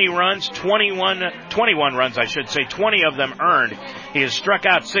 21 runs, I should say, 20 of them earned. He has struck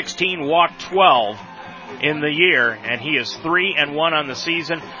out 16, walked 12 in the year, and he is 3-1 on the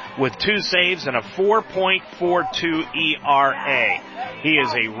season with 2 saves and a 4.42 ERA. He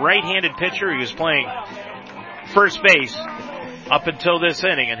is a right-handed pitcher. He was playing first base up until this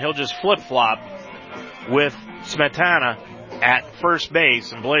inning, and he'll just flip-flop with Smetana at first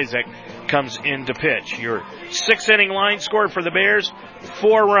base, and Blazek comes in to pitch. Your 6-inning line score for the Bears,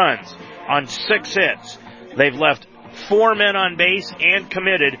 4 runs on 6 hits. They've left 4 men on base and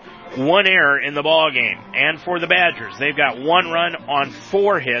committed 1 error in the ball game. And for the Badgers, they've got 1 run on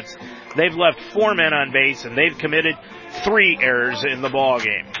 4 hits. They've left 4 men on base and they've committed 3 errors in the ball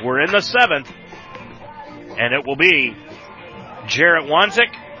game. We're in the 7th, and it will be Jarrett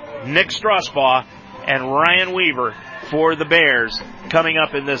Wanzik, Nick Strasbaugh, and Ryan Weaver for the Bears coming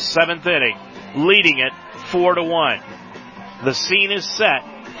up in this 7th inning, leading it 4-1. The scene is set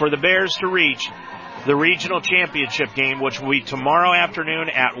for the Bears to reach the regional championship game, which will be tomorrow afternoon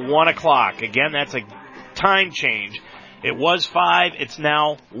at 1 o'clock. Again, that's a time change. It was 5, it's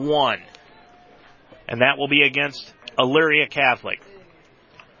now 1. And that will be against Elyria Catholic.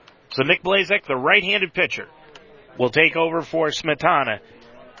 So Nick Blazek, the right-handed pitcher, will take over for Smetana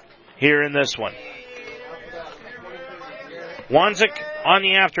here in this one. Wanzik on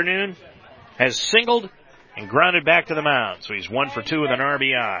the afternoon has singled and grounded back to the mound. So he's 1 for 2 with an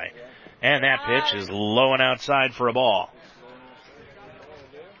RBI. And that pitch is low and outside for a ball.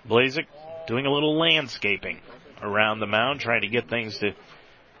 Blazek doing a little landscaping around the mound, trying to get things to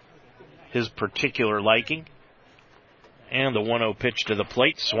his particular liking. And the 1-0 pitch to the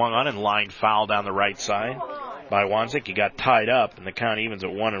plate, swung on and lined foul down the right side by Wanzik. He got tied up, and the count evens at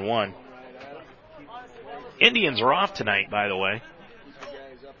 1-1. Indians are off tonight, by the way.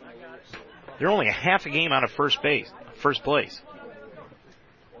 They're only a half a game out of first place.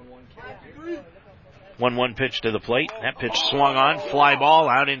 1-1 pitch to the plate. That pitch swung on, fly ball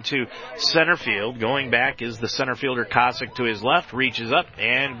out into center field. Going back is the center fielder Kosick to his left, reaches up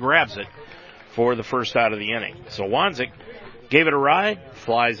and grabs it for the first out of the inning. So Wanzik gave it a ride,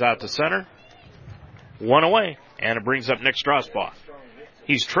 flies out to center, 1 away, and it brings up Nick Strasbaugh.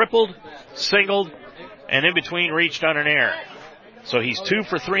 He's tripled, singled, and in between reached on an error. So he's 2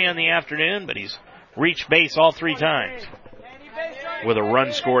 for 3 on the afternoon, but he's reached base all 3 times with a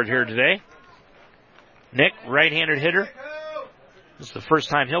run scored here today. Nick, right-handed hitter. This is the first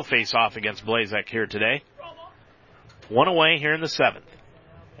time he'll face off against Blazek here today. 1 away here in the 7th.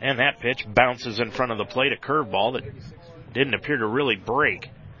 And that pitch bounces in front of the plate, a curveball that didn't appear to really break.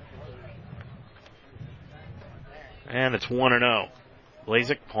 And it's 1-0.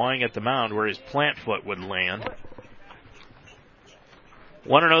 Blazek pawing at the mound where his plant foot would land.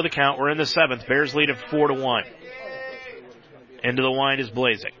 1-0 the count. We're in the 7th. Bears lead at 4-1. Into the wind is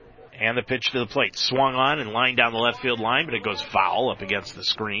Blazek. And the pitch to the plate. Swung on and lined down the left field line, but it goes foul up against the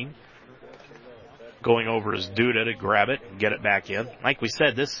screen. Going over is Duda to grab it and get it back in. Like we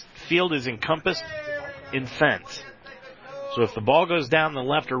said, this field is encompassed in fence. So if the ball goes down the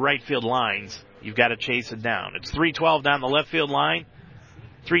left or right field lines, you've got to chase it down. It's 312 down the left field line,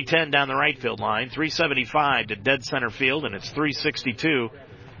 310 down the right field line, 375 to dead center field, and it's 362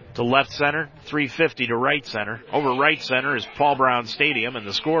 to left center, 350 to right center. Over right center is Paul Brown Stadium and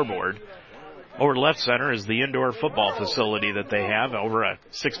the scoreboard. Over left center is the indoor football facility that they have over a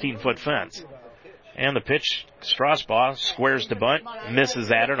 16-foot fence. And the pitch, Strasbaugh squares to bunt,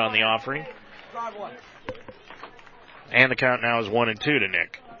 misses at it on the offering. And the count now is 1-2 to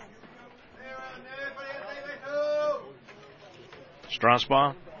Nick.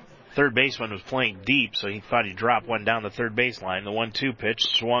 Strasbaugh, third baseman, was playing deep, so he thought he'd drop one down the third baseline. The 1-2 pitch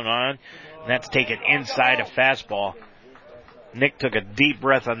swung on, and that's taken inside a fastball. Nick took a deep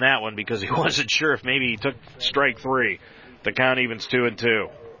breath on that one because he wasn't sure if maybe he took strike 3. The count evens 2-2.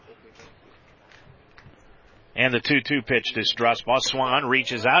 And the 2-2 pitch to Strasbaugh. Swung on,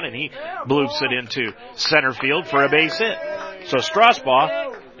 reaches out, and he bloops it into center field for a base hit. So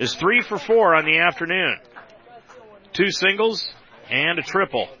Strasbaugh is 3 for 4 on the afternoon. 2 singles and a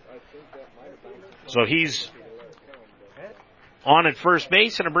triple. So he's on at first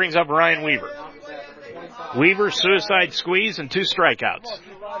base, and it brings up Ryan Weaver. Weaver, suicide squeeze, and 2 strikeouts.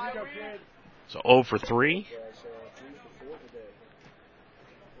 So 0 for 3.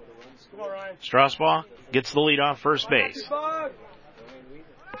 Strasbaugh gets the lead off first base.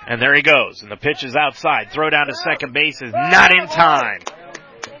 And there he goes. And the pitch is outside. Throw down to second base is not in time.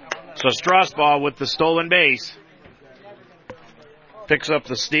 So Strasbaugh with the stolen base picks up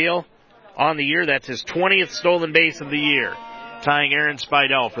the steal on the year. That's his 20th stolen base of the year, tying Aaron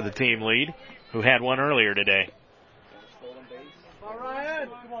Spidell for the team lead, who had one earlier today.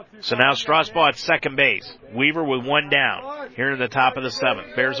 So now Strasbaugh at second base. Weaver with 1 down here in the top of the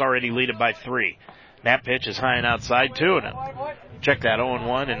 7th. Bears already lead it by 3. That pitch is high and outside, 2-0. Check that,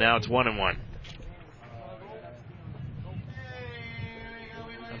 0-1, and now it's 1-1.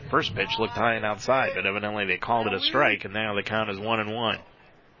 First pitch looked high and outside, but evidently they called it a strike, and now the count is 1-1.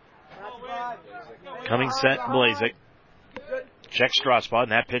 Coming set, Blazek. Check Strasbaugh,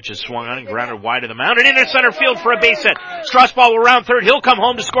 and that pitch is swung on and grounded wide of the mound and into center field for a base hit. Strasbaugh will round third. He'll come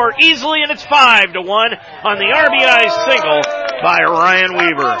home to score easily, and it's 5-1 on the RBI single by Ryan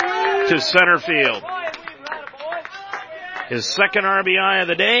Weaver to center field. His second RBI of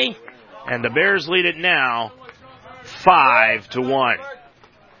the day, and the Bears lead it now 5-1.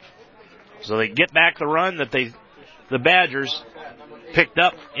 So they get back the run that the Badgers picked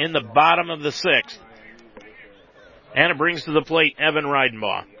up in the bottom of the 6th. And it brings to the plate Evan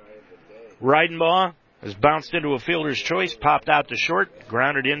Reidenbaugh. Reidenbaugh has bounced into a fielder's choice, popped out to short,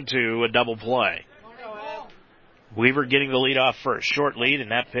 grounded into a double play. Weaver getting the lead off first. Short lead,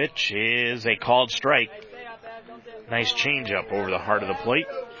 and that pitch is a called strike. Nice changeup over the heart of the plate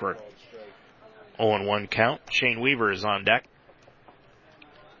for 0-1 count. Shane Weaver is on deck.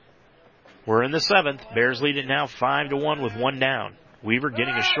 We're in the 7th. Bears lead it now 5-1 with 1 down. Weaver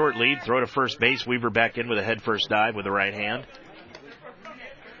getting a short lead, throw to first base. Weaver back in with a head first dive with the right hand.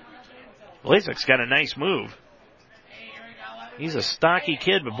 Blazek's got a nice move. He's a stocky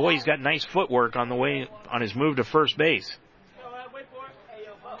kid, but boy, he's got nice footwork on his move to first base.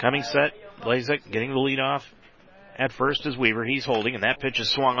 Coming set, Blazek getting the lead off. At first is Weaver. He's holding, and that pitch is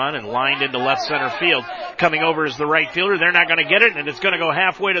swung on and lined into left center field. Coming over is the right fielder. They're not going to get it, and it's going to go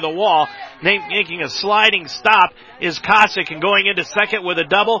halfway to the wall. Making a sliding stop is Kosick, and going into second with a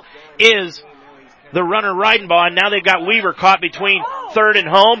double is the runner Reidenbaugh. And now they've got Weaver caught between third and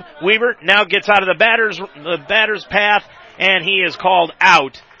home. Weaver now gets out of the batter's path, and he is called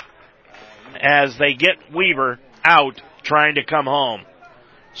out as they get Weaver out trying to come home.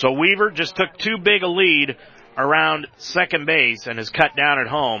 So Weaver just took too big a lead around second base and is cut down at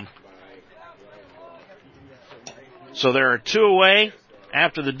home. So there are 2 away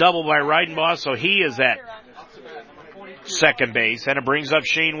after the double by Reidenbaugh, so he is at second base, and it brings up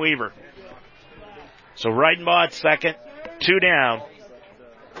Shane Weaver. So Reidenbaugh at second, 2 down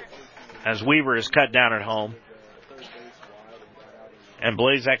as Weaver is cut down at home. And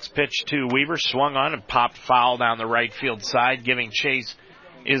Blazek's pitch to Weaver swung on and popped foul down the right field side. Giving chase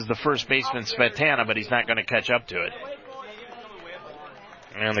is the first baseman Smetana, but he's not going to catch up to it.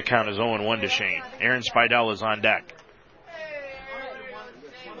 And the count is 0-1 to Shane. Aaron Spidell is on deck.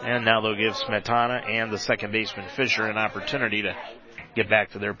 And now they'll give Smetana and the second baseman Fisher an opportunity to get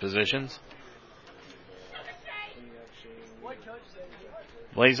back to their positions.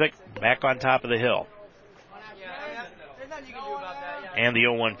 Blazek back on top of the hill. And the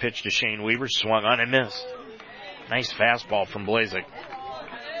 0-1 pitch to Shane Weaver, swung on and missed. Nice fastball from Blazek.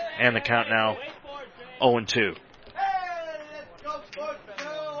 And the count now 0-2.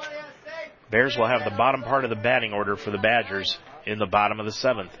 Bears will have the bottom part of the batting order for the Badgers in the bottom of the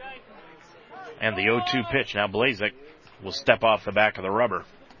 7th. And the 0-2 pitch. Now Blazek will step off the back of the rubber.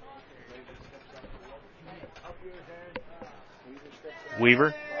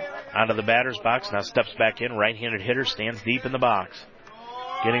 Weaver onto the batter's box. Now steps back in. Right-handed hitter stands deep in the box.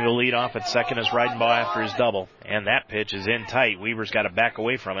 Getting the lead off at second is Reidenbaugh after his double. And that pitch is in tight. Weaver's got to back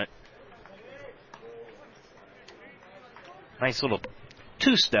away from it. Nice little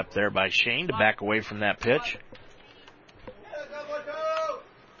two-step there by Shane to back away from that pitch.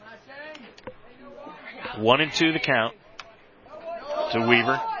 1-2 the count to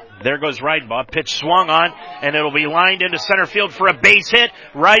Weaver. There goes Reidenbaugh. Pitch swung on, and it'll be lined into center field for a base hit.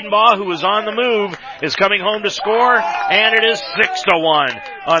 Reidenbaugh, who was on the move, is coming home to score, and it is 6-1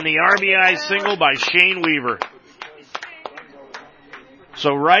 on the RBI single by Shane Weaver. So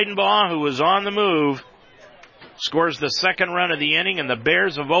Reidenbaugh, who was on the move, scores the second run of the inning, and the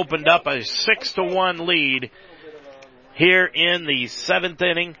Bears have opened up a 6-1 lead here in the 7th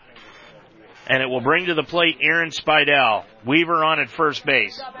inning. And it will bring to the plate Aaron Spidell. Weaver on at first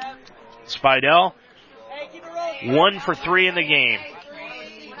base. Spidell, 1 for 3 in the game.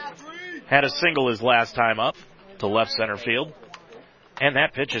 Had a single his last time up to left center field. And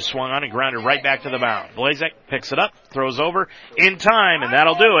that pitch is swung on and grounded right back to the mound. Blazek picks it up, throws over in time, and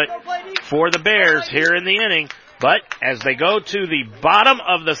that'll do it for the Bears here in the inning. But as they go to the bottom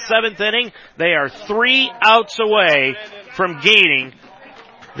of the 7th inning, they are 3 outs away from gaining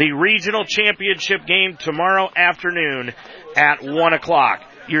the regional championship game tomorrow afternoon at 1 o'clock.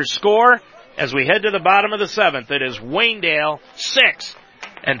 Your score, as we head to the bottom of the 7th, it is Waynedale 6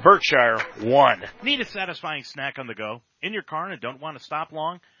 and Berkshire 1. Need a satisfying snack on the go in your car and don't want to stop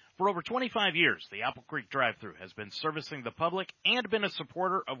long? For over 25 years, the Apple Creek Drive-Thru has been servicing the public and been a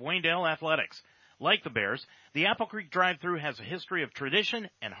supporter of Waynedale athletics. Like the Bears, the Apple Creek Drive-Thru has a history of tradition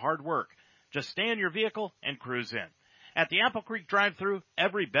and hard work. Just stay in your vehicle and cruise in. At the Apple Creek Drive-Thru,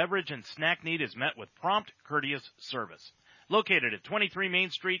 every beverage and snack need is met with prompt, courteous service. Located at 23 Main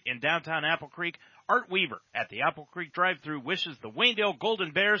Street in downtown Apple Creek, Art Weaver at the Apple Creek Drive-Thru wishes the Waynedale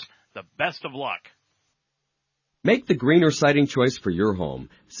Golden Bears the best of luck. Make the greener siding choice for your home.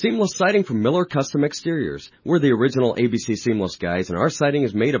 Seamless siding from Miller Custom Exteriors. We're the original ABC Seamless guys, and our siding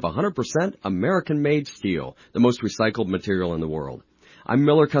is made of 100% American-made steel, the most recycled material in the world. I'm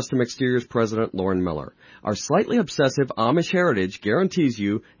Miller Custom Exteriors President Lauren Miller. Our slightly obsessive Amish heritage guarantees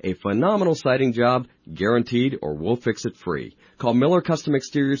you a phenomenal siding job, guaranteed, or we'll fix it free. Call Miller Custom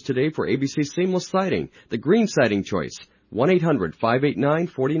Exteriors today for ABC Seamless Siding, the green siding choice.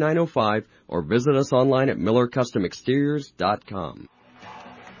 1-800-589-4905 or visit us online at MillerCustomExteriors.com.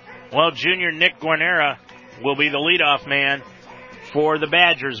 Well, junior Nick Guarnera will be the leadoff man for the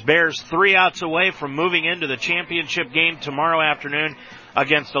Badgers. Bears 3 outs away from moving into the championship game tomorrow afternoon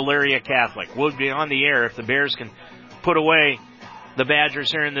against Elyria Catholic. We'll be on the air if the Bears can put away the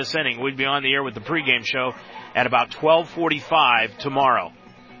Badgers here in this inning. We'd be on the air with the pregame show at about 12:45 tomorrow.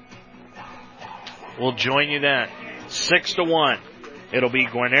 We'll join you then. 6-1. It'll be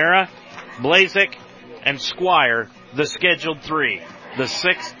Guarnera, Blazek, and Squire, the scheduled 3, the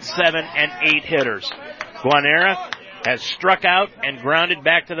 6, 7, and 8 hitters. Guarnera has struck out and grounded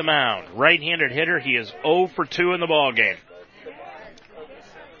back to the mound. Right-handed hitter, he is 0 for 2 in the ballgame.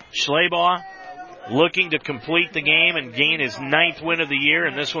 Schleybaugh looking to complete the game and gain his 9th win of the year,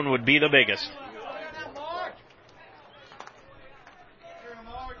 and this one would be the biggest.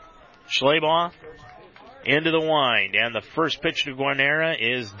 Schleybaugh into the wind, and the first pitch to Guarnera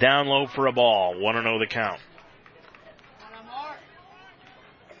is down low for a ball. 1-0 the count.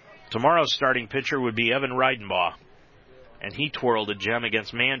 Tomorrow's starting pitcher would be Evan Reidenbaugh, and he twirled a gem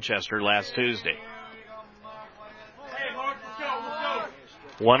against Manchester last Tuesday.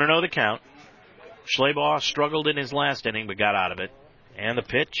 1-0 the count. Schleybaugh struggled in his last inning but got out of it. And the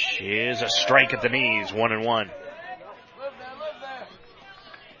pitch is a strike at the knees, 1-1.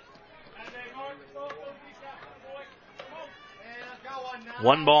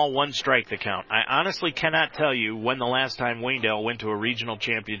 One ball, one strike the count. I honestly cannot tell you when the last time Waynedale went to a regional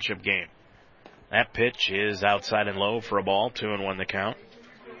championship game. That pitch is outside and low for a ball, 2-1 the count.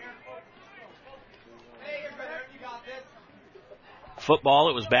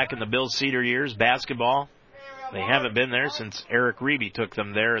 Football, it was back in the Bill Cedar years. Basketball, They haven't been there since Eric Reeby took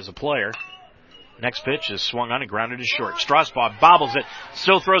them there as a player. Next pitch is swung on and grounded to short. Strasbaugh bobbles it,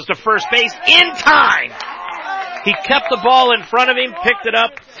 still throws to first base in time. He kept the ball in front of him, picked it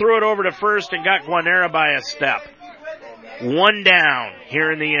up, threw it over to first, and got Guanera by a step. 1 down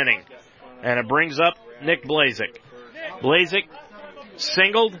here in the inning. And it brings up Nick Blazik. Blazik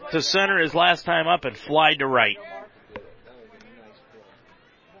singled to center his last time up and flied to right.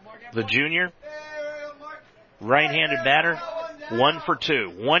 The junior, right-handed batter, 1 for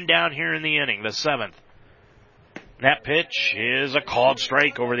 2. 1 down here in the inning, the 7th. That pitch is a called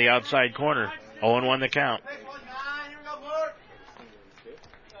strike over the outside corner. 0-1 the count.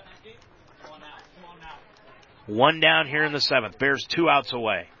 One down here in the 7th. Bears 2 outs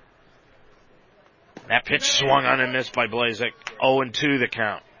away. That pitch swung on and missed by Blazik. 0-2 the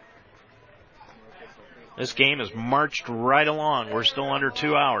count. This game has marched right along. We're still under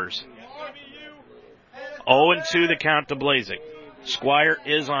 2 hours. 0-2 the count to Blazik. Squire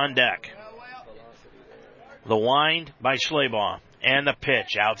is on deck. The wind by Schleybaugh. And the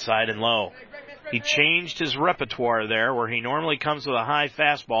pitch outside and low. He changed his repertoire there, where he normally comes with a high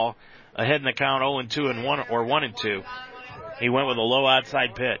fastball ahead in the count 0-2 and 1 or 1-2. He went with a low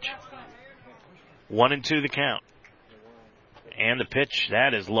outside pitch. 1-2 the count. And the pitch,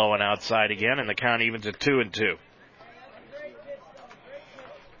 that is low and outside again, and the count evens at 2-2.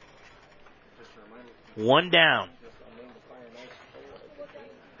 1 down.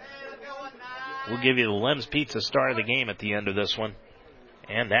 We'll give you the Lem's Pizza star of the game at the end of this one.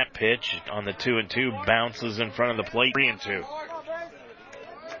 And that pitch on the 2-2 bounces in front of the plate. 3-2.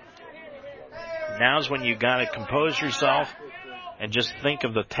 Now's when you got to compose yourself and just think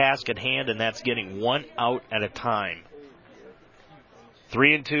of the task at hand, and that's getting 1 out at a time.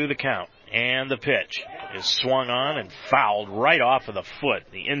 3-2 the count. And the pitch is swung on and fouled right off of the foot,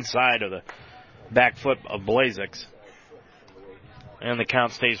 the inside of the back foot of Blazik's. And the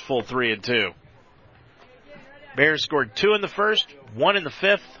count stays full 3-2. Bears scored 2 in the first, 1 in the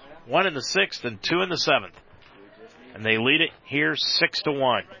 5th, 1 in the 6th, and 2 in the 7th. And they lead it here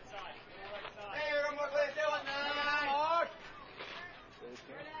 6-1.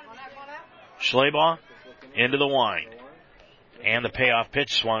 Schleybaugh into the wind. And the payoff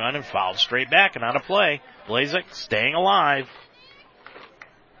pitch swung on and fouled straight back and out of play. Blazik staying alive.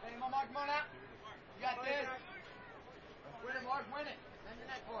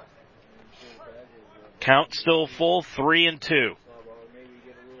 Count still full, 3-2.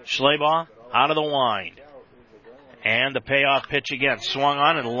 Schleybaugh out of the wind. And the payoff pitch again. Swung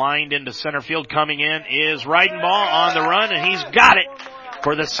on and lined into center field. Coming in is Reidenbaugh on the run, and he's got it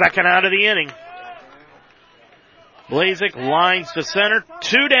for the second out of the inning. Blazik lines to center.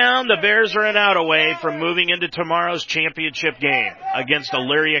 2 down. The Bears are an out away from moving into tomorrow's championship game against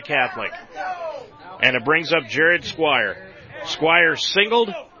Elyria Catholic. And it brings up Jared Squire. Squire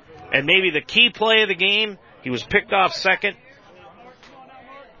singled, and maybe the key play of the game, he was picked off second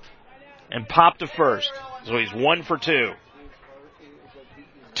and popped to first. So he's 1 for 2.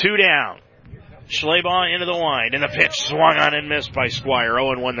 2 down. Schleybaugh into the wind, and the pitch swung on and missed by Squire.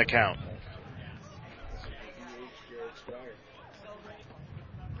 0-1 the count.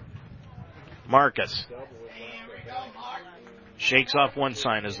 Marcus shakes off one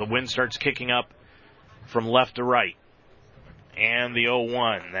sign as the wind starts kicking up from left to right. And the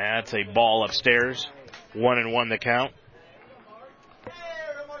 0-1. That's a ball upstairs. 1-1 the count.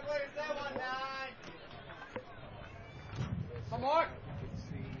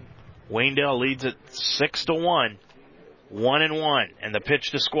 Waynedale leads it 6-1. 1-1. And the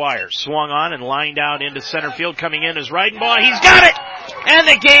pitch to Squire. Swung on and lined out into center field. Coming in is Reidenbaugh. He's got it! And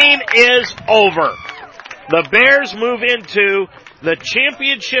the game is over. The Bears move into the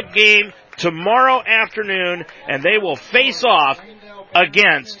championship game tomorrow afternoon, and they will face off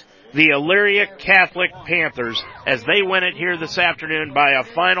against the Elyria Catholic Panthers as they win it here this afternoon by a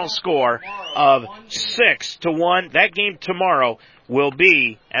final score of 6-1. That game tomorrow will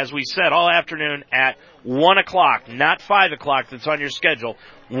be, as we said, all afternoon at 1 o'clock, not 5 o'clock that's on your schedule.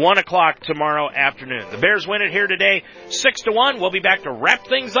 1 o'clock tomorrow afternoon. The Bears win it here today, 6-1. We'll be back to wrap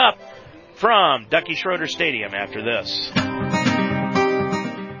things up from Ducky Schroeder Stadium after this.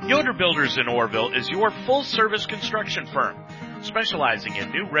 Yoder Builders in Orrville is your full-service construction firm, specializing in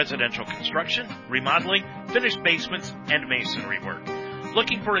new residential construction, remodeling, finished basements, and masonry work.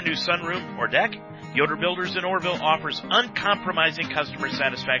 Looking for a new sunroom or deck? Yoder Builders in Orrville offers uncompromising customer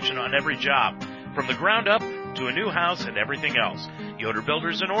satisfaction on every job, from the ground up to a new house and everything else. Yoder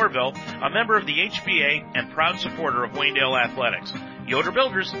Builders in Orrville, a member of the HBA and proud supporter of Waynedale Athletics. Yoder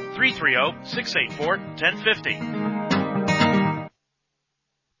Builders, 330-684-1050.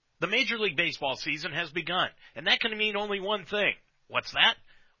 The Major League Baseball season has begun, and that can mean only one thing. What's that?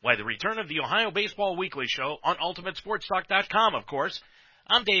 Why, the return of the Ohio Baseball Weekly Show on UltimateSportsTalk.com, of course.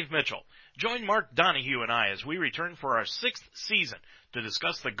 I'm Dave Mitchell. Join Mark Donahue and I as we return for our 6th season to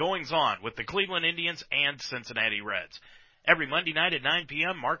discuss the goings-on with the Cleveland Indians and Cincinnati Reds. Every Monday night at 9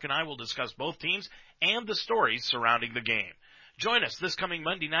 p.m., Mark and I will discuss both teams and the stories surrounding the game. Join us this coming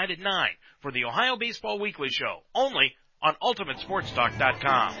Monday night at 9 for the Ohio Baseball Weekly Show, only on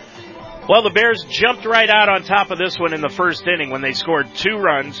UltimateSportsTalk.com. Well, the Bears jumped right out on top of this one in the first inning when they scored 2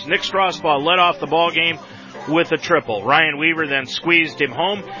 runs. Nick Strasbaugh led off the ball game with a triple. Ryan Weaver then squeezed him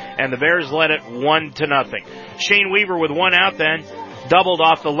home, and the Bears led it 1-0. Shane Weaver with 1 out then doubled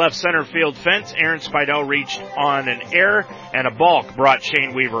off the left center field fence. Aaron Spidell reached on an error, and a balk brought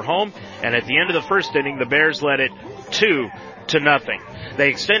Shane Weaver home. And at the end of the first inning, the Bears led it 2-0. They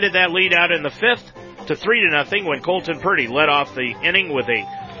extended that lead out in the 5th to 3-0 when Colton Purdy led off the inning with a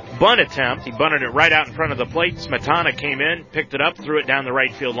bunt attempt. He bunted it right out in front of the plate. Smetana came in, picked it up, threw it down the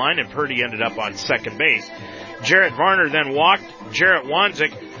right field line, and Purdy ended up on second base. Jarrett Varner then walked. Jarrett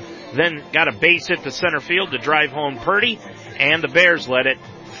Wanzik then got a base hit to center field to drive home Purdy, and the Bears led it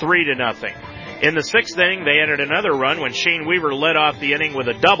 3-0. In the 6th inning, they added another run when Shane Weaver led off the inning with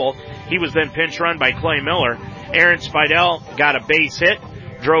a double. He was then pinch run by Clay Miller. Aaron Spidell got a base hit,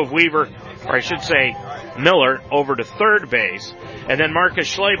 drove Weaver, or I should say Miller, over to third base. And then Marcus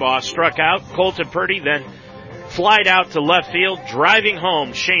Schleybaugh struck out. Colton Purdy then flied out to left field, driving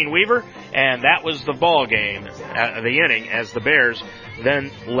home Shane Weaver, and that was the ball game, the inning, as the Bears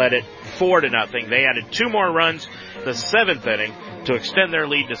then led it 4-0. They added 2 more runs the 7th inning to extend their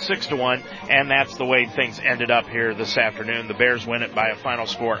lead to 6-1, and that's the way things ended up here this afternoon. The Bears win it by a final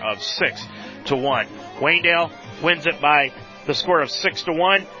score of 6-1. Wayndale wins it by the score of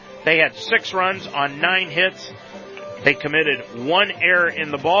 6-1. They had 6 runs on 9 hits. They committed 1 error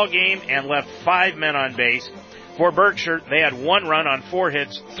in the ball game and left 5 men on base. For Berkshire, they had 1 run on 4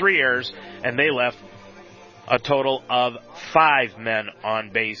 hits, 3 errors, and they left a total of 5 men on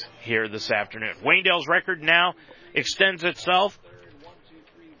base here this afternoon. Wayndale's record now extends itself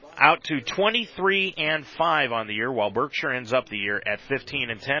out to 23-5 on the year, while Berkshire ends up the year at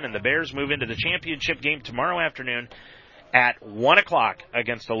 15-10, and the Bears move into the championship game tomorrow afternoon at 1 o'clock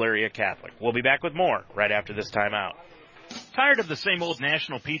against Elyria Catholic. We'll be back with more right after this timeout. Tired of the same old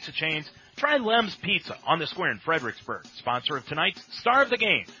national pizza chains? Try Lem's Pizza on the Square in Fredericksburg, sponsor of tonight's Star of the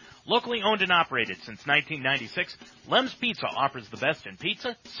Game. Locally owned and operated since 1996, Lem's Pizza offers the best in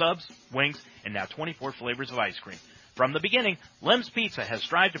pizza, subs, wings, and now 24 flavors of ice cream. From the beginning, Lem's Pizza has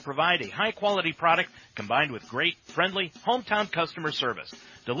strived to provide a high-quality product combined with great, friendly, hometown customer service,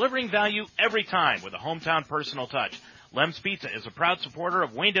 delivering value every time with a hometown personal touch. Lem's Pizza is a proud supporter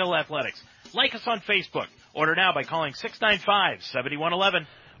of Wayndale Athletics. Like us on Facebook. Order now by calling 695-7111.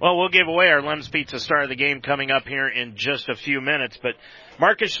 Well, we'll give away our Lem's Pizza Star of the Game coming up here in just a few minutes, but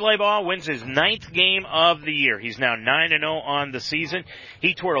Marcus Schleybaugh wins his 9th game of the year. He's now 9-0 on the season.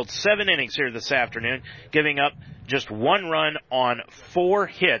 He twirled 7 innings here this afternoon, giving up just 1 run on 4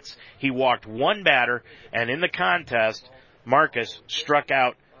 hits. He walked 1 batter, and in the contest, Marcus struck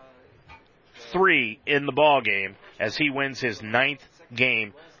out 3 in the ball game as he wins his 9th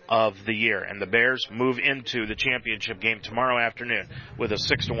game of the year. And the Bears move into the championship game tomorrow afternoon with a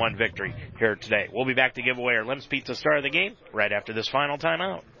 6-1 victory here today. We'll be back to give away our Lem's Pizza Star of the Game right after this final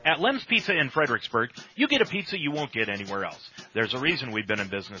timeout. At Lem's Pizza in Fredericksburg, you get a pizza you won't get anywhere else. There's a reason we've been in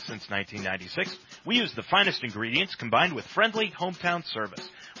business since 1996. We use the finest ingredients combined with friendly hometown service.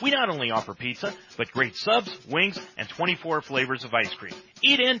 We not only offer pizza, but great subs, wings, and 24 flavors of ice cream.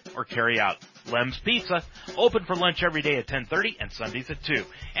 Eat in or carry out. Lem's Pizza, open for lunch every day at 10:30 and Sundays at 2.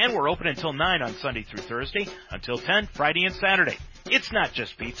 And we're open until 9 on Sunday through Thursday, until 10 Friday and Saturday. It's not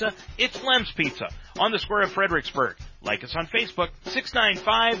just pizza, it's Lem's Pizza on the Square of Fredericksburg. Like us on Facebook,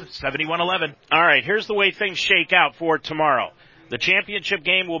 695-7111. All right, here's the way things shake out for tomorrow. The championship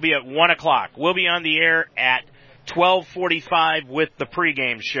game will be at 1 o'clock. We'll be on the air at 12:45 with the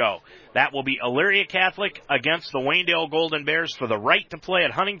pregame show. That will be Elyria Catholic against the Wayndale Golden Bears for the right to play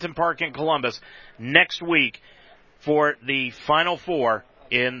at Huntington Park in Columbus next week for the Final Four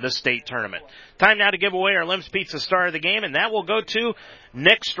in the state tournament. Time now to give away our Lem's Pizza Star of the Game, and that will go to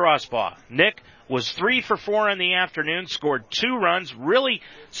Nick Strasbaugh. Nick was 3 for 4 in the afternoon, scored 2 runs, really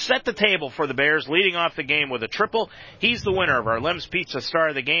set the table for the Bears, leading off the game with a triple. He's the winner of our Lem's Pizza Star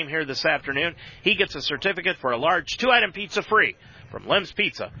of the Game here this afternoon. He gets a certificate for a large 2-item pizza free from Lem's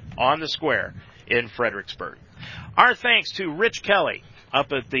Pizza on the Square in Fredericksburg. Our thanks to Rich Kelly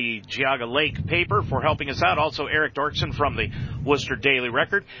up at the Geauga Lake paper for helping us out. Also Eric Dorkson from the Worcester Daily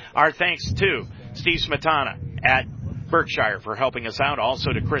Record. Our thanks to Steve Smetana at Berkshire for helping us out,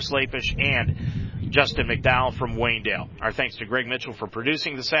 also to Chris Lapish and Justin McDowell from Waynedale. Our thanks to Greg Mitchell for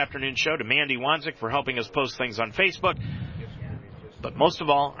producing this afternoon's show, to Mandy Wanzik for helping us post things on Facebook. But most of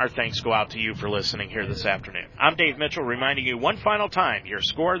all, our thanks go out to you for listening here this afternoon. I'm Dave Mitchell, reminding you one final time, your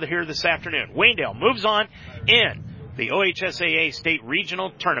score here this afternoon. Waynedale moves on in the OHSAA State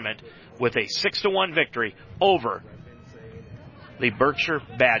Regional Tournament with a 6-1 victory over the Berkshire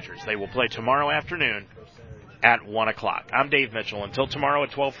Badgers. They will play tomorrow afternoon at 1 o'clock. I'm Dave Mitchell. Until tomorrow at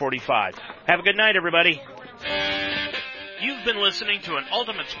 12:45. Have a good night, everybody. You've been listening to an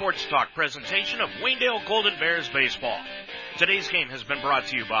Ultimate Sports Talk presentation of Waynedale Golden Bears baseball. Today's game has been brought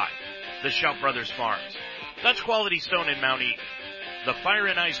to you by the Shout Brothers Farms, Dutch Quality Stone in Mount Eden, the Fire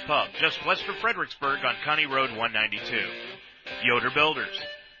and Ice Pub just west of Fredericksburg on County Road 192, Yoder Builders,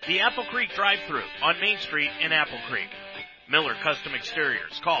 the Apple Creek Drive-Thru on Main Street in Apple Creek, Miller Custom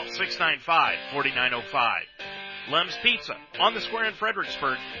Exteriors, call 695-4905. Lem's Pizza on the Square in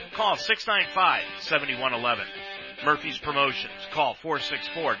Fredericksburg, call 695-7111. Murphy's Promotions, call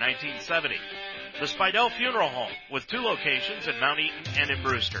 464-1970. The Spidell Funeral Home with 2 locations in Mount Eaton and in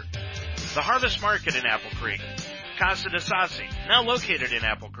Brewster. The Harvest Market in Apple Creek. Casa de Sassi, now located in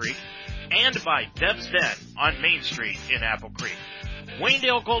Apple Creek. And by Deb's Den on Main Street in Apple Creek.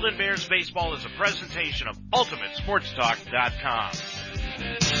 Waynedale Golden Bears baseball is a presentation of UltimateSportsTalk.com.